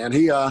that dude, man.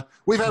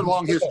 We've had a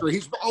long history.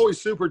 He's always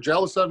super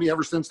jealous of me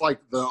ever since like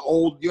the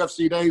old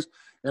UFC days,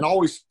 and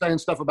always saying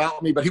stuff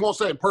about me. But he won't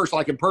say it in person.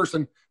 Like in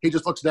person, he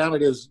just looks down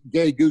at his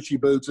gay Gucci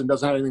boots and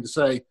doesn't have anything to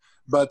say.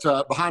 But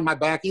behind my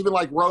back, even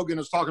like Rogan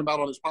is talking about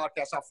on his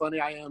podcast how funny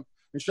I am.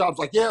 And Schaub's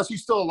like, yes,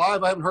 he's still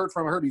alive. I haven't heard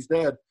from him. I heard he's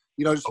dead.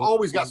 Just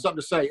always got something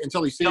to say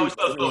until he sees. He always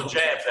throws little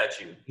jabs at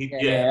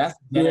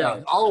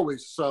you.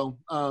 Always. So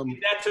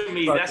that to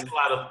me, that's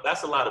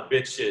a lot of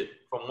bitch shit.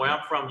 From where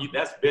I'm from,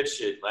 that's bitch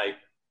shit. Like,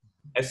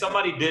 if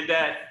somebody did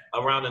that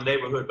around the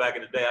neighborhood back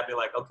in the day, I'd be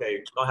like,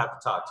 okay, don't have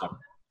to talk to him.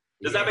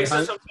 Does that make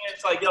sense? Sometimes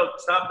it's like, yo,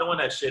 stop doing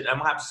that shit. I'm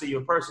gonna have to see you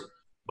in person.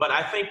 But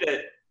I think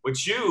that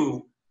with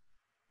you,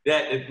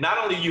 that not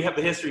only you have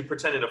the history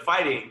pertaining to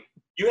fighting,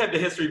 you have the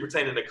history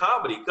pertaining to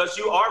comedy because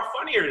you are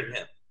funnier than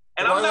him.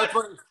 And I'm not.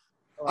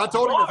 I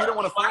told him if you don't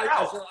want to fight,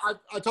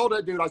 I told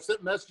that dude, I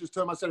sent messages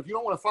to him. I said, if you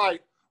don't want to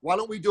fight, why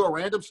don't we do a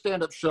random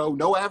stand-up show?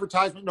 No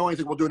advertisement, no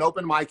anything. We'll do an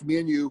open mic, me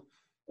and you,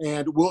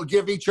 and we'll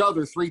give each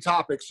other 3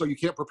 topics so you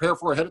can't prepare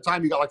for ahead of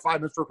time. You got like 5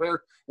 minutes to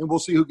prepare, and we'll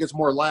see who gets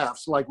more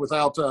laughs. Like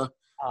without,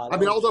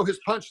 although his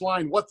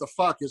punchline, what the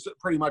fuck, is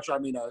pretty much,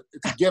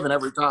 it's a given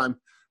every time.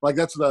 Like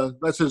that's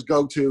his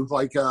go-to.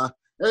 Like,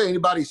 hey,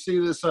 anybody see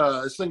this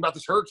thing about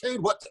this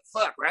hurricane? What the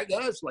fuck, right,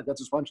 guys? Like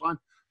that's his punchline.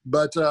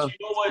 But you know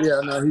what?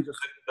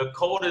 The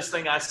coldest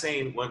thing I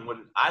seen when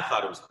I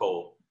thought it was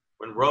cold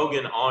when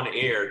Rogan on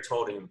air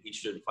told him he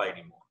shouldn't fight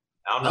anymore.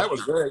 I don't know. That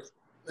was great.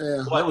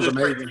 Yeah, that was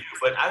amazing.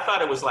 But I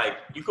thought it was like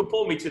you could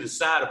pull me to the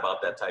side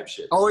about that type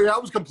shit. Oh yeah,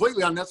 it was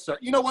completely unnecessary.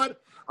 You know what?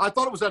 I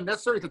thought it was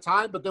unnecessary at the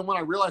time, but then when I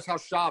realized how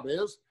Schaub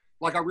is,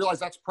 like I realized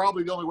that's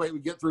probably the only way we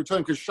get through to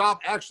him because Schaub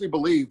actually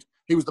believed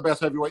he was the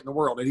best heavyweight in the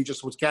world, and he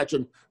just was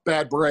catching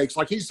bad breaks.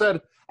 Like he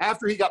said,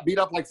 after he got beat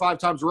up like 5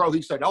 times in a row,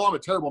 he said, "Oh, I'm a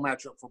terrible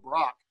matchup for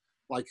Brock."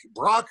 Like,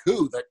 Brock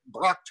who? That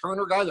Brock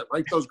Turner guy that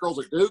raped those girls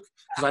at Duke?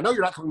 Because I know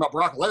you're not talking about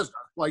Brock Lesnar.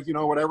 Like,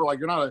 whatever. Like,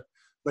 you're not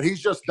but he's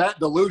just that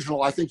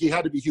delusional. I think he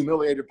had to be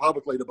humiliated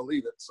publicly to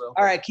believe it. So.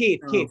 All right,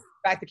 Keith,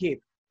 back to Keith.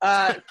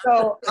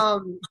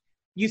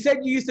 You said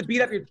you used to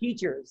beat up your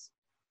teachers.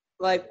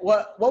 Like,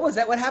 what was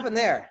that? What happened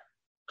there?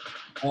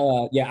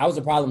 Yeah, I was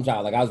a problem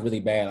child. Like, I was really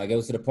bad. Like, it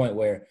was to the point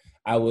where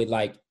I would,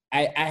 I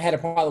had a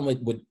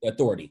problem with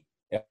authority.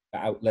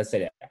 Let's say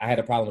that. I had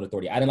a problem with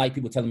authority. I didn't like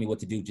people telling me what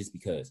to do just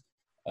because.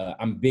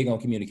 I'm big on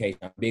communication.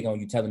 I'm big on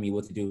you telling me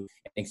what to do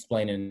and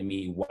explaining to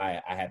me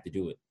why I have to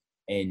do it.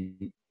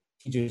 And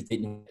teachers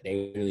didn't.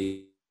 They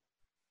really.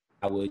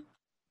 One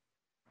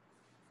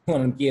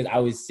of them kids, I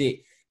would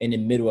sit in the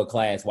middle of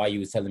class while you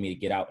was telling me to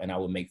get out, and I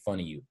would make fun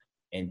of you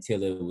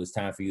until it was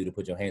time for you to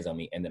put your hands on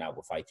me, and then I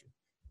would fight you.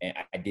 And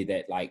I did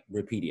that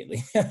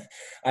repeatedly.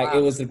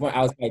 It was to the point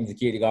I was fighting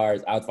security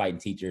guards. I was fighting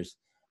teachers.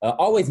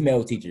 Always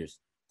male teachers.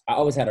 I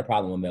always had a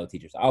problem with male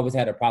teachers. I always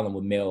had a problem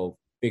with male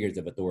figures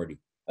of authority.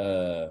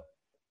 For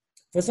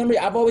some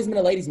reason, I've always been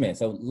a ladies' man.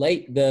 So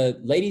the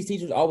ladies'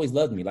 teachers always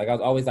loved me. Like I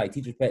was always like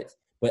teacher's pets.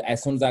 But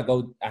as soon as I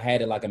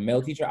had a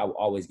male teacher, I would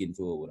always get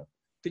into it with him.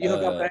 Did you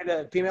hook up with any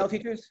of the female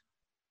teachers?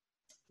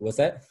 What's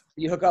that?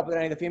 Did you hook up with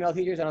any of the female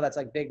teachers? I know that's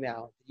big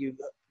now.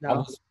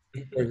 No.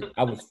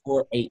 I was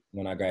 4'8"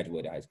 when I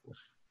graduated high school.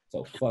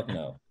 So fuck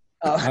no.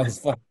 I was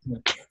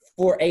fucking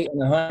 4'8" and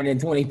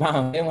 120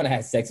 pounds. They want to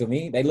have sex with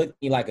me. They looked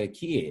at me like a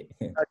kid.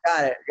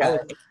 Got it. I was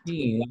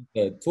 18,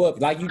 like a 12.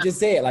 Like you just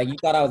said, like you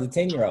thought I was a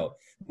 10-year-old.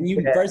 When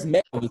you first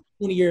met, I was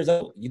 20 years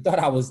old. You thought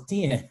I was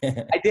 10.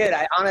 I did.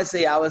 I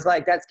honestly was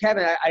like, "That's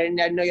Kevin." I didn't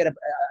know you had a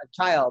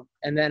child,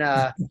 and then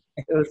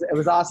it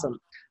was awesome.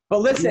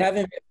 But listen, you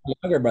haven't met my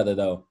younger brother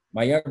though.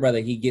 My younger brother,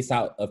 he gets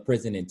out of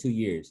prison in 2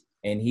 years,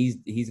 and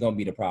he's gonna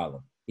be the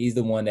problem. He's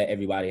the one that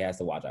everybody has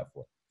to watch out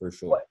for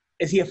sure. What,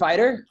 is he a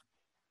fighter?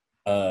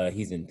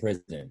 He's in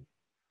prison.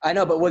 I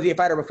know, but was he a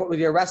fighter before? Was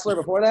he a wrestler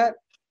before that?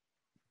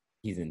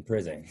 He's in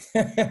prison.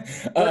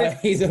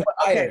 He's a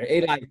fighter.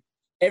 Okay.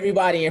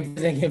 Everybody in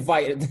prison can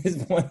fight at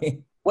this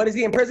point. What is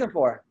he in prison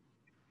for?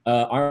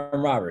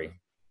 Armed robbery.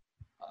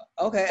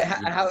 Okay.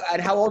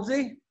 And how old is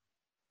he?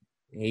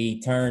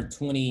 He turned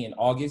 20 in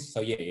August.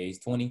 So yeah, he's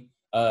 20.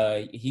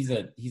 He's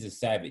a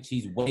savage.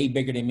 He's way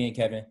bigger than me and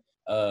Kevin.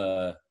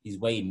 He's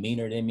way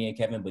meaner than me and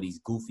Kevin, but he's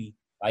goofy.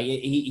 Like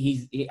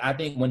I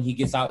think when he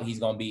gets out, he's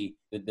gonna be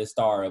the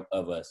star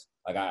of us.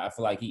 Like I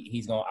feel like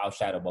he's gonna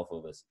outshadow both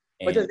of us.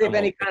 But does he have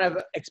any kind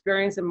of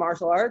experience in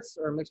martial arts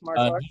or mixed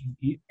martial arts?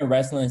 He's been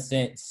wrestling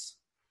since,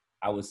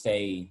 I would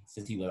say,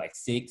 since he was like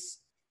 6.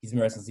 He's been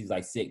wrestling since he was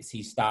like 6.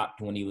 He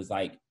stopped when he was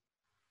like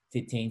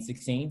 15,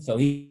 16. So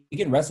he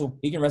can wrestle.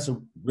 He can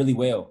wrestle really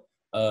well.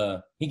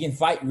 He can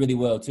fight really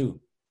well too.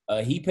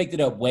 He picked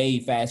it up way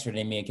faster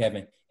than me and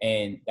Kevin.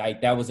 And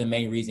that was the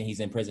main reason he's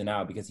in prison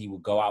now, because he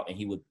would go out and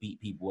he would beat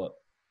people up,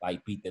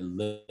 like beat the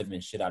living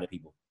shit out of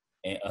people.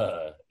 And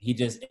he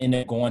just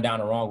ended up going down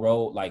the wrong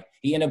road. Like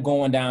he ended up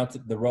going down to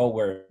the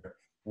road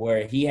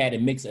where he had a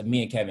mix of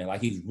me and Kevin.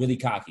 Like he was really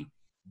cocky,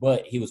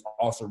 but he was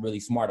also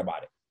really smart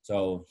about it.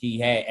 So he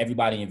had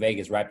everybody in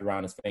Vegas wrapped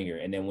around his finger.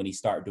 And then when he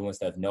started doing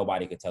stuff,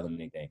 nobody could tell him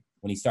anything.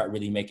 When he started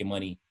really making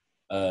money,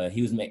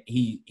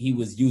 he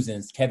was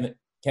using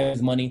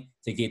Kevin's money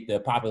to get the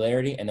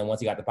popularity. And then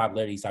once he got the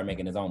popularity, he started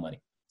making his own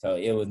money. So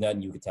it was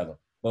nothing you could tell him.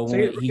 But so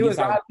when he was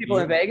robbing people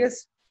in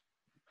Vegas?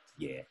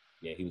 Yeah,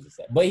 he was a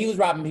set. But he was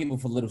robbing people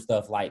for little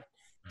stuff like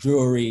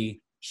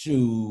jewelry,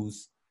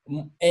 shoes,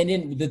 And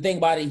then the thing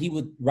about it, he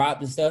would rob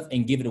the stuff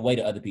and give it away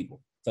to other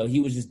people. So he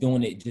was just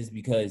doing it just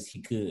because he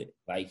could.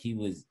 Like he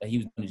was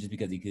doing it just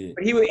because he could.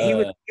 But he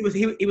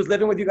was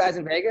living with you guys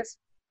in Vegas.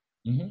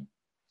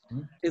 Mm-hmm.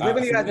 He's living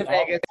with you guys in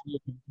Vegas,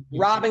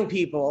 robbing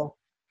people.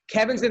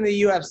 Kevin's in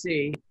the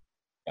UFC.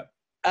 Yep.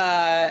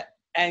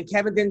 And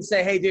Kevin didn't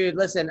say, "Hey, dude,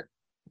 listen,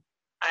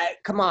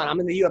 come on, I'm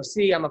in the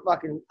UFC. I'm a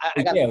fucking."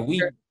 I got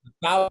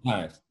 1,000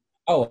 times.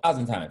 Oh,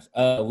 1,000 times.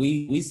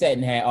 We sat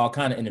and had all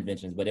kind of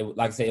interventions, but it,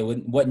 like I said, it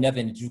wasn't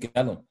nothing that you could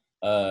tell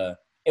him.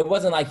 It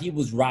wasn't like he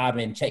was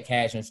robbing check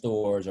cashing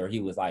stores or he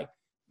was like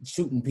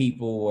shooting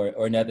people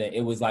or nothing.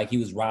 It was like he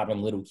was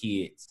robbing little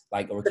kids.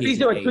 Like, or if he's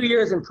doing 2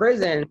 years in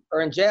prison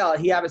or in jail,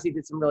 he obviously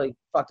did some really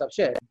fucked up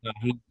shit.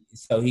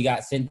 So he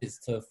got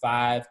sentenced to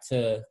five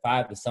to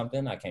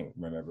something. I can't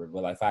remember,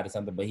 but like 5 to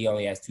something. But he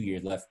only has 2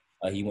 years left.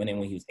 He went in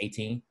when he was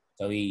 18.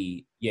 So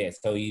he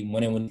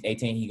went in when he was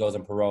 18. He goes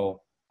on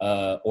parole.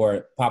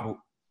 Or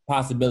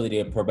possibility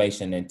of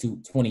probation in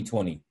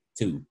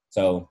 2022.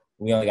 So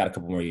we only got a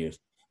couple more years.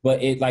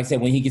 But it, like I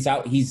said, when he gets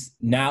out, he's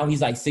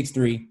like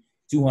 6'3",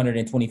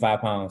 225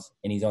 pounds,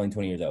 and he's only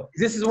 20 years old.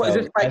 Is this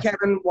why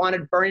Kevin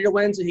wanted Bernie to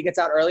win so he gets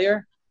out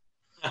earlier?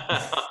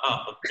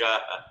 Oh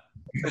God.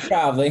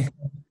 Probably.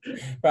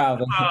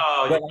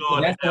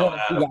 Oh, that's the one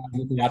you guys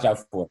need to watch out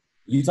for.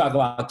 You talk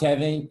about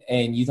Kevin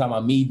and you talk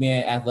about me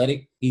being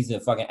athletic. He's a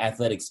fucking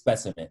athletic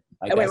specimen.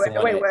 Like, wait,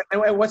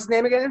 what's his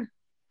name again?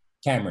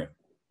 Cameron.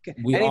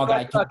 We all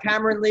got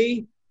Cameron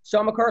Lee,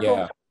 Sean McCorkle.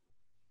 Yeah.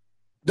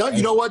 Doug,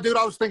 you know what, dude?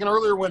 I was thinking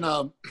earlier when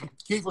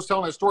Keith was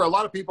telling that story, a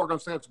lot of people are going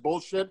to say it's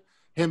bullshit,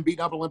 him beating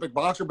up an Olympic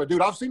boxer. But,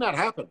 dude, I've seen that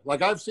happen.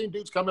 Like, I've seen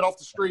dudes coming off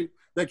the street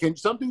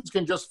some dudes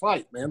can just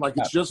fight, man. Like,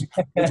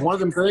 it's one of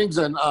them things.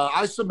 And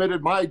I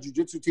submitted my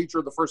jiu-jitsu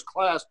teacher the first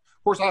class.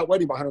 Of course, I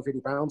outweighed him by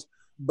 150 pounds.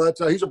 But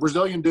he's a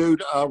Brazilian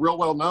dude, real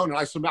well known. And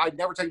I'd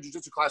never taken a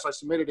jiu-jitsu class. I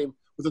submitted him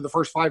within the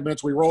first 5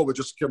 minutes we rolled with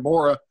just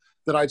Kimura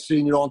that I'd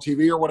seen, on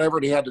TV or whatever,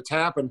 and he had to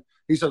tap. And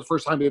he said the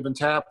first time he had been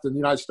tapped in the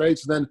United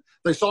States. And then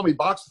they saw me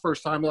box the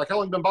first time. They're like, how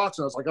long have you been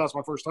boxing? I was like, oh, it's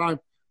my first time.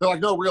 They're like,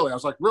 no, really? I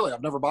was like, really?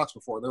 I've never boxed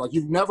before. They're like,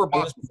 you've never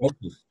boxed before.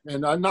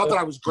 And not that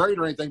I was great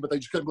or anything, but they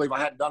just couldn't believe I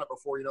hadn't done it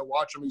before,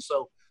 watching me.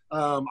 So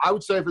I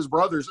would say if his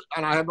brothers,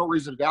 and I have no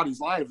reason to doubt he's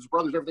lying, if his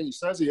brother's everything he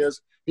says he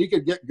is, he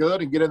could get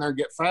good and get in there and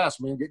get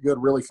fast, man, get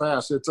good really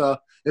fast. It's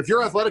if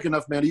you're athletic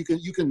enough, man, you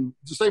can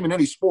the same in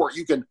any sport,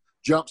 you can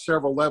jump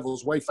several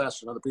levels way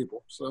faster than other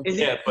people. So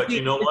but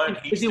you know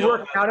what? Is he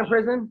working out in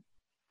prison?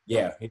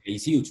 Yeah,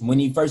 he's huge. When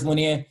he first went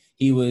in,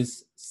 he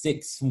was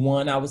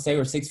 6'1", I would say,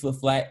 or 6 foot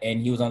flat,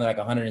 and he was only like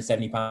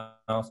 170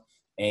 pounds,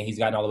 and he's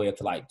gotten all the way up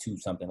to like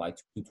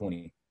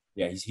 220.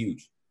 Yeah, he's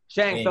huge.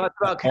 Shang, thoughts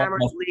about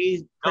Cameron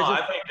Lee? No,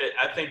 I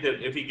think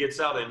that if he gets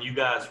out and you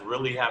guys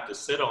really have to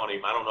sit on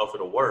him, I don't know if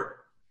it'll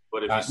work.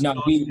 But if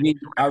we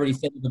already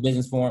set up a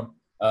business for him.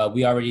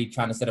 We already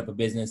trying to set up a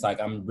business. Like,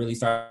 I'm really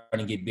starting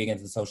to get big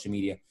into social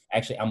media.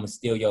 Actually, I'm gonna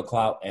steal your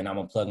clout and I'm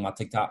gonna plug my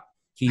TikTok,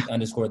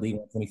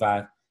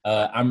 Keith_Lee125.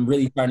 I'm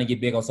really starting to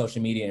get big on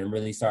social media and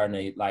really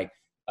starting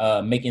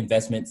to make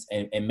investments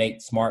and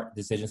make smart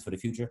decisions for the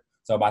future.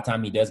 So by the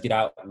time he does get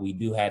out, we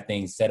do have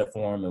things set up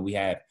for him, and we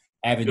have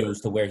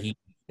avenues to where he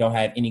don't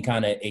have any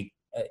kind of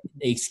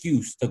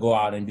excuse to go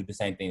out and do the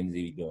same things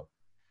he's doing.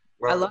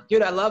 I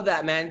love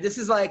that, man. This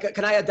is like,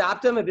 can I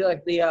adopt him and be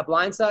like the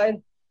Blind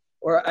Side?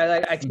 Or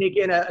I take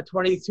in a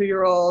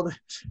 22-year-old,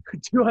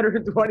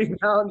 220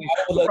 pound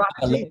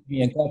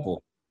lesbian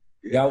couple.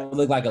 Y'all would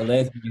look like a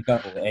lesbian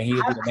couple, and he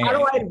would be the man. How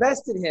do I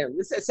invest in him?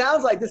 It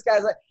sounds like this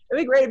guy's like,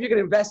 it'd be great if you could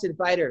invest in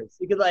fighters.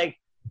 You could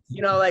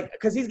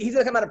because he's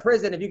gonna come out of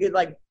prison. If you could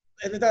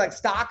if they're like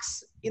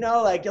stocks, you're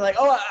like,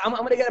 oh, I'm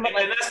gonna get him.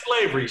 And that's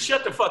slavery.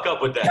 Shut the fuck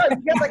up with that.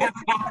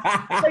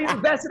 No, you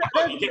invest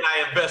in him. Can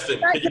I invest in?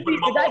 Can you put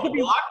him on the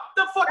block?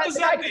 The fuck does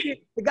that mean?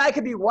 The guy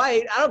could be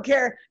white. I don't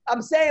care.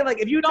 I'm saying,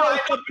 if you know.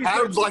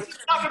 Adam's like,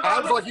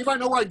 you might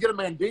know where I get a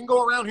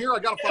Mandingo around here. I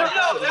got to find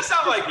out. No, that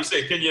sounds like you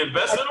say, can you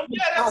invest in him?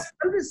 Yeah,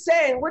 I'm just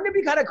saying, wouldn't it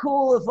be kind of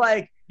cool if,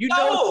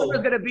 someone's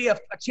going to be a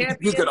champion?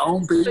 You could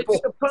own people. So you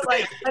could put,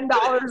 $10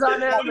 on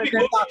them. And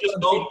just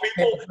own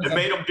people and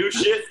made them do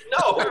shit?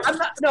 No.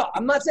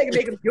 I'm not saying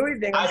make them do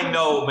anything. I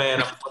know,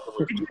 man.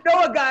 You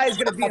know a guy is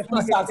going to be a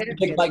fucking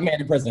champion. Black man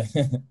in prison.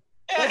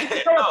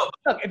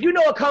 If you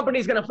know a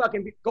company's going to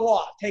fucking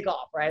take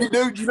off, right?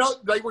 Dude,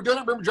 they were doing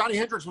it. Remember, Johnny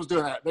Hendricks was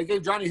doing that. They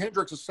gave Johnny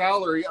Hendricks a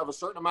salary of a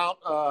certain amount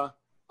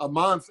a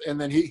month, and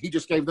then he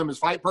just gave them his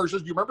fight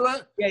purses. Do you remember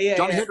that? Yeah.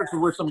 Johnny Hendricks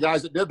was with some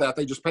guys that did that.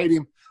 They just paid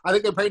him. I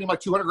think they paid him like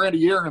 $200,000 a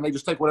year, and they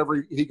just take whatever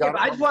he got.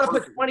 I just want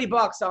to put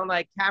 $20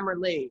 on Cameron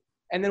Lee,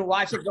 and then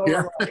watch it go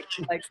over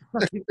like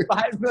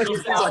 $5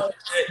 million.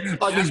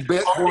 Like these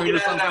Bitcoin or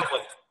something.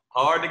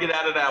 Hard to get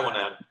out of that one,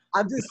 now.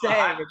 I'm just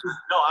saying.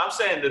 I'm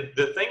saying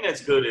the thing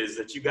that's good is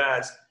that you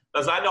guys,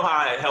 because I know how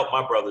I help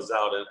my brothers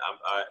out, and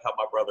I helped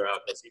my brother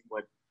out because he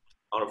went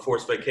on a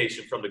forced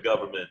vacation from the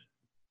government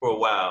for a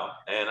while,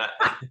 and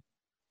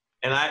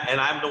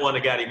I'm the one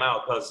that got him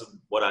out because of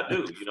what I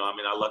do.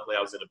 Luckily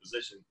I was in a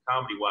position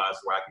comedy wise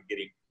where I could get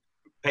him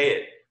pay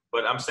it.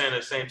 But I'm saying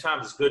at the same time,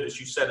 it's good that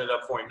you set it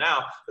up for him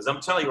now. Because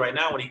I'm telling you right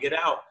now, when he get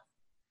out,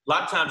 a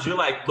lot of times you're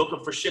like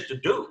looking for shit to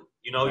do.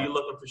 You know, you're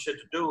looking for shit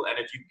to do. And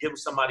if you give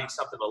somebody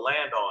something to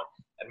land on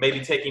and maybe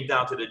take him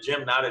down to the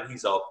gym now that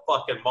he's a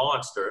fucking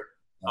monster,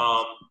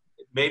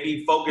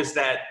 maybe focus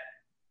that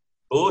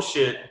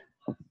bullshit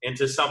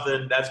into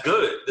something that's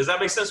good. Does that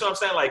make sense what I'm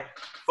saying? Like,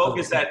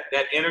 focus that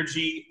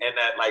energy and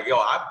that, like, yo,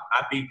 I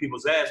beat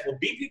people's ass. Well,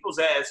 beat people's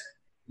ass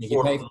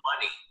for money.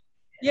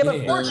 Yeah,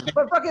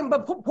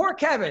 but poor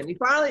Kevin.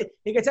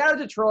 He gets out of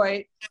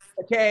Detroit.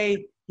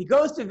 Okay, he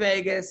goes to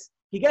Vegas.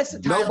 He gets the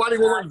title. Nobody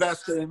will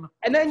invest in him.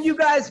 And then you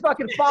guys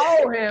fucking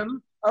follow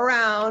him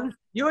around,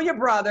 you and your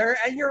brother,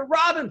 and you're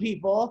robbing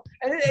people.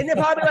 And they're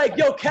probably like,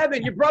 yo,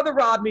 Kevin, your brother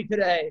robbed me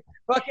today.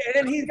 Fucking, and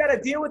then he's got to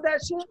deal with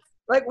that shit.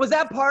 Like, was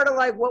that part of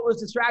like what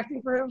was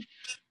distracting for him?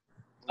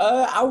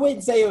 I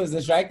wouldn't say it was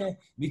distracting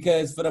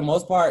because for the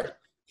most part,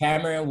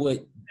 Cameron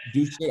would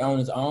do shit on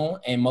his own,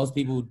 and most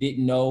people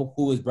didn't know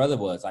who his brother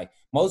was. Like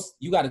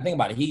you got to think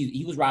about it.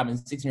 He was robbing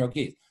 16-year-old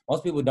kids.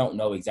 Most people don't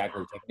know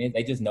exactly what Tekken is.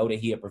 They just know that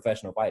he a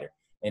professional fighter,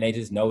 and they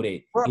just know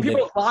that.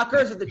 People's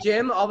lockers at the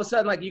gym, all of a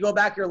sudden, like you go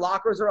back, your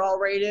lockers are all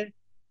rated,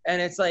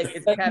 and it's like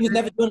it's. He was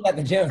never doing it at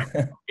the gym.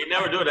 He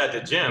never do it at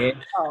the gym. Yeah.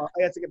 Oh,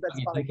 that's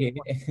funny.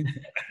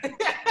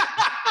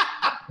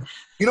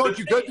 You know what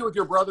you could do with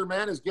your brother,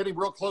 man, is get him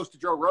real close to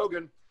Joe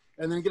Rogan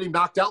and then get him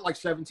knocked out like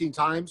 17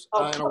 times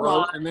in a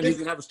row, and then he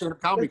can have a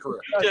stand-up comedy career.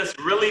 You just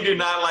really do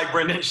not like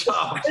Brendan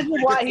Shaw. This is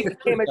why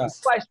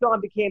Sean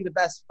became the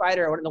best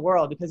fighter in the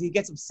world, because he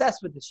gets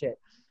obsessed with the shit.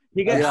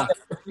 He gets,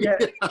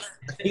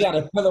 He got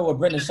a pillow with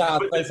Brendan Shaw.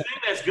 But the thing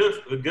that's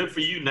good for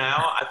you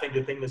now, I think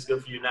the thing that's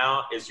good for you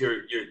now is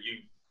you're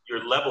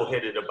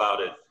level-headed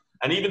about it.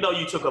 And even though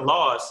you took a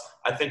loss,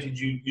 I think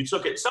you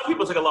took it. Some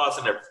people take a loss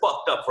and they're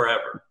fucked up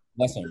forever.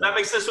 Does that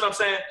make sense what I'm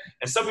saying?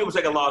 And some people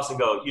take a loss and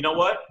go, you know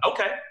what?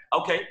 Okay.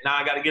 Now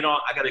I got to get on.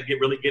 I got to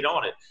really get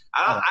on it.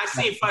 I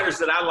see fighters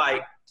that I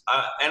like.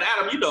 And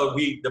Adam, you know,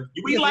 we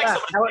like some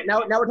of the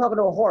now we're talking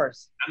to a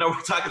horse. I know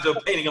we're talking to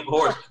a painting of a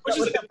horse, which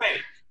is a good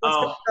painting.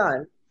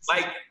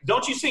 Like,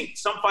 don't you think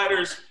some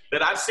fighters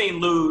that I've seen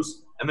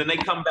lose and then they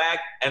come back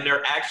and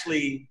they're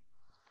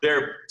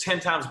 10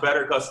 times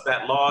better because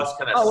that loss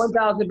kind of. Oh,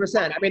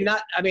 1,000%.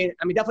 I mean,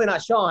 definitely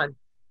not Sean.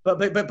 But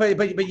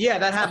yeah,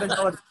 that happens.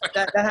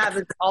 That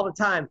happens all the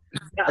time.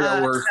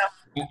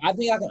 I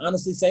think I can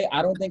honestly say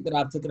I don't think that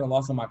I've taken a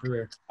loss in my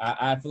career.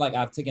 I feel like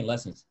I've taken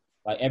lessons.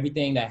 Like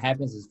everything that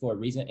happens is for a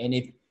reason, and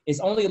if it's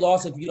only a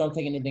loss if you don't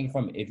take anything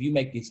from it. If you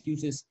make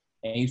excuses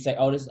and you say,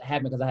 "Oh, this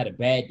happened because I had a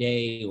bad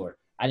day," or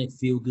 "I didn't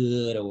feel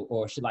good,"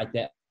 or shit like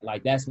that,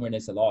 like that's when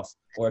it's a loss.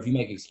 Or if you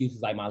make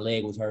excuses like "My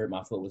leg was hurt,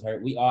 my foot was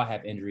hurt," we all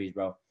have injuries,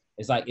 bro.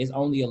 It's like it's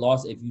only a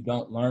loss if you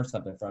don't learn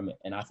something from it,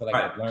 and I feel like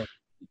I've learned.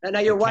 And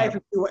now your wife,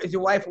 is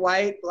your wife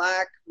white,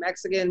 black,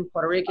 Mexican,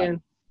 Puerto Rican?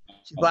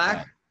 She's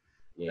black?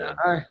 Yeah.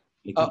 All right.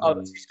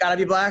 She's got to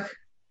be black?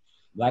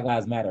 Black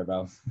lives matter,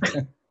 bro.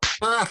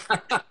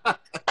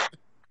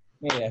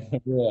 Yeah.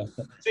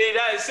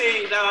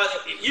 See, now,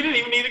 you didn't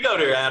even need to go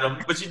there,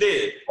 Adam, but you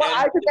did. Well,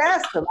 I just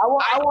asked him.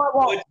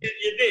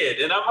 You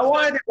did. And I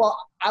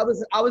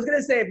was going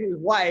to say if he was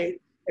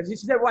white. If she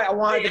said white, I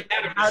wanted to.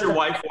 Adam, is your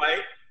wife white?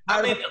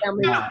 I mean,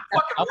 what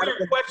fucking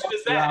weird question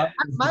is that?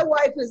 My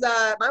wife's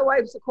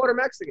a quarter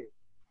Mexican.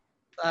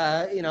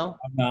 You know.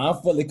 No,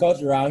 I'm fully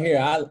cultured around here.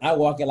 I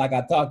walk it like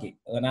I talk it.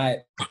 When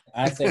I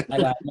say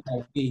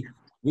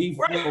we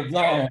full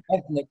blown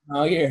ethnic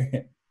out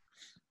here.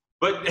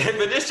 But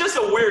it's just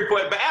a weird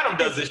question. But Adam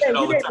does this shit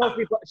all the time.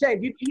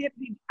 Shane,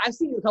 I've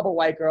seen a couple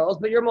white girls,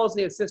 but you're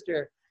mostly a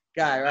sister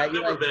guy, right? I've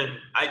never been.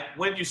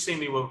 When did you see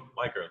me with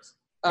white girls?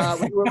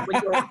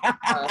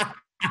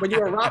 When you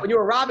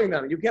were robbing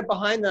them, you kept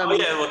behind them. Oh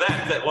yeah,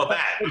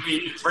 I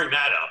mean, you bring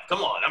that up.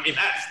 Come on, I mean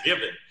that's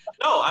given.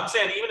 No, I'm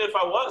saying even if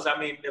I was, I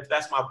mean, if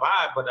that's my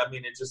vibe, but I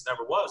mean it just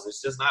never was.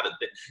 It's just not a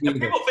diss. And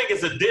people think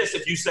it's a diss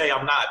if you say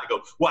I'm not. They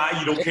go, why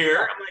you don't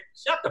care? I'm like,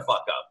 shut the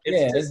fuck up.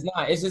 It's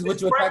not. It's just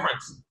what you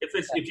preference.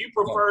 If you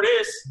prefer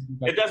this,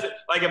 it doesn't.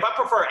 Like if I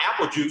prefer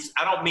apple juice,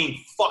 I don't mean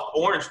fuck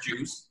orange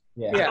juice.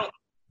 Yeah.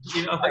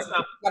 You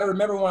gotta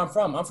remember where I'm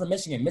from. I'm from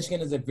Michigan.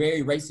 Michigan is a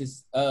very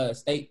racist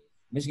state.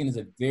 Michigan is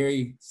a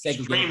very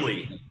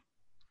segregated.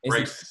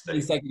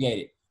 Extremely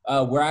segregated.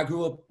 Where I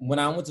grew up, when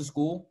I went to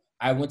school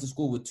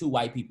with 2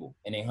 white people,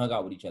 and they hung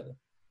out with each other.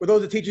 Were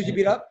those the teachers you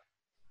beat up?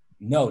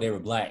 No, they were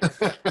black.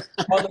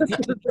 All the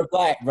teachers were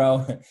black,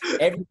 bro.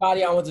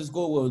 Everybody I went to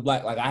school with was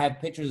black. Like I have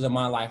pictures of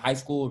my high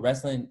school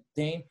wrestling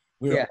team.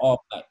 We were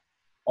all black,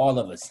 all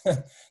of us.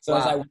 So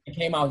it's like when I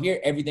came out here,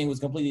 everything was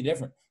completely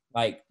different.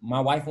 Like my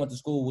wife went to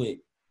school with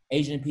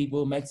Asian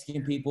people,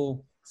 Mexican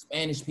people,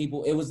 Spanish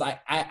people. It was like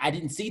I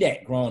didn't see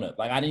that growing up.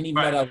 Like I didn't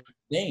even know that was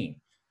a thing.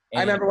 And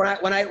I remember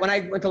when I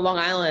went to Long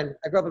Island.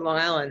 I grew up in Long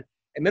Island.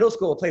 In middle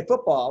school, played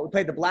football. We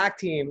played the black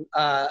team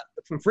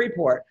from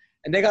Freeport,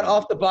 and they got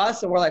off the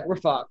bus, and we're like, we're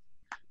fucked.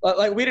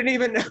 Like we didn't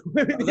even know.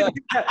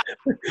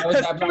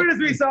 As soon as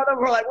we saw them,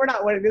 we're like, we're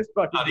not winning this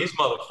fucking. Oh, these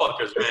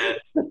motherfuckers, man.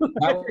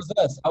 That was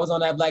us. I was on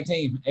that black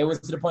team. It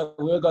was to the point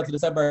where we would go to the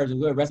suburbs and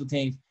we would wrestle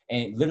teams,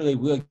 and literally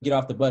we'll get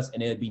off the bus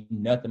and it'd be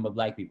nothing but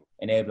black people,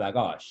 and they'd be like,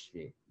 "Oh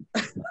shit."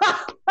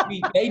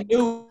 They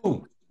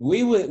knew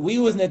we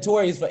was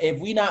notorious for if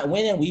we not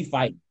winning, we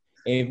fight.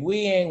 If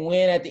we ain't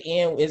win at the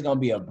end, it's gonna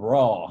be a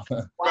brawl.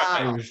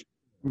 Wow.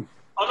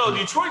 Oh no,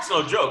 Detroit's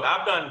no joke.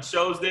 I've done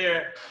shows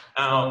there.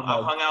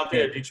 I've hung out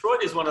there.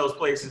 Detroit is one of those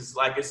places,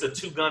 like it's a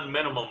 2-gun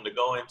minimum to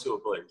go into a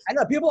place. I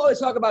know people always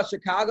talk about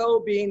Chicago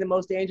being the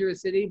most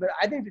dangerous city, but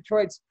I think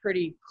Detroit's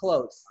pretty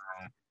close.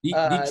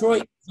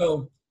 Detroit,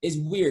 so it's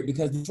weird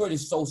because Detroit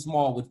is so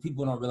small, which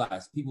people don't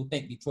realize. People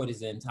think Detroit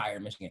is the entire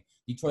Michigan.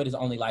 Detroit is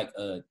only like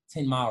a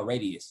 10-mile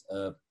radius.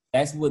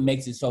 That's what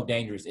makes it so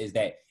dangerous, is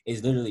that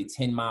it's literally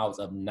 10 miles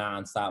of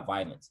nonstop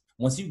violence.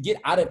 Once you get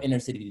out of inner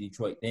city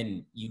Detroit,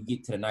 then you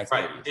get to the nice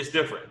Right, areas. it's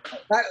different.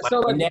 So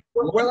like,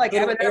 we're like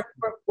Eminem.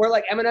 We're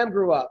like Eminem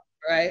grew up,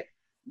 right?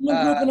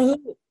 Eminem grew up in the hood.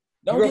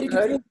 Don't get it grew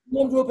up in confused.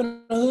 Eminem grew up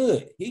in the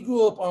hood. He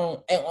grew up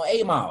on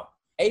 8 Mile.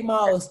 8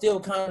 Mile is still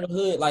kind of the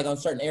hood, like on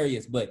certain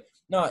areas. But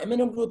no,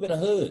 Eminem grew up in the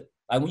hood.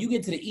 Like when you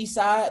get to the east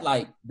side,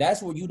 like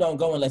that's where you don't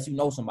go unless you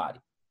know somebody.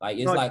 Like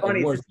it's like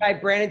funny. a war. This guy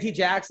Brandon T.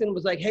 Jackson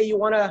was like, "Hey, you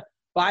want to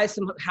buy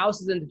some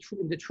houses in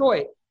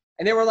Detroit?"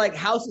 And they were like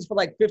houses for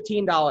like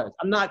 $15.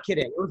 I'm not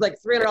kidding. It was like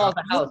 $300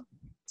 a house.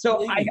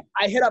 So I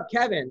hit up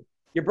Kevin,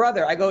 your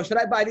brother. I go, should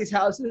I buy these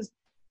houses?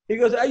 He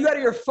goes, are you out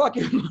of your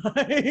fucking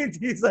mind?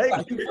 He's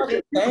like, you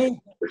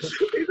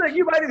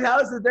buy these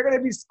houses, they're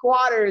gonna be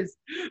squatters.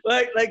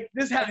 Like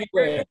this happened.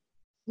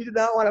 You did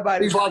not want to buy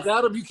these. He's like,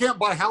 Adam, you can't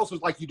buy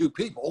houses like you do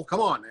people. Come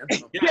on, man.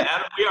 Yeah,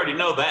 Adam, we already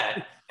know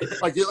that.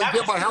 Like you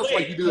can't buy a house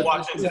like you do.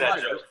 Watch into that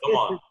joke. Come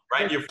on,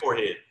 right in your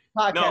forehead.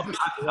 No,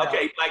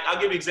 okay. Like I'll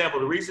give you an example.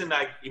 The reason,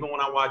 even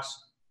when I watch,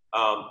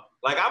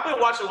 like I've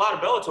been watching a lot of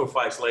Bellator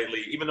fights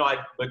lately. Even though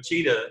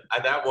Machida,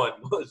 that one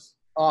was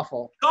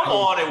awful. Come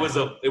on, it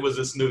was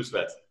a snooze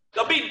fest.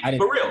 I mean,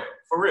 for real,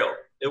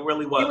 it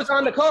really was. He was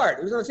on the card.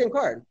 He was on the same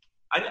card.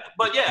 I know.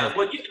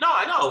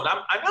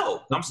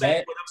 I'm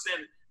saying,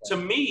 to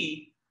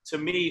me,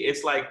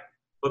 it's like,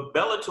 but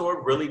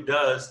Bellator really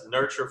does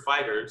nurture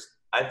fighters,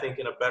 I think,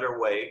 in a better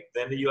way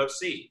than the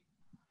UFC.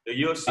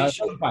 The UFC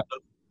should.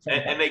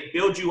 And they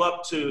build you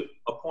up to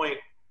a point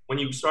when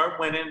you start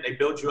winning. They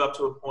build you up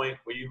to a point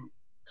where you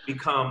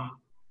become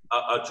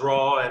a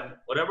draw and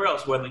whatever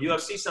else. Where the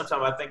UFC,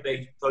 sometimes I think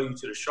they throw you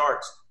to the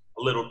sharks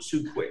a little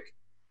too quick.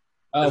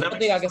 I'm not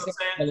dissing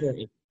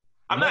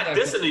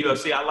the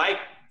UFC.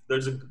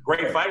 There's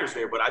great fighters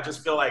there, but I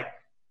just feel like,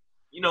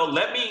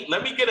 let me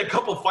get a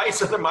couple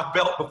fights under my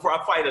belt before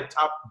I fight a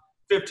top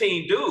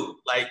 15 dude.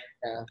 Like,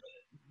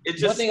 it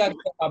just. One thing I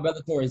think about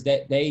Bellator is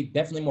that they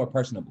definitely more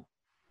personable.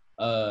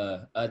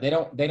 They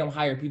don't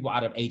hire people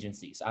out of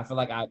agencies. I feel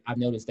like I've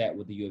noticed that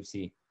with the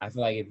UFC. I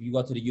feel like if you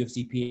go to the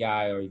UFC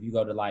PI or if you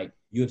go to like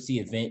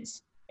UFC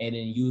events and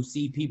then you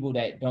see people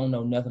that don't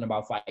know nothing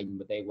about fighting,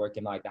 but they work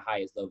in like the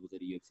highest levels of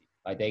the UFC.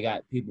 Like they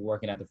got people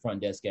working at the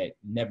front desk that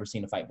never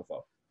seen a fight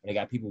before. And they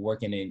got people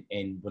working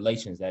in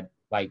relations that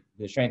like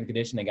the strength and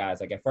conditioning guys.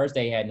 Like at first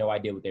they had no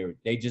idea what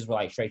they just were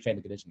like straight strength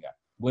and conditioning guys.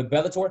 With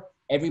Bellator,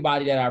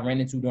 everybody that I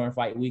ran into during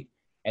fight week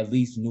at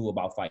least knew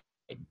about fighting.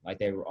 Like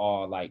they were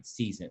all like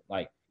seasoned.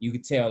 Like you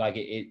could tell like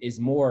it's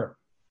more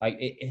like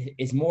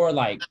it's more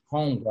like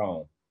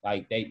homegrown.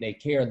 Like they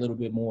care a little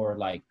bit more.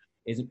 Like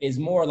it's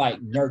more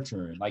like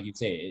nurturing. Like you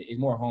said, it's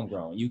more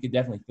homegrown. You could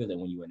definitely feel it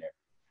when you're in there.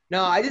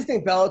 No, I just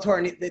think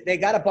Bellator, they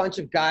got a bunch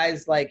of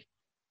guys like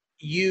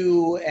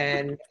you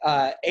and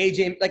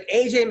AJ. Like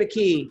AJ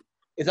McKee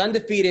is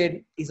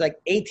undefeated. He's like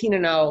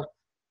 18-0.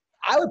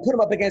 I would put him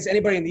up against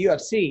anybody in the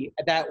UFC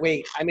at that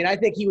weight. I mean, I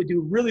think he would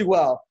do really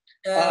well.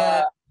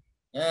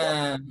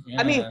 I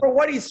mean, for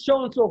what he's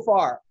shown so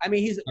far, I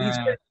mean, he's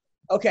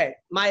okay.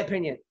 My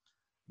opinion.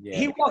 Yeah.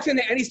 He walks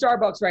into any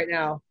Starbucks right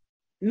now,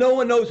 no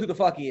one knows who the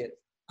fuck he is.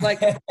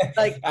 Like I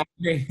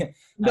agree.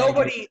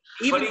 Nobody.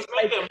 Even but he's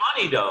making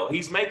money though.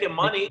 He's making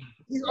money.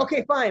 He's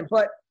okay, fine,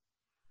 but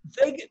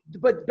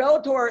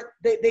Bellator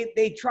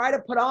they try to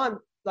put on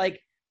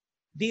like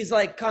these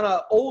like kind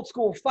of old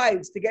school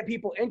fights to get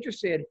people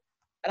interested,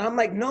 and I'm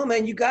like, no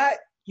man, you got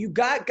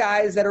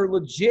guys that are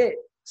legit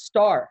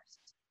stars.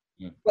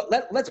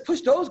 But let's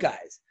push those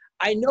guys.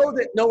 I know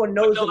that no one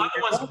knows.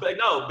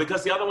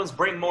 Because the other ones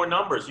bring more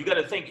numbers. You got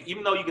to think,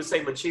 even though you can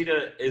say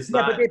Machida is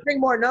but they bring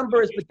more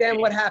numbers. But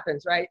then what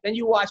happens, right? Then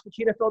you watch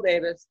Machida Phil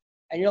Davis,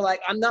 and you're like,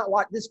 I'm not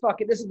watching this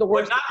fucking. This is the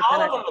worst. But not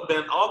all of them have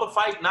been.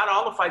 Not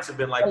all the fights have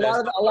been like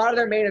that. A lot of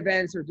their main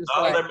events are just.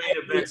 Their main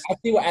events. I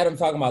see what Adam's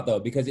talking about though,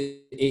 because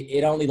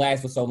it only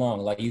lasts for so long.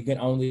 Like you can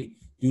only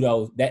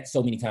do that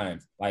so many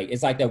times. Like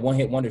it's like that one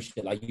hit wonder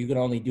shit. Like you can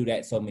only do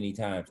that so many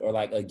times, or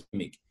like a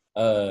gimmick.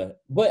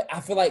 But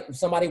I feel like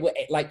somebody with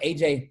like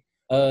AJ,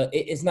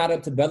 it's not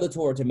up to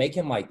Bellator to make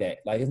him like that.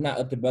 Like it's not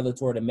up to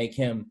Bellator to make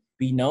him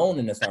be known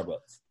in the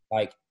Starbucks.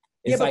 Like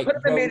it's but put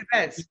him in main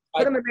events.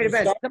 Put him in main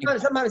events.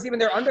 Sometimes even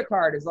their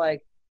undercard is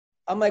like,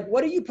 I'm like,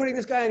 what are you putting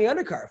this guy on the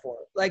undercard for?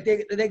 Like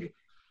they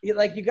you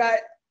got.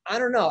 I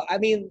don't know. I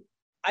mean,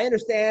 I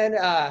understand,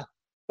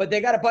 but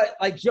they got to put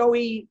like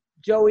Joey,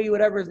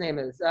 whatever his name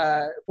is,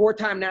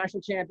 4-time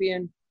national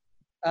champion.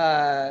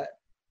 The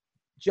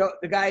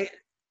guy.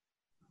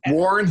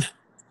 Warren.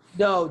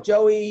 No,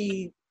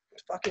 Joey.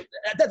 Fucking.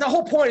 That's the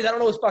whole point. Is I don't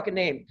know his fucking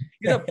name.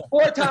 He's a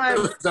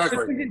 4-time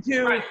Division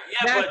II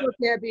national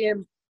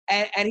champion,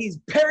 and he's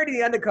buried in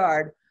the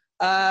undercard.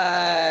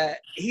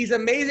 He's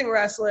an amazing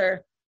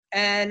wrestler,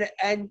 and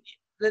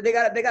they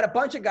got a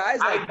bunch of guys.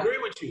 I agree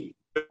with you.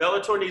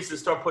 Bellator needs to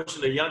start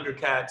pushing the younger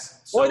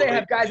cats. Or they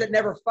have guys that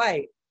never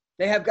fight.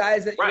 They have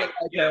guys that are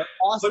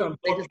awesome.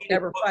 They just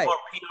never fight. More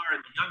PR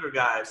in the younger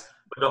guys,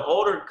 but the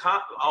older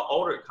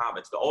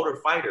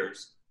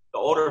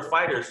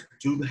fighters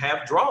do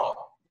have draw.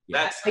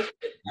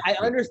 I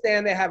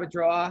understand they have a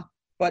draw,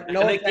 but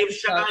no offense, give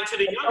shine to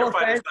the younger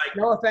fighters.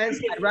 No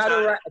offense. I'd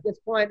rather at this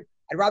point.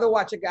 I'd rather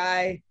watch a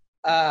guy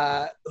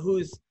I'd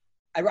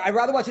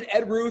rather watch an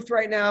Ed Ruth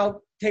right now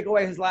take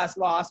away his last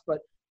loss, but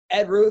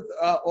Ed Ruth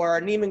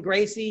or Neiman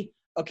Gracie,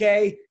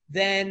 okay,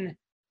 than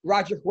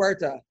Roger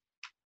Huerta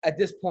at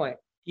this point,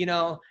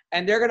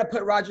 and they're going to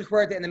put Roger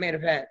Huerta in the main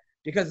event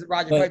because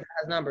Roger Huerta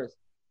has numbers.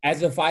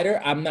 As a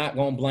fighter, I'm not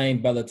going to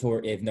blame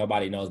Bellator if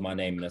nobody knows my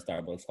name in a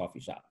Starbucks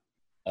coffee shop.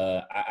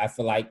 I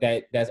feel like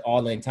that's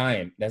all in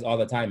time. That's all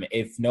the time.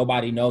 If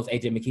nobody knows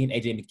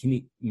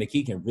AJ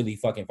McKee can really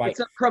fucking fight. It's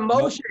a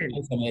promotion.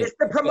 It's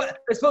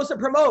supposed to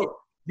promote.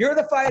 You're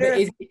the fighter.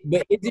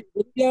 But is it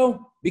really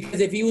though? Because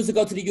if he was to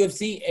go to the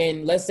UFC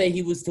and let's say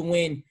he was to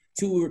win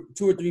two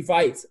or three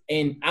fights,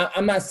 and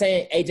I'm not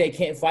saying AJ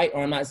can't fight,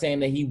 or I'm not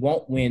saying that he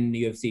won't win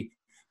the UFC,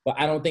 but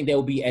I don't think they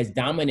will be as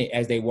dominant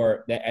as they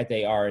are at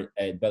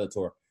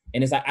Bellator.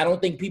 And it's like I don't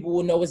think people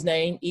will know his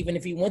name even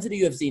if he went to the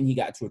UFC and he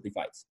got 2 or 3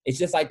 fights. It's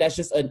just like that's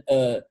just and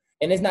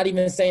it's not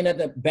even saying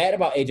nothing bad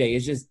about AJ.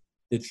 It's just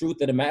the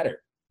truth of the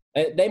matter.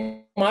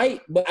 They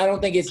might, but I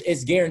don't think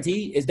it's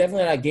guaranteed. It's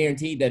definitely not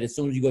guaranteed that as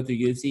soon as you go to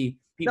the UFC,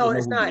 people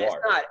know who you are.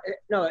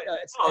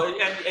 It's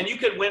not. And you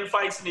could win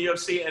fights in the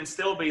UFC and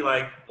still be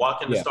like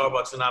walking to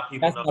Starbucks and not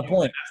people know. That's my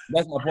point.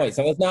 That's my point.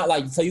 So it's not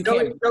like you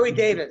can't. Joey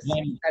Davis.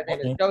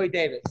 Joey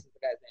Davis is the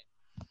guy's name.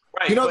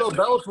 Right, the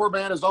Bellator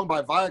man is owned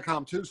by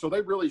Viacom too, so they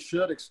really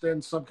should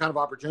extend some kind of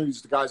opportunities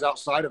to guys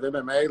outside of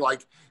MMA.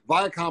 Like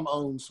Viacom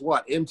owns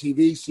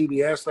MTV,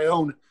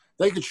 CBS.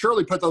 They could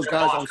surely put those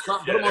guys on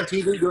something, put them on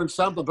TV doing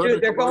something.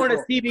 Dude, they're going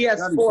to CBS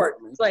Sport.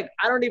 It's like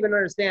I don't even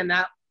understand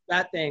that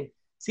thing.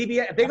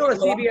 CBS, if they go to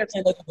CBS.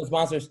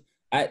 Sponsors,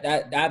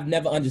 I've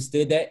never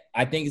understood that.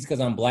 I think it's because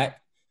I'm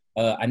black.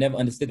 I never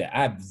understood that.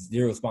 I have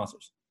 0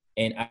 sponsors,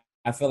 and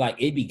I feel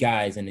like it'd be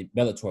guys in the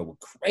Bellator with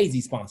crazy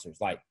sponsors,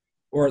 like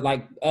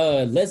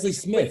Leslie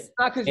Smith. It's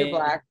not because you're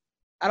black.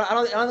 I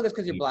don't think it's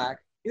because you're black.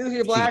 You think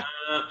you're black?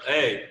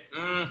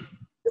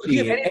 Do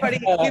you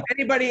have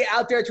anybody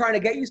out there trying to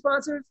get you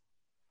sponsors?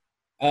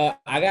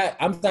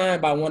 I'm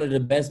signed by one of the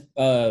best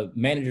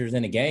managers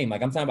in the game.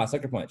 Like I'm signed by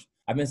Sucker Punch.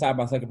 I've been signed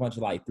by Sucker Punch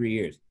for like 3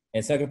 years,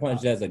 and Sucker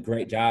Punch does a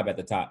great job at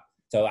the top.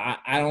 So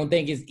I don't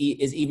think it's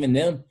even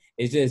them.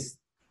 It's just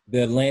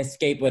the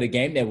landscape of the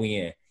game that we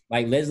in.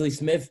 Like Leslie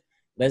Smith's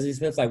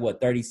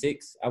like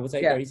 36, I would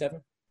say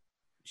 37.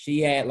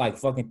 She had like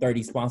fucking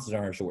 30 sponsors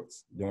on her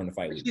shorts during the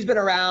fight week. She's been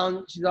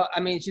around. She's been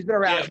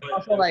around. Yeah, she's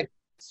also like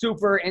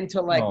super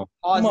into like. Come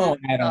on,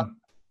 Adam.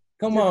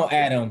 Come on,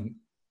 Adam.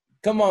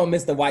 Come on,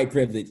 Mr. White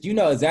Privilege. You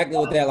know exactly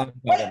what the hell I'm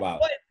talking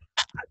about.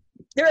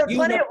 There are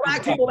plenty of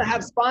black people that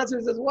have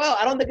sponsors as well.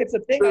 I don't think it's a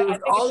thing. Dude,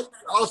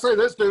 I'll say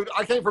this, dude.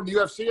 I came from the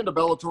UFC into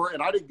Bellator,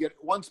 and I didn't get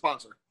one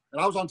sponsor.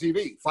 And I was on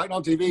TV, fighting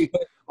on TV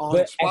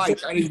on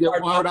Spike. I didn't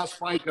get one without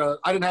Spike.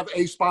 I didn't have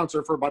a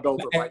sponsor for my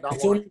Bellator fight.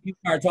 As soon as you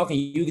start talking,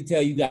 you can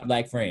tell you got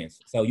black friends.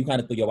 So you kind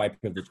of threw your white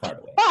privilege card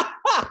away.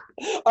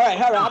 All right,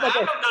 how about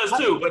Adam does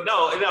too, but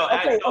no.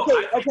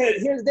 Okay.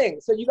 Here's the thing.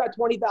 So you got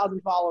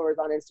 20,000 followers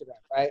on Instagram,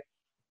 right?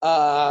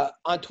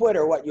 On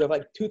Twitter, you have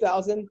like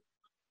 2,000?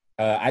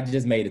 I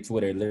just made a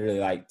Twitter literally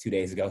like 2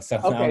 days ago. So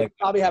okay,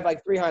 probably have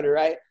like 300,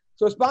 right?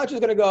 So a sponsor's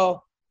gonna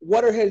go,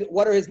 what are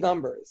his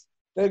numbers?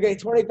 They're gonna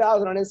get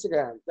 20,000 on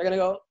Instagram. They're gonna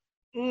go,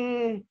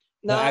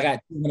 no. I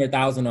got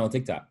 200,000 on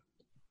TikTok.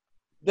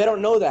 They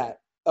don't know that,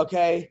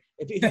 okay?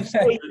 If you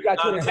say you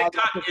got 200,000,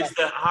 TikTok is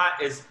the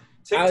hottest.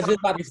 I was just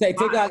about to say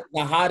TikTok is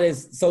the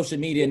hottest social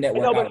media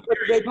network. No, but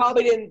they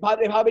probably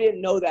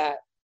didn't know that.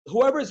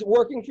 Whoever's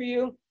working for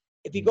you,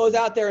 if he goes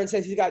out there and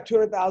says he's got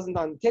 200,000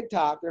 on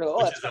TikTok, they're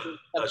like,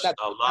 that's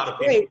a lot of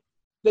great. People.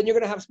 Then you're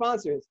going to have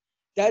sponsors.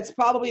 That's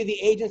probably the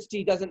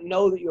agency doesn't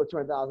know that you have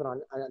 200,000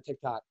 on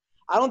TikTok.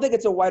 I don't think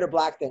it's a white or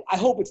black thing. I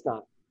hope it's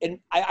not. And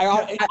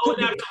it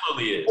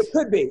absolutely is. It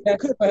could be. It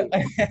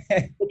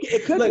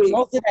could Look, be.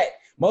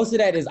 Most of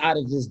that is out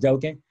of just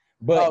joking,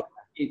 but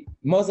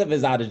most of it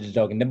is out of just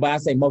joking. But I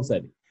say most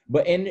of it.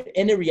 But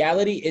in the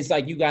reality, it's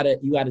like you gotta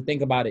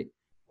think about it.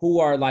 Who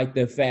are like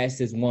the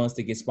fastest ones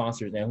to get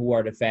sponsors, and who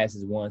are the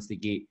fastest ones to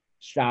get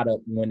shot up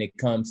when it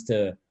comes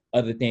to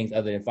other things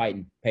other than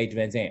fighting? Paige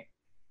Van Zandt.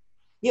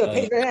 Yeah,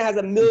 Paige Van Zandt has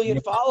 1 million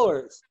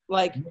followers.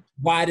 Like,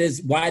 why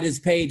does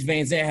Paige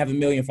Van Zandt have 1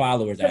 million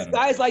followers? Because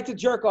guys like to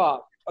jerk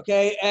off.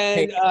 Okay,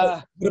 and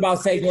what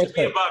about Sage It should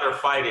be Northcutt? about her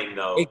fighting,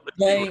 though.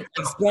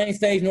 Explain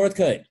Sage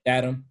Northcutt,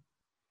 Adam.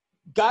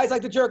 guys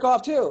like to jerk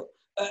off too.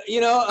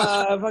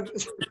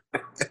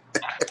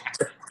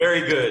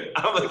 Very good.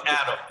 I'm like,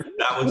 Adam,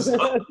 that was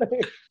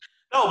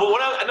no,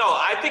 but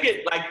I think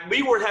it like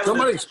we were having.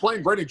 Somebody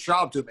explain Brendan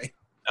Schaub to me.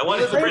 I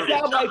wanted to Brandon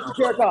Schaub likes to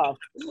jerk off.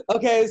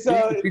 Okay,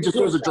 so He just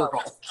was a jerk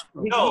off.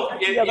 No,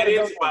 it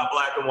is about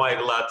black and white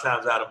a lot of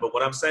times, Adam. But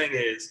what I'm saying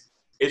is,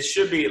 it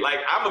should be like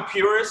I'm a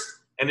purist,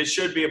 and it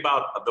should be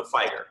about the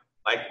fighter,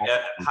 like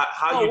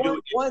how you do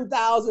it.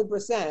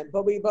 1,000%.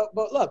 But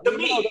look, To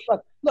me.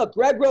 look,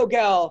 Greg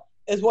Rogel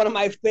is one of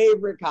my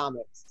favorite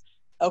comics.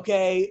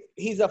 Okay,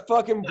 he's a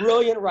fucking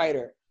brilliant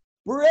writer.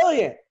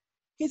 Brilliant.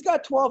 He's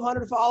got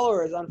 1,200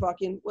 followers on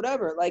fucking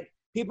whatever. Like,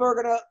 people are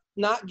gonna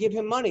not give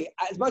him money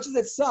as much as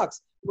it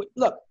sucks.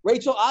 Look,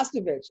 Rachel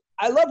Ostovich.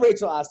 I love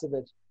Rachel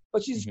Ostovich,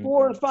 but she's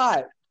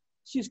 4-5.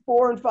 She's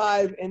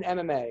 4-5 in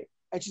MMA,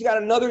 and she's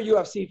got another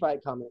UFC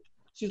fight coming.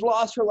 She's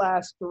lost her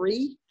last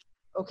 3.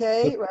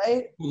 Okay,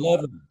 right?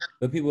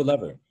 People love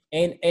her,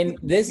 and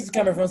this is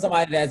coming from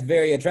somebody that's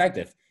very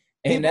attractive,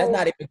 and that's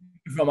not even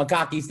from a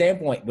cocky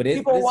standpoint. But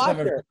people watch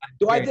her.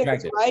 Do I think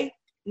it's right?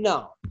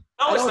 No.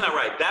 No, it's not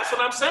right. That's what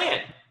I'm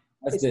saying.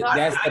 That's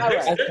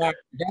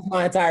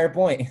my entire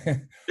point.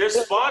 There's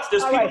spots.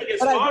 There's people that get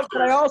sponsors.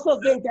 But I also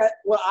think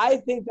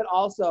that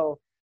also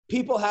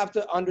people have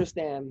to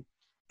understand,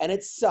 and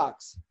it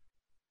sucks.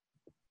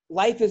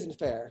 Life isn't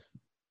fair.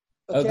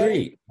 Okay?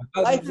 Agreed.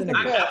 Life isn't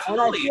fair,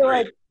 and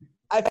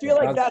I feel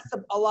like that's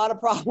a lot of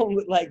problem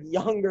with like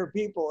younger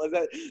people is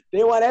that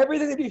they want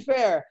everything to be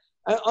fair,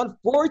 and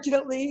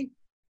unfortunately,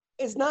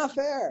 it's not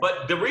fair.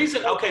 But the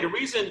reason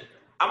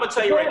I'm gonna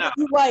tell you right now.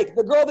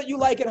 The girl that you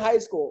like in high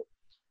school.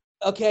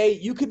 Okay,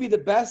 you could be the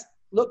best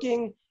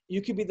looking,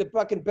 you could be the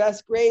fucking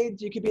best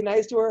grades, you could be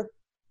nice to her.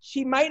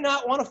 She might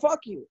not want to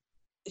fuck you.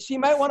 She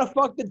might want to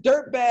fuck the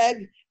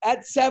dirtbag at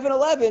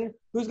 7-Eleven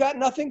who's got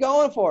nothing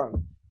going for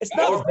him. It's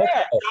not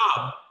fair.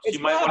 It's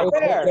not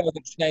fair. At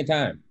the same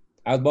time.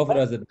 I was both of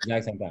us at the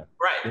exact same time.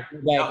 Right.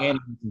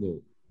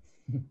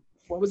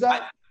 What was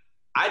that?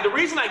 The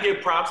reason I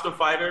give props to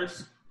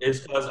fighters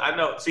is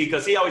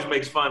because he always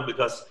makes fun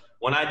because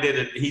when I did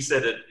it, he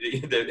said that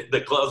the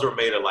gloves were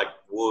made of like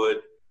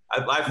wood.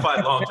 I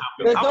fight long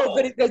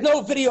time. There's no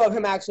video of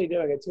him actually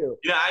doing it too.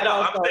 Yeah, I know.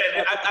 I'm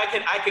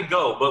saying I can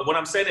go, but what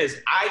I'm saying is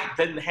I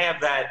didn't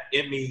have that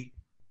in me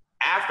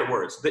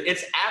afterwards.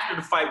 It's after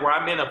the fight where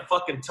I'm in a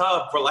fucking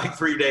tub for like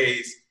 3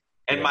 days,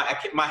 and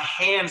my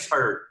hands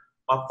hurt,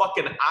 my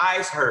fucking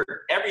eyes hurt,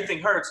 everything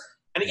hurts,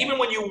 and even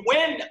when you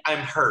win, I'm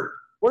hurt.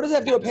 What does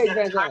that do with Paige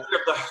Van Zandt?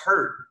 The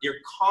hurt, you're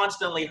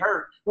constantly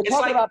hurt. We're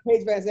talking about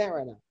Paige Van Zandt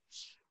right now.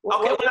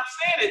 When I'm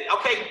saying it,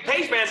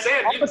 Paige Van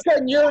Zandt. All of a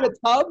sudden, you're in a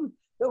tub.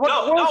 What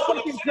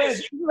I'm saying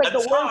is,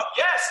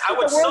 yes, I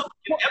would soak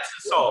in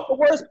Epsom salt. The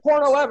worst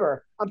porno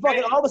ever. I'm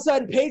fucking all of a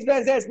sudden Paige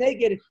Van Zandt's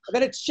naked, and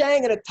then it's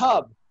Shang in a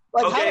tub.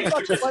 Like, okay,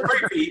 which is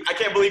creepy. I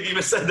can't believe you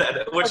even said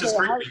that, which is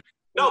creepy.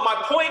 No,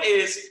 my point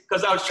is,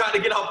 because I was trying to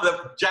get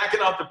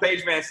jacking off the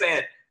Paige Van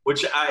Zandt,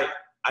 which I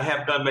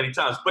have done many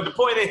times. But the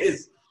point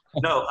is,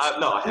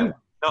 I haven't.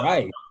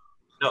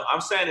 No,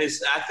 I'm saying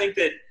is, I think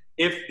that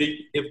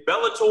if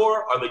Bellator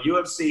or the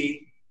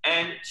UFC,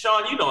 and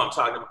Sean, you know what I'm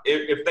talking about,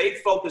 if they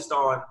focused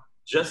on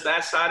just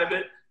that side of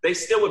it, they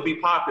still would be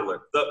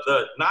popular.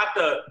 Not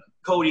the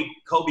Kobe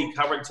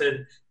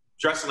Covington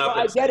dressing up.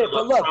 I get it,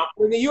 but look,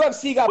 when the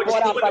UFC got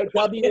bought out by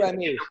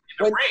WME,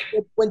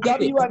 when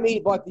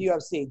WME bought the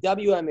UFC,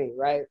 WME,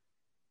 right?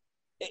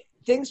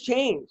 Things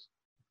changed.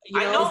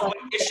 I know.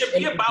 It should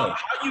be about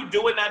how you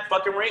do in that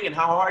fucking ring and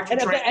how hard you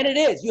train. And it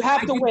is. You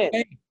have to win.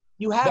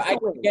 You have to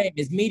win. The game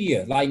is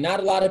media. Like,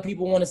 not a lot of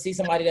people want to see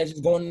somebody that's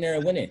just going in there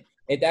and winning.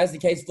 If that's the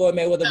case, Floyd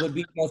Mayweather would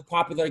be the most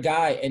popular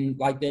guy in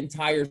like the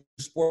entire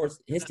sports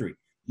history.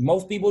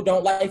 Most people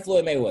don't like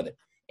Floyd Mayweather,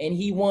 and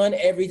he won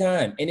every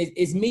time. And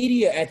it's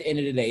media at the end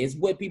of the day. It's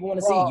what people want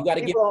to see. You got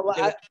to get.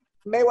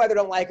 Mayweather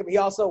don't like him. He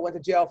also went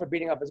to jail for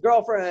beating up his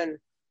girlfriend.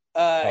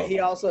 He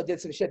also did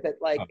some shit that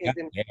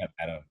isn't.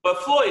 But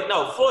Floyd,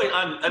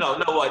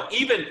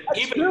 even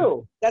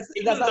true.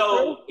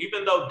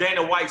 Even though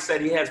Dana White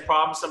said he has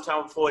problems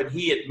sometimes with Floyd,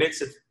 he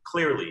admits it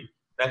clearly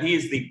that he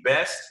is the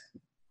best.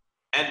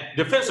 And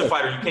defensive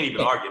fighter, you can't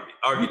even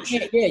argue the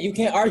shit. Yeah, you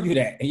can't argue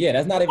that. Yeah,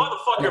 that's not even.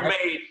 Motherfucker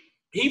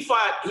he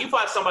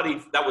fought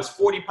somebody that was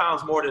 40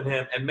 pounds more than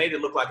him and made it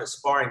look like a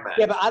sparring match.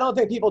 Yeah, but I don't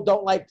think people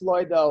don't like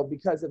Floyd though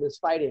because of his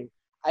fighting.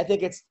 I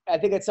think it's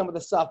some of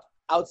the stuff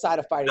outside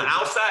of fighting. The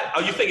outside? Oh,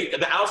 you think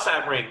the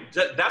outside ring?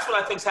 That's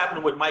what I think's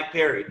happening with Mike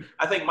Perry.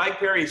 I think Mike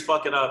Perry's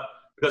fucking up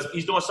because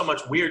he's doing so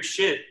much weird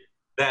shit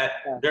that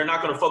they're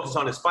not going to focus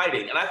on his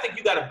fighting. And I think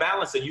you got to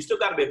balance it. You still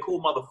got to be a cool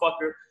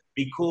motherfucker.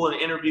 Be cool in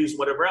interviews,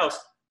 whatever else,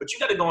 but you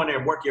got to go in there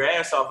and work your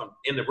ass off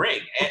in the ring.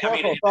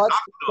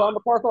 Sean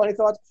McCorkle, any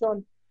thoughts,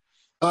 Sean?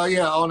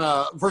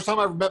 First time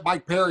I ever met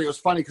Mike Perry, it was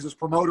funny because his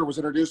promoter was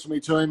introducing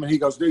me to him, and he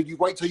goes, "Dude, you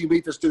wait till you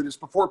meet this dude." It's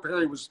before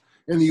Perry was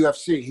in the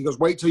UFC. He goes,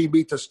 "Wait till you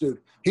meet this dude.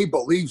 He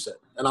believes it."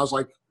 And I was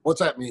like, "What's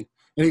that mean?"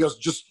 And he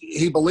goes,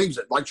 he believes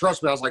it. Like,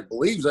 trust me. I was like,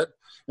 believes it?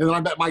 And then I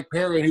met Mike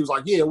Perry, and he was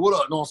like, yeah, what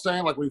up? You know what I'm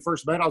saying? Like, when we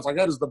first met, I was like,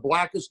 that is the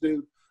blackest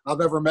dude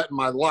I've ever met in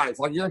my life.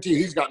 Like, I guarantee you,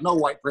 he's got no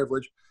white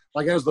privilege.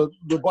 Like, as the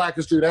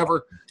blackest dude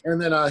ever.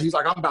 And then he's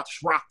like, I'm about to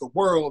rock the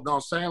world. You know what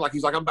I'm saying? Like,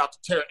 he's like, I'm about to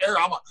tear air.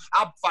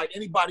 I'll fight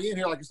anybody in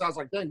here. Like, I was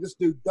like, dang, this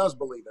dude does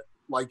believe it.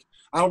 Like,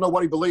 I don't know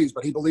what he believes,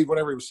 but he believed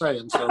whatever he was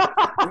saying. So,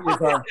 it was,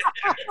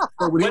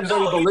 so when he was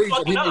saying he believes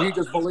it, he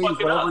just believes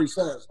whatever he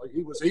says. Like,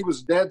 he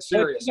was dead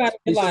serious.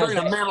 He's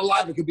a man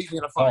alive that could beat me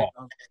in a fight.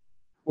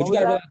 But you got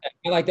to realize that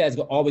a guy like that is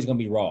always going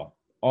to be raw.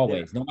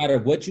 Always. Yeah. No matter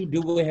what you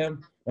do with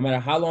him, no matter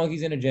how long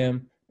he's in the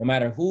gym, no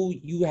matter who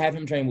you have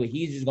him train with,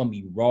 he's just going to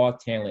be raw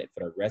talent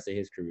for the rest of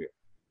his career.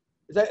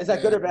 Is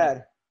that good or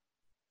bad?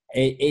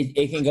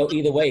 It can go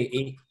either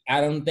way.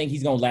 I don't think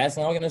he's going to last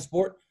long in the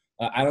sport.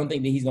 I don't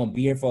think that he's going to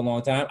be here for a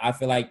long time. I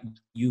feel like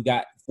you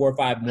got 4 or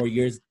 5 more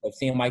years of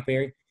seeing Mike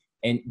Perry.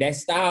 And that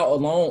style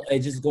alone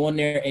is just going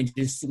there and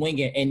just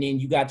swinging. And then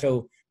you got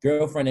your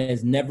girlfriend that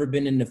has never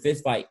been in a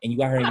fist fight, and you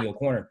got her in your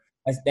corner.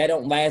 That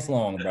don't last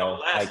long, bro.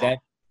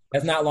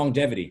 That's not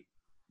longevity.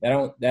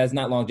 That's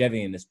not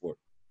longevity in this sport.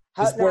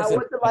 What's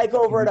it like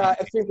over at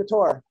Extreme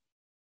Couture?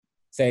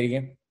 Say it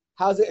again.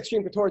 How's the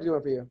Extreme Couture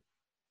doing for you?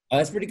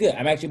 It's pretty good.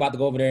 I'm actually about to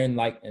go over there in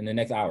the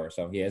next hour.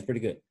 So yeah, it's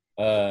pretty good.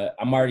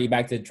 I'm already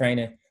back to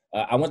training.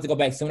 I want to go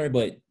back sooner,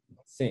 but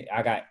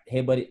I got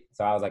headbutted,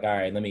 so I was like, all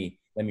right, let me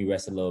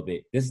rest a little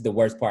bit. This is the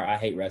worst part. I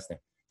hate resting.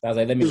 So I was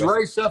like, let me. Is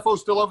Ray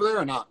Cephos still over there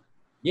or not?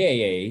 Yeah,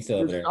 he's still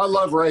over there. I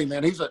love Ray,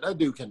 man. That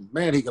dude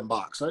he can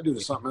box. That dude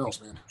is something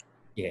else, man.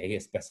 Yeah,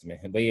 he's a specimen.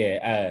 But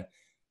yeah,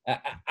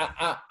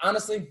 I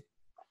honestly,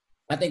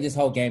 I think this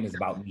whole game is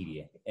about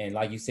media, and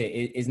like you said,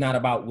 it's not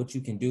about what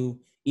you can do.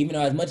 Even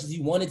though as much as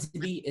you want it to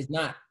be, it's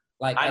not.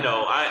 Like I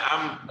know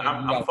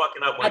I'm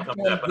fucking up when it comes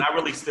to that, but I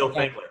really still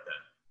think like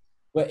that.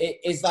 But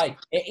it's like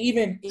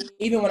even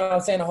when I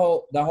was saying the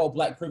whole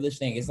black privilege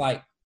thing, it's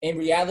like in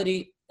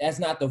reality that's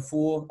not the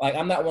full. Like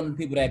I'm not one of the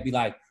people that be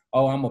like,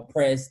 oh, I'm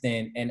oppressed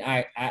and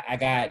I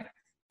got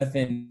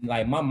nothing.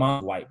 Like my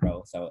mom's white,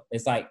 bro, so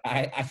it's like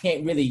I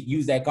can't really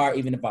use that card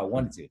even if I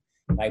wanted to.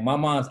 Like my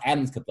mom's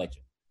Adam's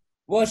complexion.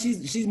 Well,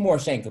 she's more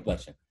Shang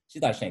complexion.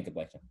 She's like Shang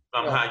complexion.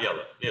 I'm high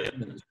yellow. Yeah.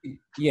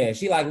 Yeah,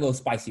 she like a little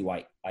spicy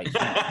white. Like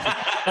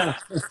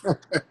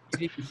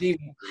she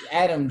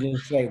Adam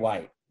just straight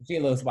white. She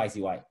a little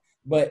spicy white.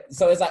 But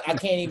so it's like I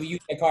can't even use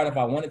that card if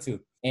I wanted to.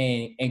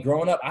 And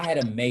growing up, I had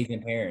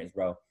amazing parents,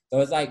 bro. So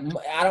it's like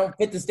I don't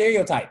fit the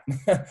stereotype.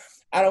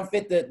 I don't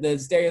fit the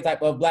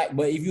stereotype of black.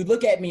 But if you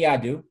look at me, I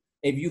do.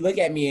 If you look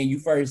at me and you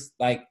first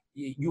like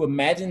you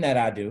imagine that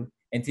I do.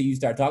 Until you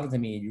start talking to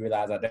me and you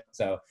realize I don't.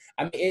 So,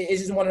 I mean, it's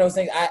just one of those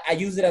things. I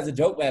use it as a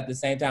joke, but at the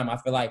same time, I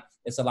feel like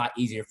it's a lot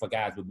easier for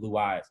guys with blue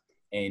eyes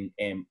and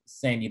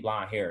sandy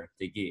blonde hair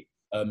to get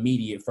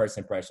immediate first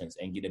impressions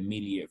and get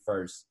immediate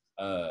first.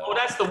 Oh,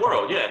 that's the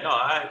world. Yeah, no,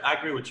 I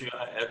agree with you.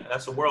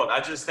 That's the world. I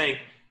just think,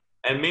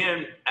 and me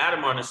and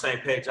Adam are on the same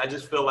page. I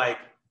just feel like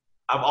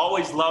I've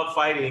always loved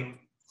fighting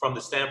from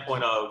the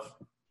standpoint of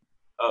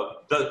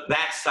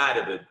that side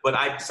of it.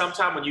 But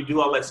sometimes when you do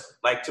all this,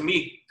 like to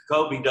me,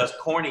 Kobe does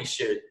corny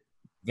shit.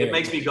 It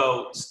makes me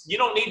go, you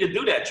don't need to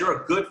do that.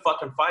 You're a good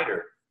fucking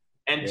fighter.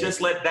 And just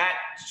let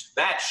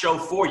that show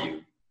for you.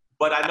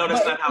 But I know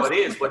that's not how it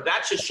is, but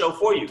that should show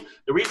for you.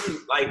 The reason,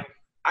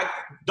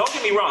 don't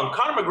get me wrong,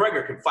 Conor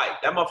McGregor can fight.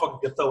 That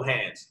motherfucker can throw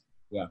hands.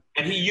 Yeah.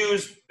 And he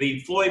used the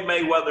Floyd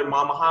Mayweather,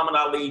 Muhammad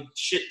Ali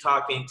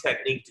shit-talking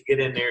technique to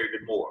get in there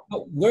even more.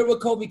 Where would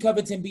Kobe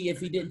Covington be if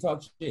he didn't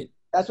talk shit?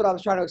 That's what I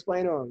was trying to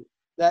explain to him.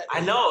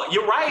 I know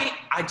you're right.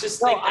 I just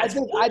think I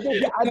think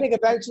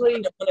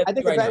eventually,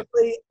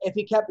 if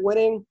he kept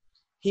winning,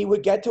 he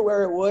would get to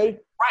where it would.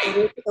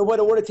 Right. It would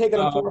have taken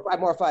him 4 or 5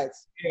 more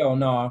fights. Hell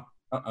no.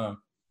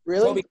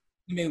 Really?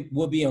 Kobe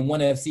would be in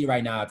ONE FC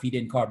right now if he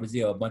didn't call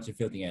Brazil a bunch of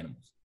filthy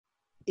animals.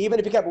 Even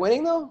if he kept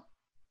winning, though.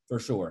 For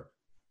sure.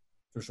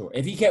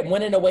 If he kept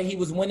winning the way he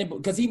was winning,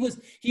 because he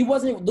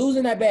wasn't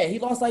losing that bad. He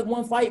lost like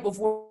 1 fight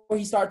before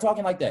he started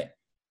talking like that.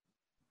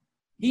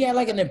 He had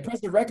like an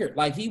impressive record.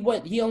 Like he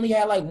only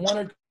had like 1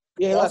 or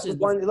 2 losses.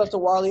 He lost to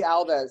Warley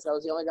Alves. That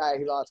was the only guy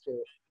he lost to.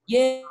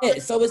 Yeah,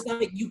 so it's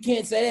like you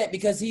can't say that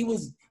because he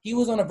was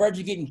on the verge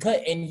of getting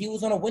cut and he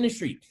was on a winning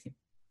streak.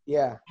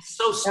 Yeah. It's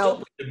so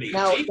stupid to me.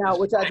 Now,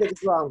 which I think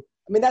is wrong.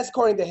 I mean, that's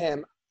according to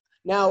him.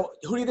 Now,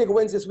 who do you think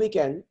wins this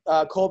weekend,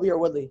 Colby or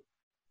Woodley?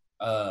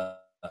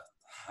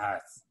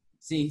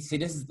 See,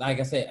 this is, like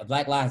I said,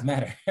 Black Lives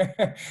Matter.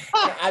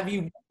 I be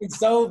working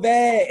so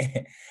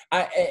bad.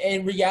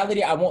 In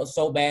reality, I want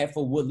so bad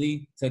for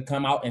Woodley to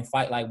come out and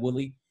fight like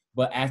Woodley.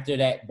 But after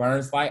that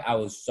Burns fight, I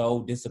was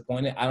so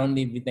disappointed. I don't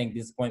even think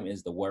disappointment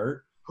is the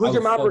word. Who's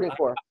your mom rooting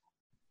for?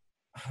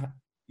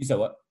 You said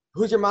what?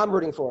 Who's your mom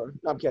rooting for?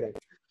 No, I'm kidding.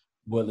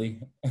 Woodley.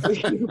 No,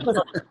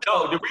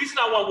 the reason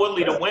I want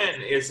Woodley to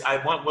win is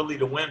I want Woodley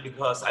to win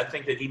because I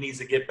think that he needs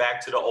to get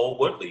back to the old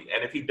Woodley.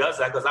 And if he does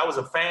that, because I was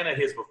a fan of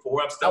his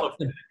before, I'm still a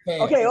fan.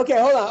 Okay, hold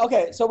on.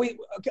 Okay, so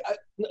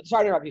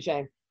sorry to interrupt you,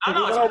 Shang.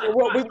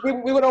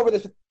 We went over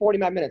this for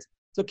 49 minutes.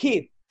 So,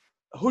 Keith,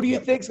 who do you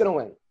think's going to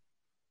win?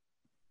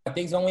 I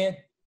think's going to win?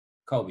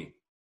 Kobe.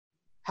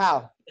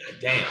 How?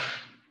 Damn.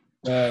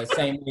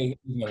 Same way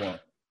Usman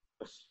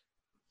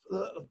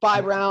won.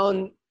 5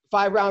 round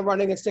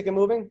running and stick and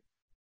moving.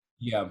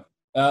 Yeah.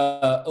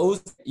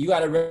 You got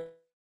to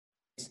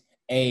realize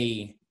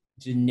a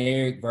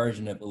generic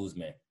version of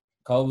Usman.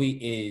 Kobe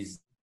is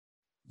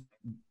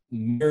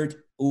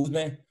mirrored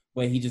Usman,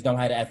 but he just don't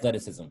have the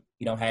athleticism.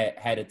 He don't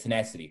have the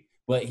tenacity,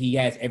 but he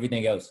has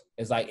everything else.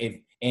 It's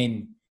like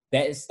and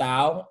that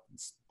style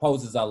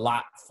poses a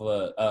lot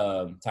for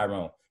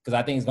Tyrone, because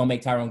I think it's gonna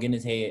make Tyrone get in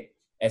his head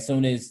as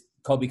soon as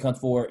Kobe comes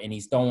forward and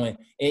he's throwing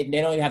it.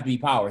 They don't even have to be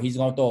power. He's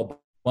gonna throw a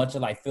bunch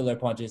of like filler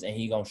punches and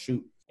he gonna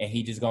shoot, and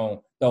he just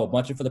gonna throw a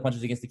bunch of filler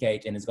punches against the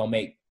cage, and it's gonna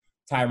make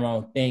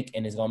Tyrone think,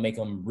 and it's gonna make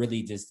him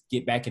really just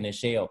get back in his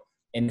shell.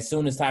 And as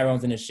soon as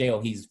Tyrone's in his shell,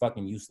 he's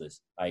fucking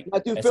useless. Like, now,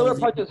 do filler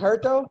punches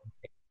hurt though?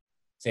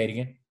 Say it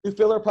again. Do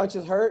filler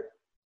punches hurt?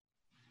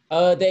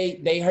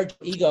 They hurt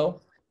your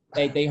ego.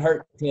 They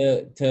hurt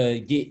to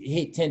get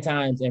hit 10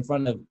 times in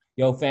front of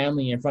your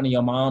family, in front of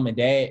your mom and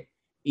dad.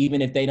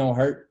 Even if they don't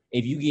hurt,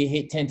 if you get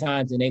hit 10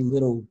 times and they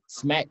little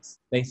smacks,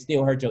 they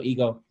still hurt your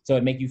ego. So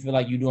it make you feel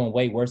like you're doing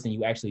way worse than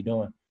you actually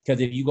doing. Because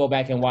if you go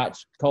back and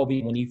watch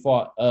Kobe when he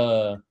fought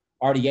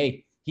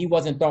RDA, he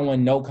wasn't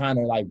throwing no kind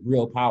of like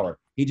real power.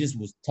 He just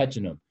was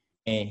touching them,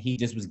 and he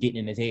just was getting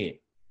in his head.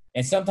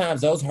 And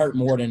sometimes those hurt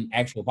more than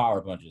actual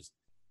power punches.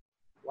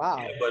 Wow.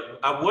 Yeah,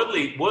 but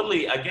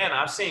Woodley again,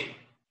 I've seen,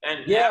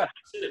 and yeah,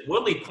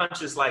 Woodley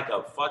punches like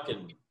a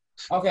fucking.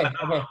 Okay.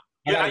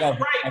 Yeah,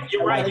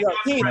 you're right.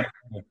 Keith,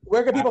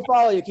 where can people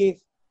follow you, Keith?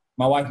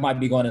 My wife might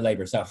be going in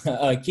labor, so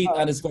Keith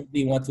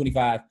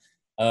 _D125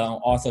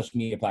 on all social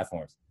media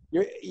platforms.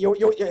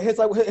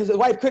 His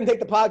wife couldn't take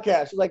the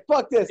podcast. She's like,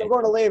 "Fuck this! I'm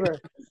going to labor."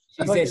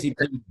 She said she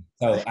couldn't,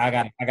 so I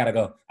gotta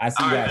go. I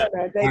see you guys.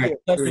 Man, thank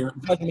you.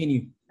 Pleasure meeting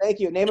you.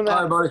 Thank you. Name him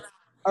out. All right, buddy.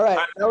 All right.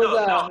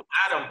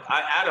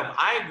 Adam,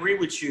 I agree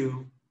with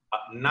you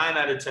 9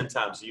 out of 10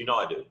 times. You know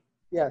I do.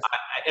 Yes.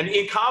 And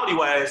in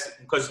comedy-wise,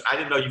 because I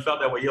didn't know you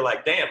felt that way, you're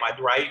like, damn, I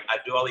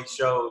do all these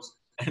shows,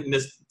 and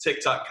this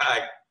TikTok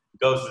guy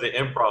goes to the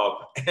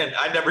improv, and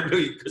I never knew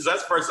you, because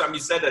that's the first time you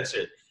said that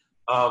shit.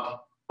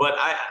 But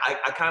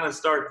I kind of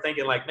start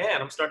thinking like, man,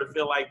 I'm starting to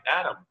feel like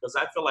Adam, because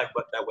I feel like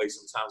that way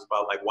sometimes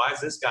about like, why is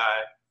this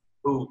guy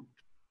who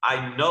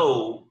I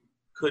know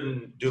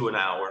couldn't do an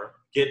hour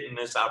getting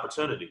this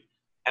opportunity?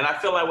 And I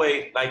feel that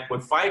way like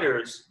with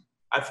fighters.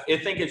 I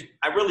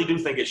really do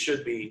think it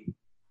should be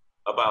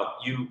about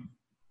you.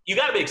 You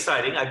got to be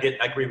exciting. I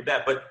agree with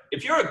that. But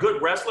if you're a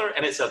good wrestler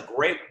and it's a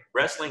great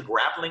wrestling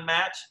grappling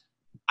match,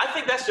 I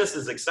think that's just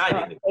as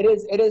exciting.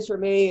 It is for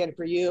me and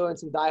for you and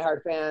some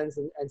diehard fans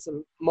and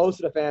most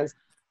of the fans.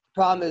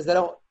 The problem is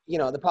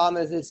the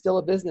problem is it's still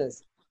a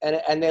business,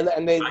 and they look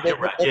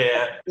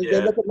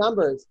at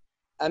numbers.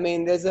 I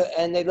mean,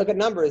 they look at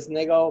numbers and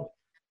they go,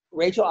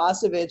 Rachel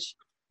Ostovich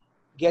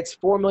gets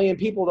 4 million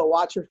people that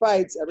watch her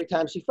fights every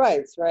time she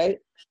fights, right?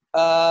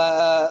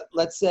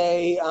 Let's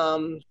say,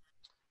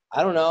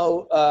 I don't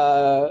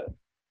know,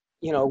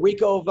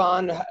 Rico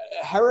von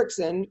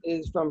Herrickson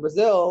is from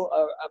Brazil,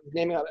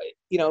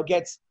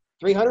 gets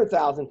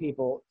 300,000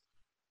 people.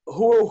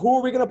 Who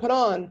are we going to put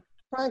on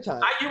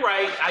primetime? You're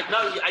right.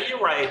 You're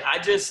right.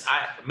 I'm just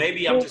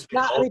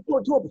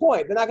to a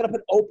point. They're not going to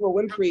put Oprah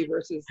Winfrey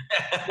versus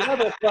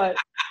whatever. But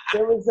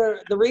there was a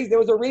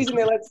reason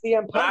they let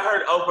CM Punk. But I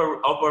heard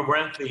Oprah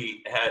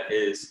Winfrey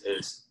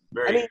is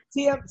very. I mean,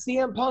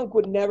 CM Punk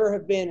would never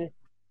have been,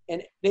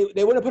 and they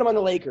wouldn't have put him on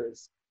the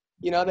Lakers.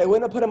 They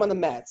wouldn't have put him on the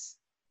Mets.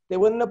 They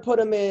wouldn't have put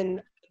him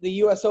in the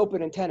U.S.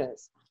 Open in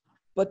tennis,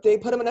 but they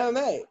put him in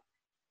MMA.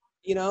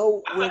 I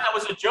thought that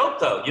was a joke,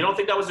 though. You don't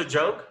think that was a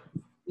joke?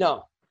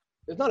 No,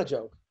 it's not a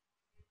joke.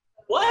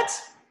 What?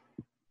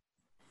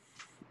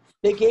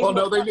 They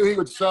knew he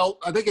would sell.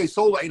 I think they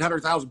sold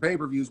 800,000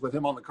 pay-per-views with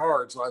him on the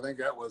card, so I think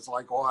that was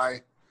like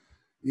why.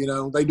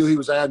 They knew he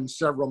was adding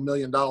several $1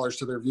 million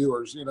to their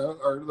viewers.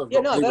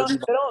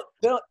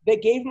 They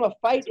gave him a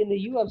fight in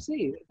the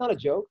UFC. It's not a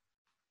joke.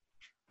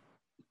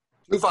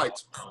 2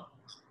 fights.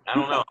 I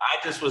don't know. I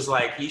just was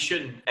like, he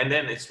shouldn't. And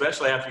then,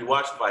 especially after you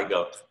watch the fight,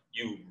 go,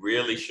 you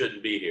really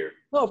shouldn't be here.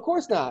 No, of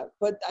course not.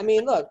 But I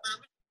mean, look,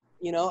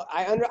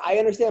 I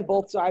understand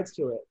both sides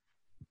to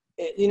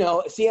it.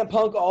 CM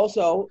Punk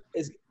also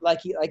is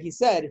like he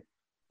said,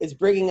 is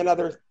bringing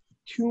another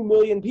 2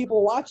 million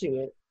people watching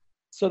it.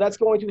 So that's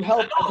going to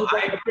help.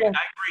 I agree.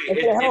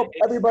 It's going to help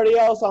everybody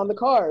else on the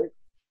card.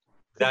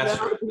 That's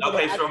true.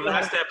 Okay, so from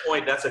that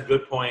standpoint, that's a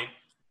good point.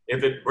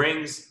 If it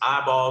brings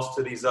eyeballs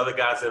to these other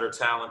guys that are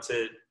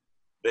talented,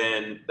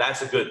 then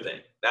that's a good thing.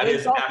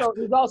 He's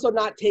also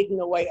not taking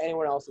away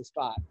anyone else's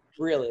spot,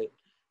 really.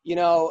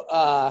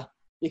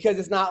 Because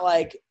it's not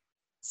like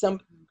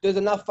there's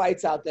enough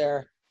fights out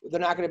there. They're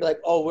not going to be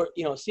like,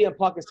 CM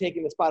Punk is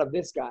taking the spot of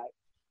this guy.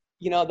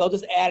 They'll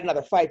just add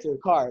another fight to the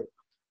card.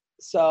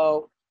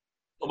 So.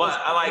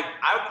 But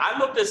I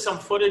looked at some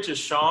footage of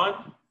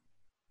Sean,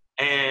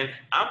 and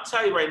I'm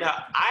telling you right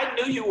now, I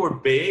knew you were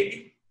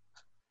big,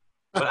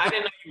 but I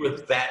didn't know you were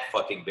that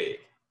fucking big.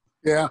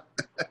 Yeah.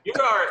 You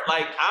are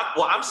like,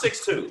 I'm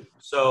 6'2",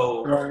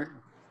 so right.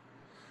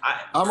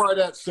 I'm right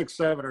at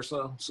 6'7" or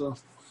so. So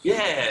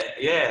yeah.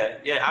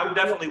 I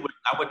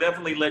would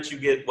definitely let you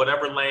get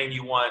whatever lane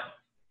you want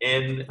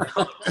in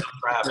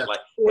traffic. Like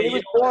when he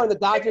was born, the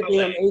doctor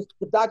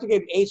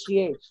gave him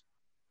HGH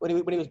when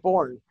he was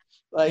born.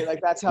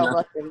 Like that's how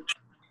much.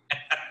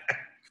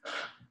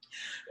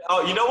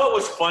 Oh, you know what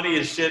was funny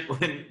as shit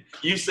when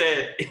he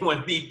said he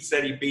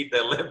beat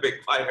the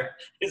Olympic fighter?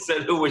 He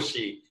said, "Who was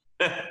she?"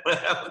 I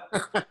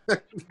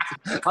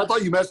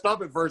thought you messed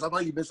up at first. I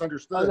thought you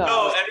misunderstood.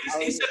 No, and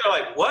he said,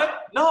 like,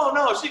 what? No,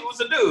 she was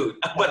a dude.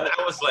 But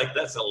I was like,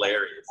 that's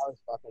hilarious.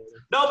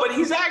 No, but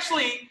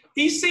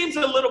he seems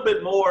a little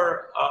bit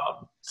more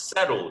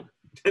settled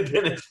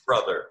than his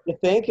brother. You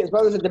think? His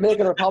brother's in the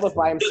Dominican Republic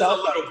by himself.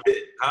 Just a little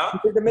bit, huh?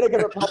 He's in the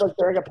Dominican Republic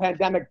during a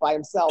pandemic by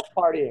himself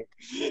partying.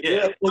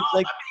 Yeah.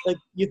 Like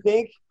you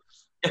think?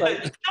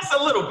 Like, just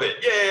a little bit.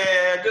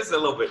 Yeah, just a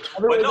little bit.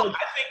 But no,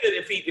 I think that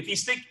if he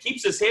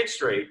keeps his head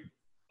straight,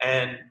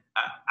 and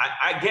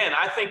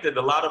I think that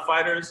a lot of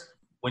fighters,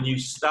 when you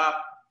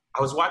stop,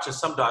 I was watching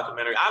some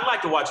documentary. I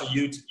like to watch a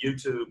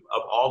YouTube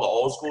of all the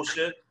old school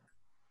shit,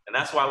 and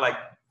that's why I like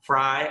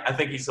Fry. I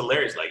think he's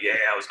hilarious. Like, yeah,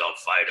 I was gonna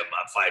fight him.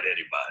 I'd fight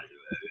anybody.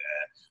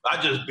 I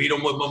just beat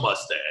him with my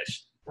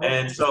mustache.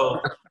 And so,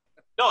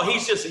 no,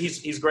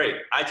 he's great.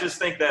 I just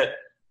think that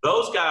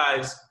those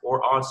guys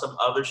were on some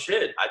other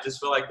shit. I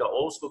just feel like the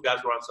old school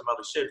guys were on some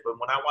other shit. But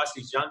when I watch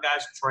these young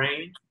guys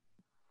train,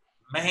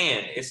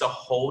 man, it's a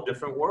whole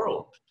different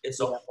world. It's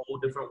a whole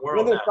different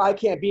world. One thing Fry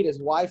can't beat is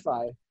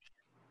Wi-Fi.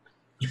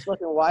 His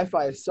fucking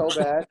Wi-Fi is so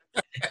bad.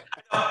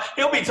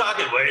 He'll be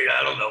talking, wait,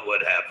 I don't know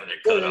what happened.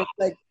 It cut off.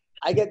 Like,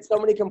 I get so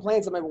many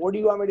complaints. I'm like, what do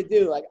you want me to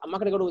do? Like, I'm not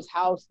going to go to his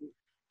house.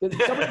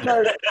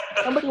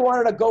 Somebody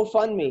wanted a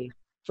GoFundMe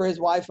for his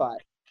Wi-Fi.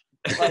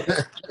 Like,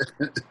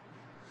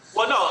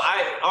 well, no,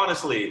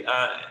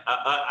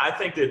 I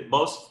think that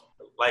most,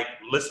 like,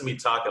 listen to me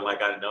talking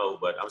like I know,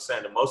 but I'm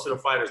saying that most of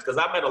the fighters, because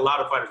I met a lot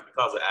of fighters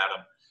because of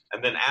Adam,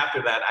 and then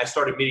after that, I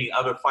started meeting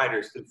other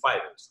fighters through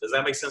fighters. Does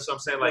that make sense what I'm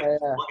saying? Like,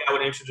 one guy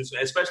would introduce me,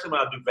 especially when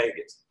I do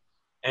Vegas.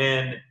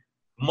 And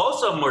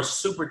most of them are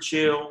super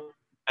chill,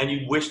 and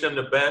you wish them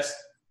the best,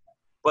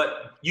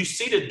 but you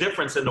see the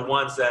difference in the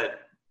ones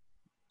that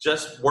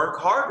just work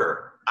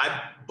harder.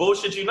 I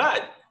bullshit you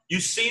not.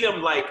 You see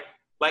them like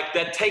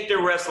that take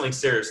their wrestling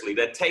seriously,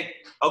 that take,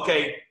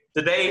 okay,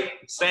 today,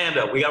 stand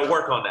up. We got to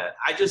work on that.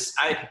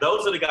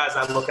 Those are the guys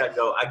I look at and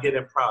go, I get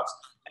in props.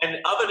 And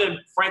other than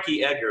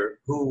Frankie Edgar,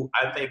 who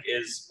I think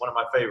is one of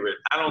my favorite,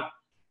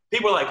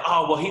 people are like,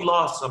 oh, well, he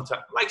lost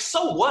sometime. Like,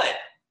 so what?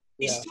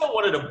 He's still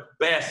one of the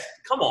best.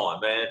 Come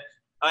on, man.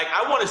 Like,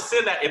 I want to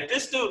send that. If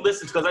this dude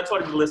listens, because I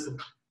told him to listen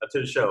to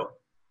the show,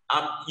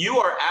 you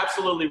are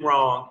absolutely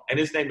wrong. And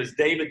his name is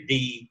David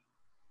D.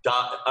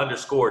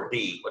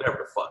 _D, whatever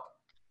the fuck.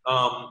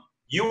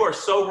 You are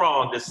so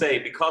wrong to say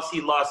because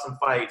he lost some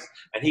fights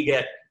and he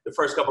get the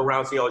first couple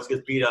rounds, he always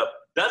gets beat up,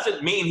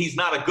 doesn't mean he's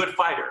not a good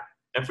fighter.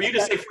 And for you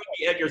to say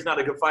Frankie Edgar is not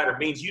a good fighter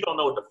means you don't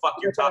know what the fuck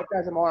you're talking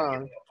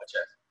about.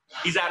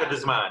 He's out of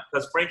his mind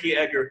because Frankie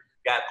Edgar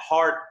got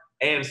heart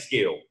and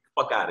skill.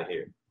 Fuck out of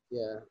here.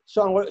 Yeah.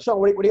 Shang, what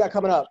do you got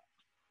coming up?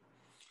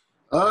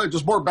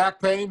 Just more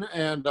back pain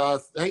and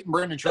hating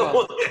Brandon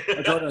Shaw.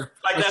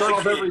 I start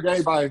off every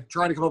day by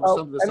trying to come up with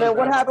something. And then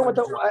what happened with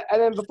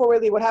and then before we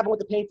leave, what happened with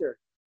the painter?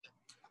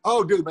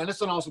 Oh, dude, man,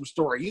 it's an awesome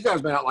story. You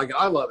guys may not like it.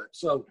 I love it.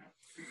 So,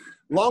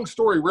 long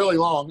story, really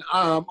long.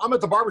 I'm at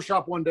the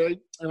barbershop one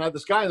day, and I have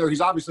this guy there. He's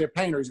obviously a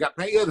painter. He's got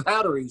paint. He has a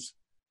hat, or he's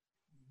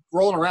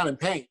rolling around in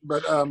paint.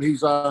 But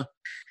he's got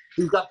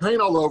paint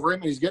all over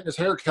him, and he's getting his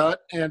hair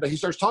cut. And he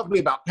starts talking to me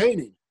about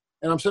painting.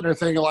 And I'm sitting there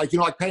thinking, like,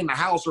 like painting a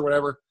house or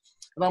whatever.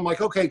 And I'm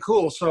like, okay,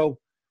 cool. So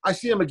I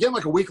see him again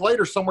like a week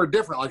later somewhere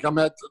different. Like I'm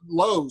at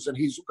Lowe's, and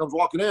he comes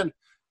walking in.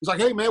 He's like,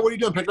 hey, man, what are you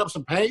doing? Picking up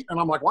some paint? And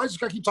I'm like, why does this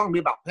guy keep talking to me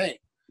about paint?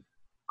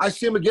 I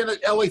see him again at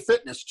LA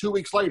Fitness 2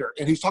 weeks later,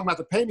 and he's talking about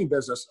the painting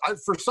business.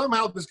 For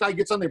somehow this guy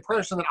gets on the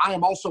impression that I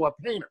am also a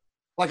painter.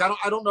 Like,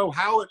 I don't know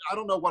how I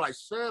don't know what I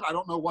said. I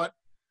don't know what.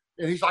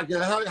 And he's like,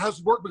 how's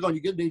the work been going?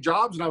 You getting any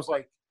jobs? And I was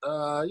like,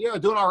 yeah,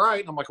 doing all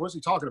right. And I'm like, what's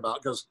he talking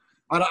about? Because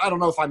I don't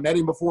know if I met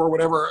him before or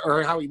whatever,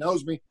 or how he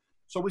knows me.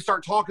 So we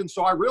start talking.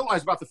 So I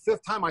realize about the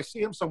fifth time I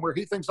see him somewhere,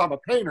 he thinks I'm a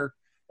painter.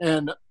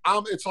 And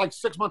it's like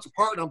 6 months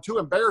apart, and I'm too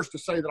embarrassed to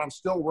say that I'm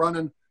still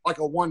running like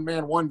a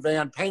one-man,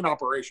 one-van paint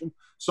operation.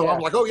 So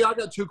I'm like, oh, yeah, I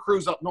got 2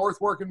 crews up north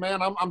working,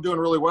 man. I'm doing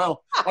really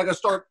well. Like I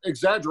start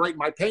exaggerating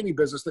my painting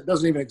business that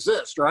doesn't even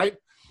exist, right?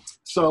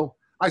 So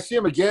I see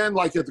him again,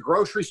 like at the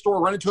grocery store,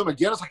 run into him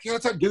again. It's like, yeah,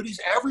 it's that dude. He's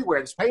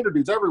everywhere. This painter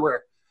dude's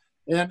everywhere.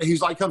 And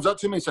he's like, comes up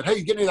to me and said, hey,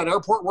 you getting any of that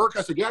airport work?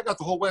 I said, yeah, I got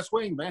the whole West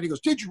Wing, man. He goes,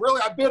 did you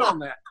really? I bid on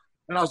that.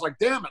 And I was like,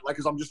 damn it. Like,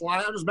 because I'm just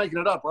lying. I'm just making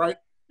it up, right?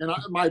 And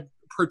my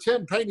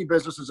pretend painting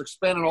business is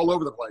expanding all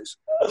over the place.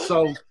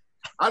 So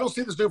I don't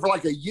see this dude for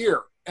like a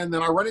year. And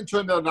then I run into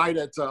him the other night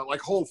at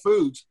like Whole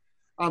Foods.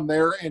 I'm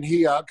there, and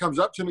he comes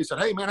up to me and said,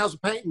 hey, man, how's the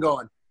painting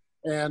going?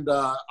 And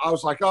I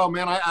was like, oh,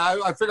 man,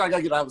 I figured I got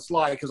to get out of the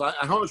slide because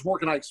how much more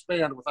can I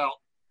expand without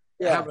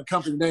having a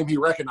company name he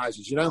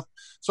recognizes, you know?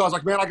 So I was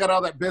like, man, I got out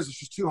of that business.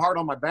 Just too hard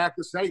on my back.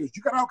 This and that. He goes,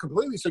 you got out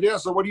completely? He said, yeah.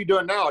 So what are you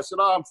doing now? I said,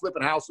 oh, I'm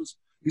flipping houses.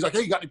 He's like,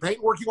 hey, you got any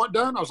paint work you want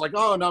done? I was like,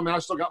 oh, no, man, I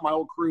still got my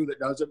old crew that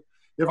does it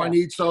if I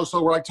need so.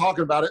 So we're like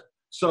talking about it.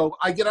 So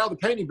I get out of the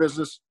painting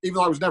business, even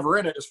though I was never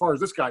in it, as far as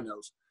this guy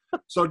knows.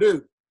 So,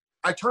 dude,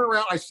 I turn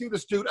around. I see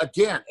this dude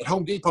again at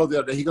Home Depot the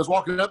other day. He goes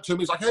walking up to me.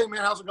 He's like, hey,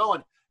 man, how's it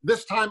going?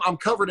 This time I'm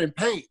covered in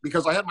paint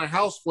because I had my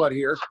house flood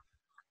here.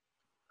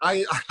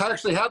 I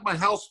actually had my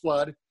house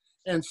flood.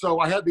 And so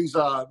I had these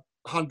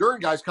Honduran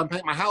guys come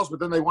paint my house, but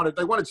then they wanted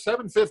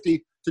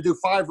 $750 to do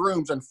 5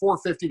 rooms and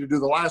 $450 to do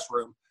the last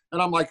room.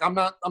 And I'm like, I'm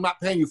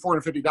not paying you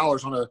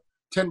 $450 on a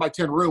 10 by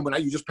 10 room,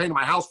 and you just painted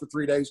my house for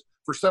 3 days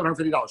for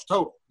 $750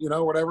 total, you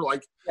know, whatever.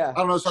 Like, I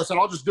don't know. So I said,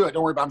 I'll just do it.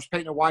 Don't worry about it. I'm just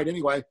painting it white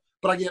anyway.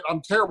 But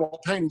I'm terrible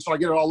at painting, so I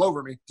get it all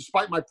over me,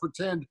 despite my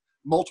pretend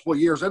multiple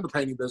years in the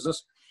painting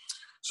business.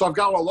 So I've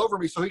got it all over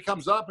me. So he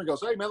comes up and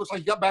goes, hey, man, looks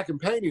like you got back in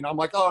painting. I'm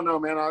like, oh, no,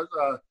 man, I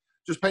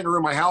just painted a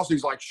room in my house.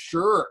 He's like,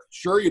 sure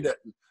you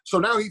didn't. So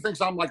now he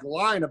thinks I'm like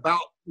lying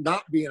about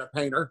not being a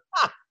painter.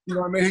 You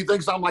know what I mean? He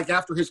thinks I'm like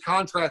after his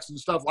contracts and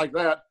stuff like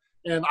that.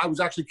 And I was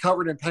actually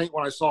covered in paint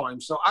when I saw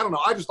him. So I don't know.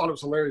 I just thought it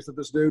was hilarious that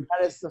this dude.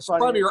 That is the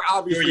funnier,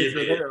 obviously, if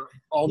you're there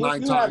all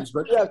 9 times.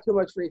 But you have too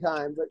much free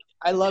time. But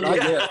I love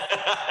it.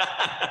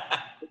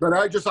 But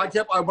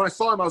when I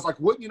saw him, I was like,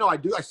 what? You know, I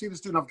see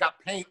this dude and I've got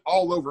paint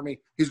all over me.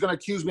 He's going to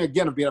accuse me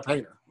again of being a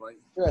painter. Like,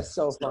 that's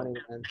so funny,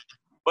 man.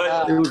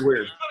 But it was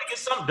weird. You want to get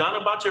something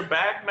done about your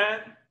back, man?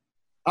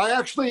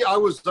 I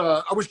was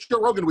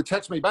Joe Rogan would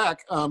text me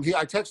back. I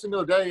texted him the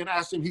other day and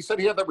asked him. He said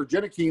he had that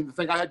Virginicine, the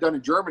thing I had done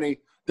in Germany,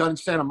 done in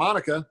Santa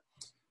Monica.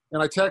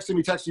 And I texted him.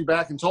 He texted me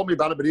back and told me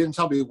about it, but he didn't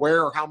tell me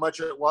where or how much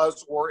it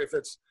was or if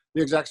it's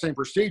the exact same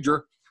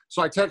procedure.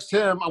 So I text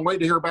him. I'm waiting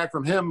to hear back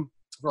from him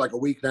for like a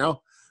week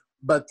now.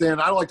 But then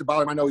I don't like to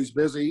bother him. I know he's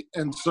busy.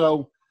 And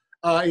so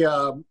I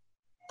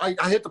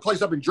hit the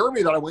place up in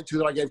Germany that I went to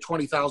that I gave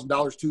 $20,000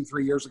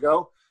 2-3 years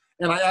ago.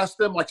 And I asked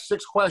them like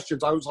 6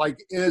 questions. I was like,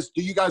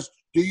 do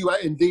you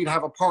indeed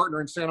have a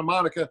partner in Santa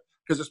Monica?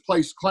 Because this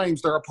place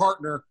claims they're a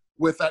partner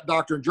with that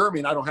doctor in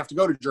Germany and I don't have to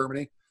go to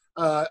Germany.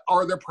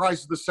 Are their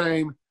prices the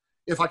same?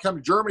 If I come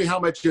to Germany, how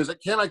much is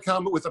it? Can I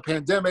come with a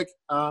pandemic?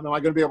 Am I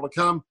going to be able to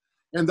come?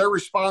 And their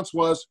response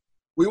was,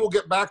 we will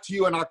get back to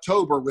you in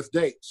October with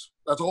dates.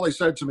 That's all they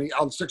said to me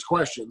on 6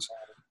 questions,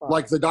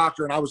 like the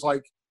doctor. And I was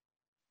like,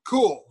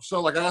 cool. So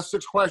like I asked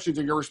 6 questions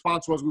and your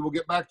response was, we will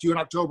get back to you in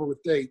October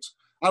with dates.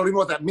 I don't even know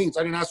what that means.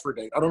 I didn't ask for a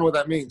date. I don't know what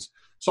that means.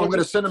 So I'm going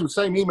to send them the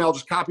same email,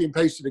 just copy and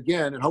paste it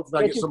again, and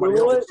hopefully I get somebody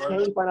else. Can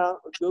you find out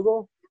with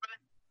Google?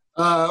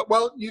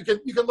 Well, you can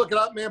look it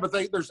up, man. But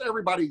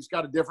everybody's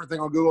got a different thing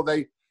on Google.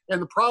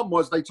 And the problem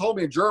was they told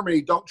me in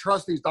Germany, don't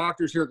trust these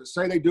doctors here that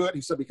say they do it.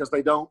 He said because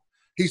they don't.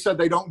 He said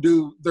they don't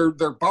do.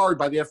 They're barred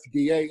by the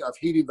FDA of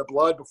heating the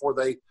blood before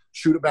they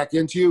shoot it back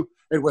into you.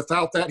 And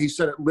without that, he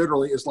said it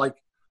literally is like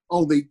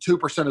only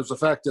 2% as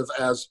effective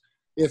as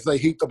if they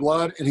heat the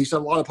blood. And he said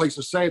a lot of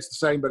places say it's the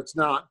same, but it's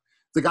not.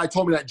 The guy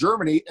told me that in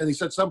Germany, and he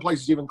said some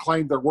places even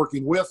claim they're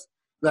working with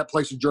that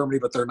place in Germany,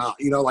 but they're not,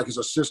 you know, like as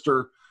a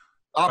sister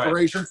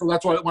operation. Right. So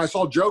that's why when I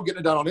saw Joe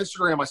getting it done on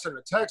Instagram, I sent him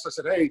a text. I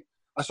said, hey,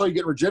 I saw you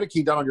getting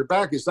Virginicine done on your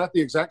back. Is that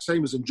the exact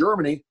same as in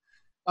Germany?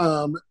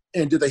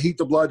 And did they heat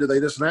the blood? Do they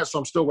this and that? So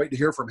I'm still waiting to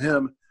hear from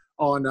him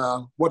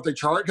on what they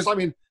charge. Because, I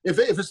mean, if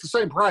it's the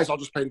same price, I'll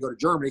just pay to go to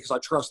Germany because I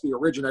trust the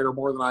originator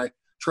more than I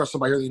trust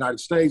somebody here in the United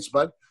States.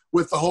 But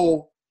with the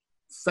whole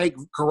fake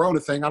Corona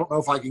thing, I don't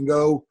know if I can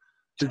go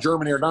to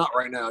Germany or not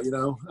right now, you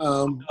know.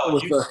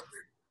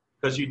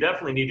 Because you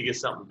definitely need to get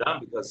something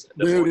done because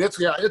dude,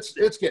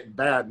 it's getting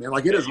bad, man.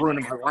 Like it is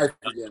ruining my life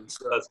again.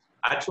 So.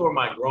 I tore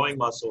my groin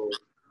muscle.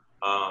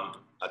 I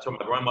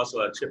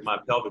chipped my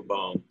pelvic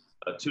bone.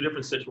 2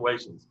 different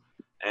situations,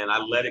 and I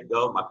let it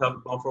go, my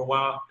pelvic bone, for a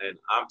while. And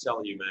I'm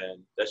telling you, man,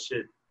 that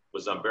shit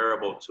was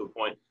unbearable to a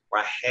point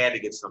where I had to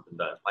get something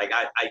done. Like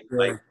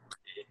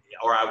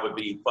or I would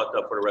be fucked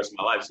up for the rest of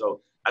my life.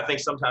 So I think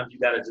sometimes you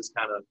gotta just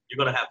you're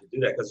gonna have to do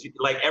that because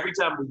like every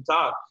time we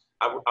talk.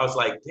 I was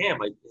like, damn,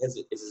 like,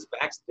 is his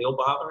back still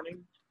bothering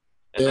him?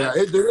 And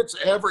it's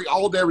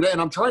all day, every day.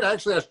 And I'm trying to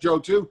actually ask Joe,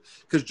 too,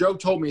 because Joe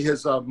told me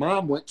his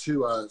mom went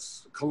to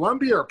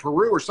Colombia or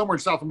Peru or somewhere in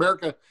South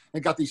America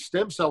and got these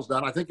stem cells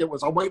done. I think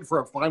I'm waiting for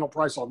a final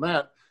price on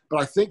that.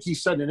 But I think he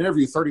said in an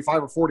interview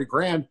 35 or 40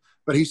 grand.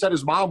 But he said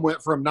his mom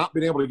went from not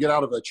being able to get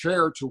out of a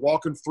chair to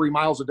walking 3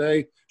 miles a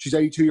day. She's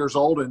 82 years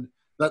old. And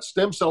that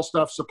stem cell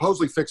stuff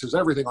supposedly fixes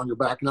everything on your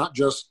back, not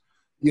just –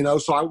 you know,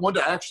 so I wanted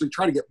to actually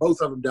try to get both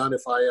of them done.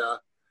 If I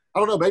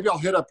don't know, maybe I'll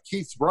hit up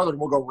Keith's brother and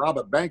we'll go rob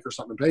a bank or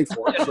something and pay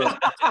for it. So,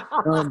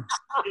 I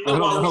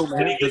don't know,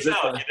 man. It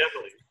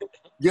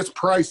gets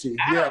pricey.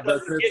 Yeah,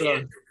 but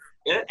it's,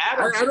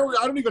 I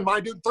don't even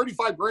mind, dude.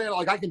 35 grand,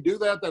 like I can do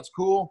that. That's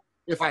cool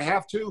if I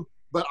have to.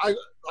 But I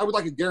would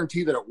like a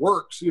guarantee that it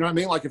works. You know what I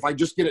mean? Like if I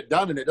just get it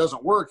done and it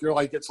doesn't work,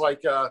 it's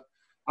like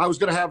I was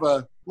going to have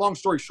a long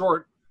story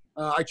short.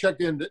 I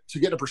checked in to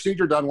get a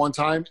procedure done one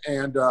time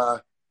and.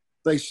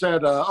 They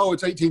said,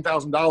 it's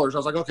 $18,000. I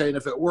was like, okay, and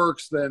if it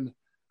works, then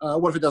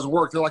what if it doesn't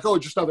work? They're like, oh,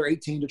 just another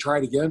 18 to try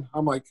it again.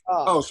 I'm like,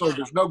 oh, so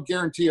there's no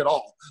guarantee at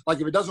all.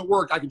 Like, if it doesn't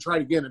work, I can try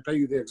it again and pay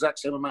you the exact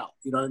same amount.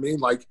 You know what I mean?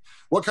 Like,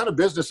 what kind of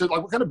business is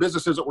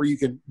it where you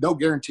can, no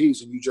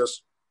guarantees and you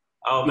just,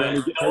 oh, man.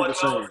 You know what,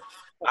 though?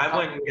 I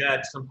went and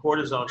got some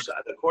cortisone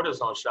shots. The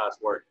cortisone shots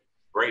work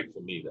great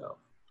for me, though.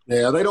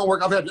 Yeah, they don't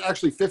work. I've had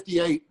actually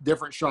 58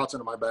 different shots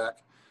into my back.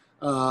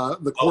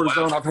 The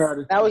cortisone I've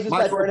had. That was just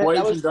by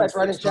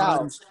Brendan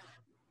Chow.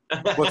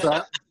 What's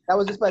that? That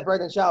was just by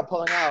Brendan Chow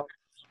pulling out.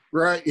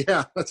 Right,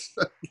 yeah. That's,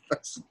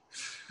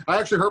 I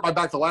actually hurt my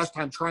back the last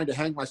time trying to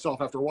hang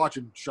myself after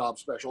watching Schaub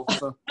special.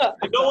 So.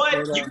 You know what?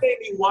 You made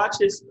me watch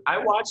his. I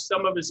watched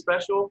some of his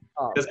special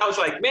because I was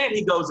like, man,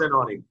 he goes in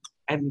on him.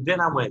 And then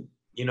I went,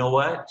 you know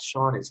what?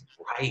 Sean is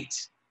right.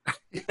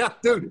 Yeah,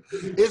 dude.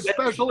 His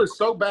special is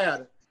so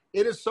bad.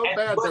 It is so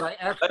bad that I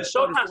actually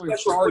started feeling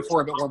sorry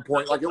for him at one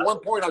point. Like, at one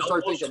point, I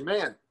started thinking,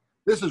 man,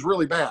 this is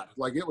really bad.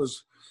 Like, it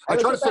was – I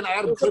tried to send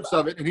Adam clips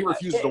of it, and he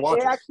refuses to watch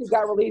it. It actually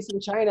got released in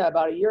China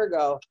about a year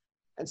ago,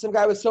 and some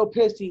guy was so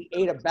pissed he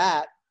ate a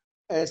bat,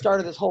 and it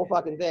started this whole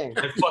fucking thing.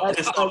 And fucked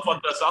us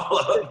all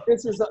up.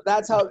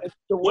 That's how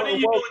 – When are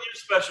you doing your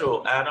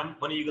special, Adam?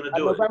 When are you going to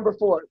do it? November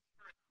 4th.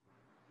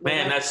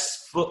 Man,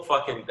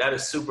 that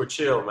is super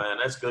chill, man.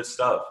 That's good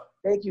stuff.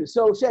 Thank you.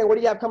 So, Shang, what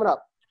do you have coming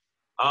up?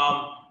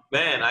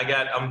 Man,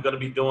 I'm going to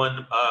be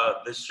doing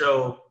this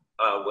show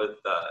with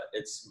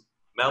it's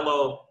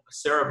Mello.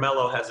 Sarah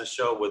Mello has a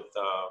show with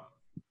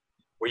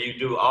where you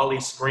do all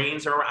these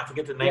screens around. I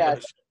forget the name of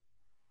the show.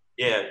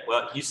 Yeah,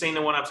 well, you seen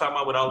the one I'm talking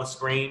about with all the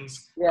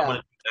screens? Yeah.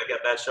 I got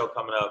that show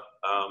coming up,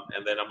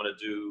 and then I'm gonna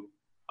do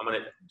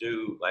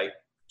like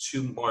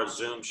 2 more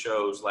Zoom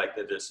shows like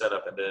that just set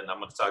up, and then I'm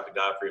gonna talk to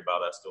Godfrey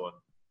about us doing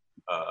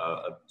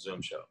a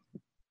Zoom show.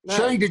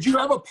 Shang, did you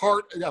have a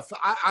part?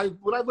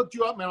 When I looked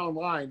you up, man,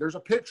 online, there's a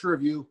picture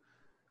of you.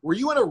 Were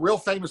you in a real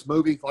famous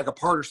movie, like a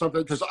part or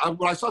something? Because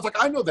when I saw, it's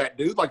like, I know that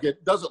dude. Like,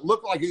 it doesn't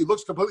look like it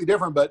looks completely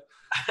different, but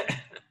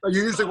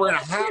you're usually wearing a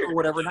hat or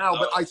whatever now.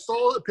 But I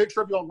saw a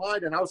picture of you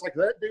online, and I was like,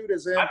 that dude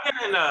is in. I've been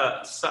in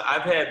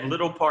I've had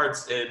little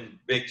parts in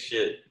big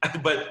shit,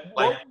 but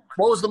like.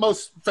 What was the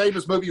most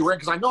famous movie you were in?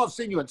 Because I know I've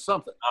seen you in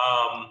something.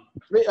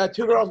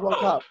 2 Girls, 1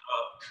 Cup.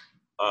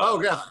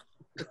 Oh, yeah.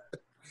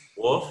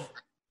 Wolf.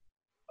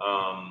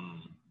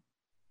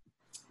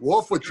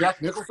 Wolf with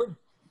Jack Nicholson?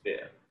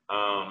 Yeah.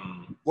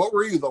 What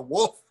were you, the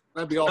wolf?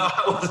 That'd be all. No,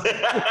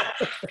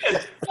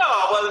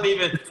 I wasn't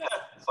even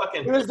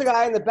fucking. He was the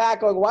guy in the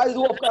back going, "Why is the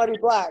wolf gotta be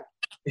black?"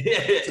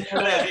 Yeah. You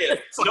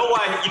know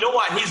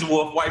why he's a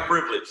wolf? White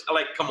privilege. I'm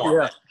like, come on.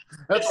 Yeah.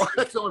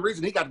 That's the only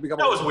reason he got to become.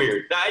 That was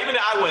weird. Now, even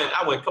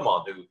I went. Come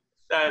on, dude.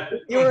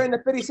 You were in the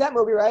 50 Cent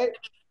movie, right?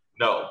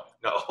 No.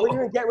 Were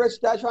you in Get Rich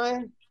or Die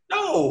Trying?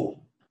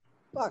 No.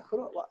 Fuck.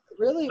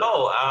 Really?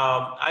 No.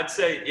 I'd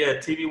say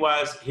TV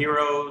wise,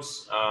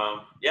 Heroes.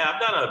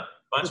 I've done a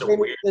bunch of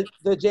weird.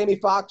 The Jamie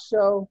Foxx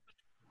show.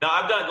 No,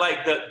 I've done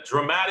like the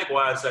dramatic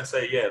wise. I'd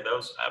say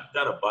those. I've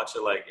done a bunch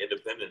of like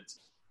independents.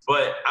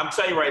 But I'm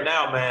telling you right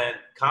now, man,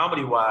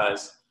 comedy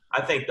wise,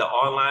 I think the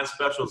online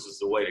specials is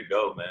the way to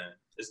go, man.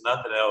 There's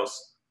nothing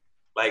else.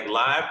 Like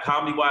live,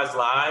 comedy wise,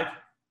 live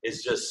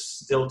is just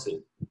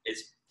stilted.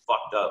 It's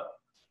fucked up.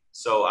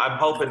 So I'm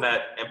hoping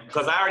that, and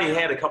because I already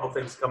had a couple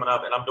things coming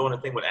up, and I'm doing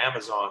a thing with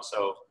Amazon,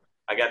 so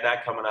I got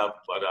that coming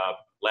up. But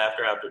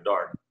Laughter After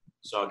Dark,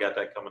 so I got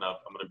that coming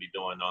up. I'm going to be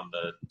doing on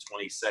the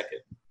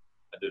 22nd.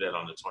 I do that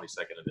on the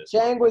 22nd of this.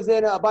 Shang was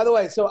in. By the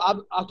way, so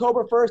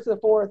October 1st to the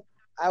 4th,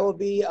 I will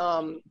be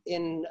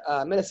in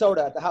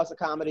Minnesota at the House of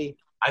Comedy.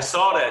 I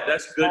saw that.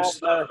 That's good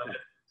stuff, man.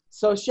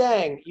 So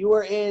Shang, you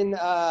were in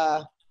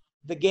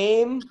The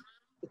Game,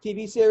 the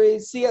TV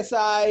series,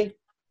 CSI,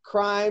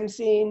 Crime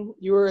Scene.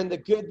 You were in The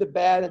Good, the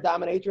Bad, and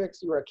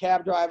Dominatrix. You were a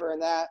cab driver in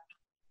that.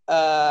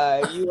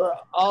 You were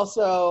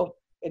also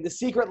in The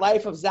Secret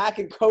Life of Zach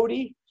and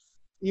Cody.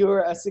 You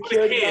were a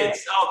security guard.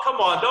 Oh, come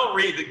on. Don't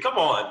read it. Come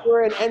on. You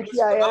were in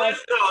NCIS.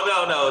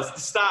 No.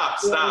 Stop.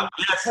 Yeah,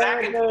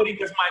 Zach and Cody,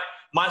 because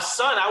my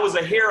son, I was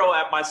a hero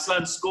at my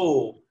son's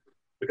school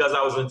because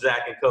I was in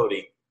Zach and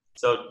Cody.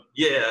 So,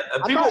 yeah.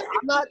 Who's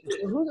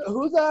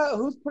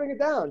putting it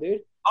down,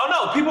 dude? Oh,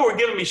 no. People were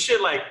giving me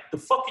shit like, the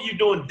fuck are you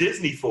doing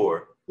Disney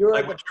for? You were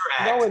with your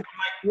act.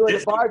 You were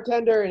the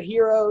bartender in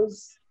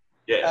Heroes.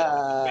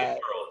 Yeah.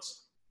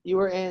 You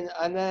were in,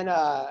 and then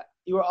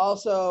you were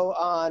also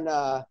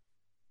on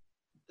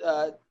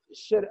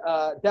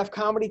Def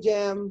Comedy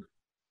Jam,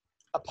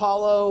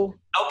 Apollo.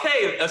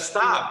 Okay,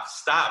 stop.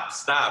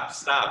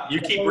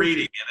 You keep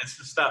reading, and it's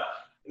just stop.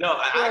 No,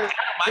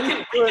 we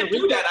can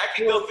do that. I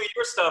can go through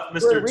your stuff,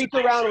 Mr. Reach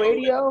Around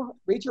Radio.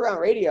 Reach Around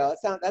Radio.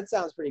 That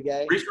sounds pretty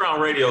gay. Reach Around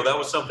Radio. That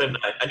was something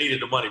I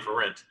needed the money for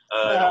rent.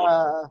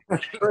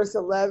 First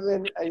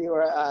 11. And you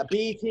were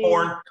BT.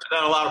 Porn. I've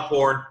done a lot of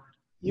porn.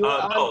 You were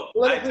on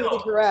Politically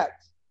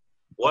Incorrect.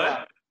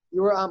 What?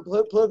 You were on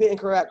Politically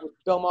Incorrect with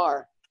Bill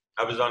Maher.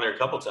 I was on there a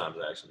couple times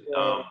actually.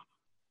 Yeah.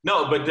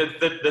 No, but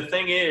the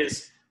thing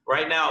is,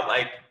 right now,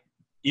 like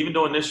even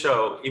doing this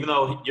show, even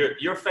though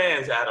your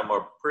fans, Adam,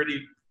 are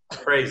pretty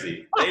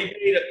crazy.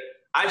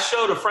 I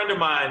showed a friend of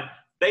mine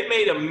they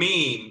made a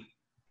meme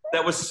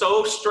that was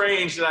so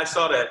strange that I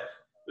saw that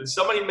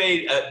somebody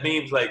made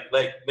memes like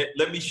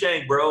let me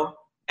Shang, bro,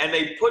 and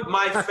they put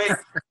my face.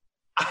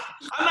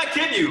 I'm not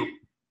kidding you.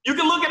 You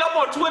can look it up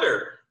on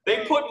Twitter.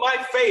 They put my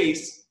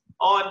face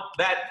on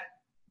that.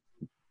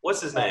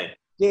 What's his name?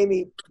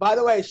 Jamie. By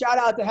the way, shout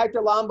out to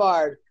Hector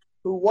Lombard,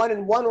 who won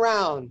in 1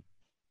 round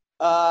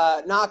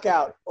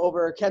knockout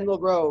over Kendall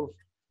Grove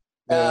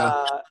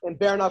in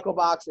bare knuckle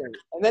boxing,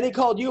 and then he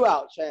called you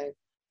out, Shang,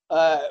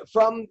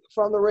 from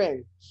the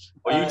ring.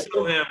 Well,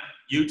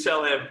 you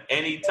tell him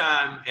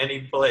anytime,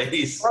 any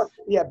place.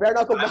 Yeah, bare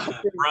knuckle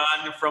boxing.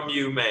 Run from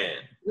you, man.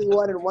 He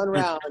won in 1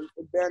 round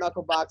in bare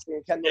knuckle boxing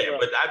in Kendall Grove.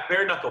 But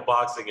bare knuckle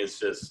boxing is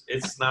just,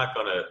 it's not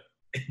gonna.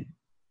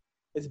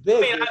 It's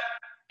big. I mean,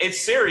 it's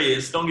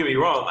serious. Don't get me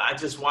wrong. I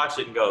just watch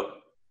it and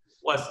go,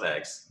 "What's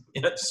next?"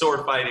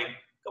 Sword fighting.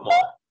 Come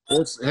on.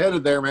 It's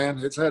headed there, man.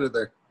 It's headed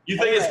there. You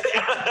think it's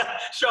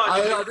Sean?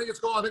 I think it's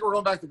going. I think we're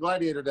going back to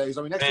gladiator days.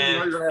 I mean, next thing you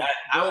know, you're gonna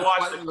have girls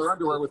fighting in their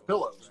underwear with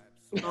pillows.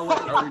 No,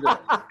 what are we doing?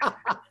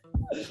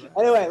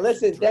 Anyway,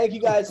 listen. Thank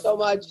you guys so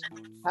much.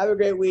 Have a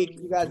great week.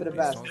 You guys are the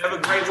best. Have a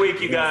great week,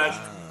 you guys.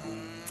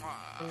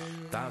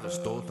 Daar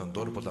is dood en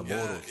dorp op de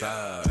morgen.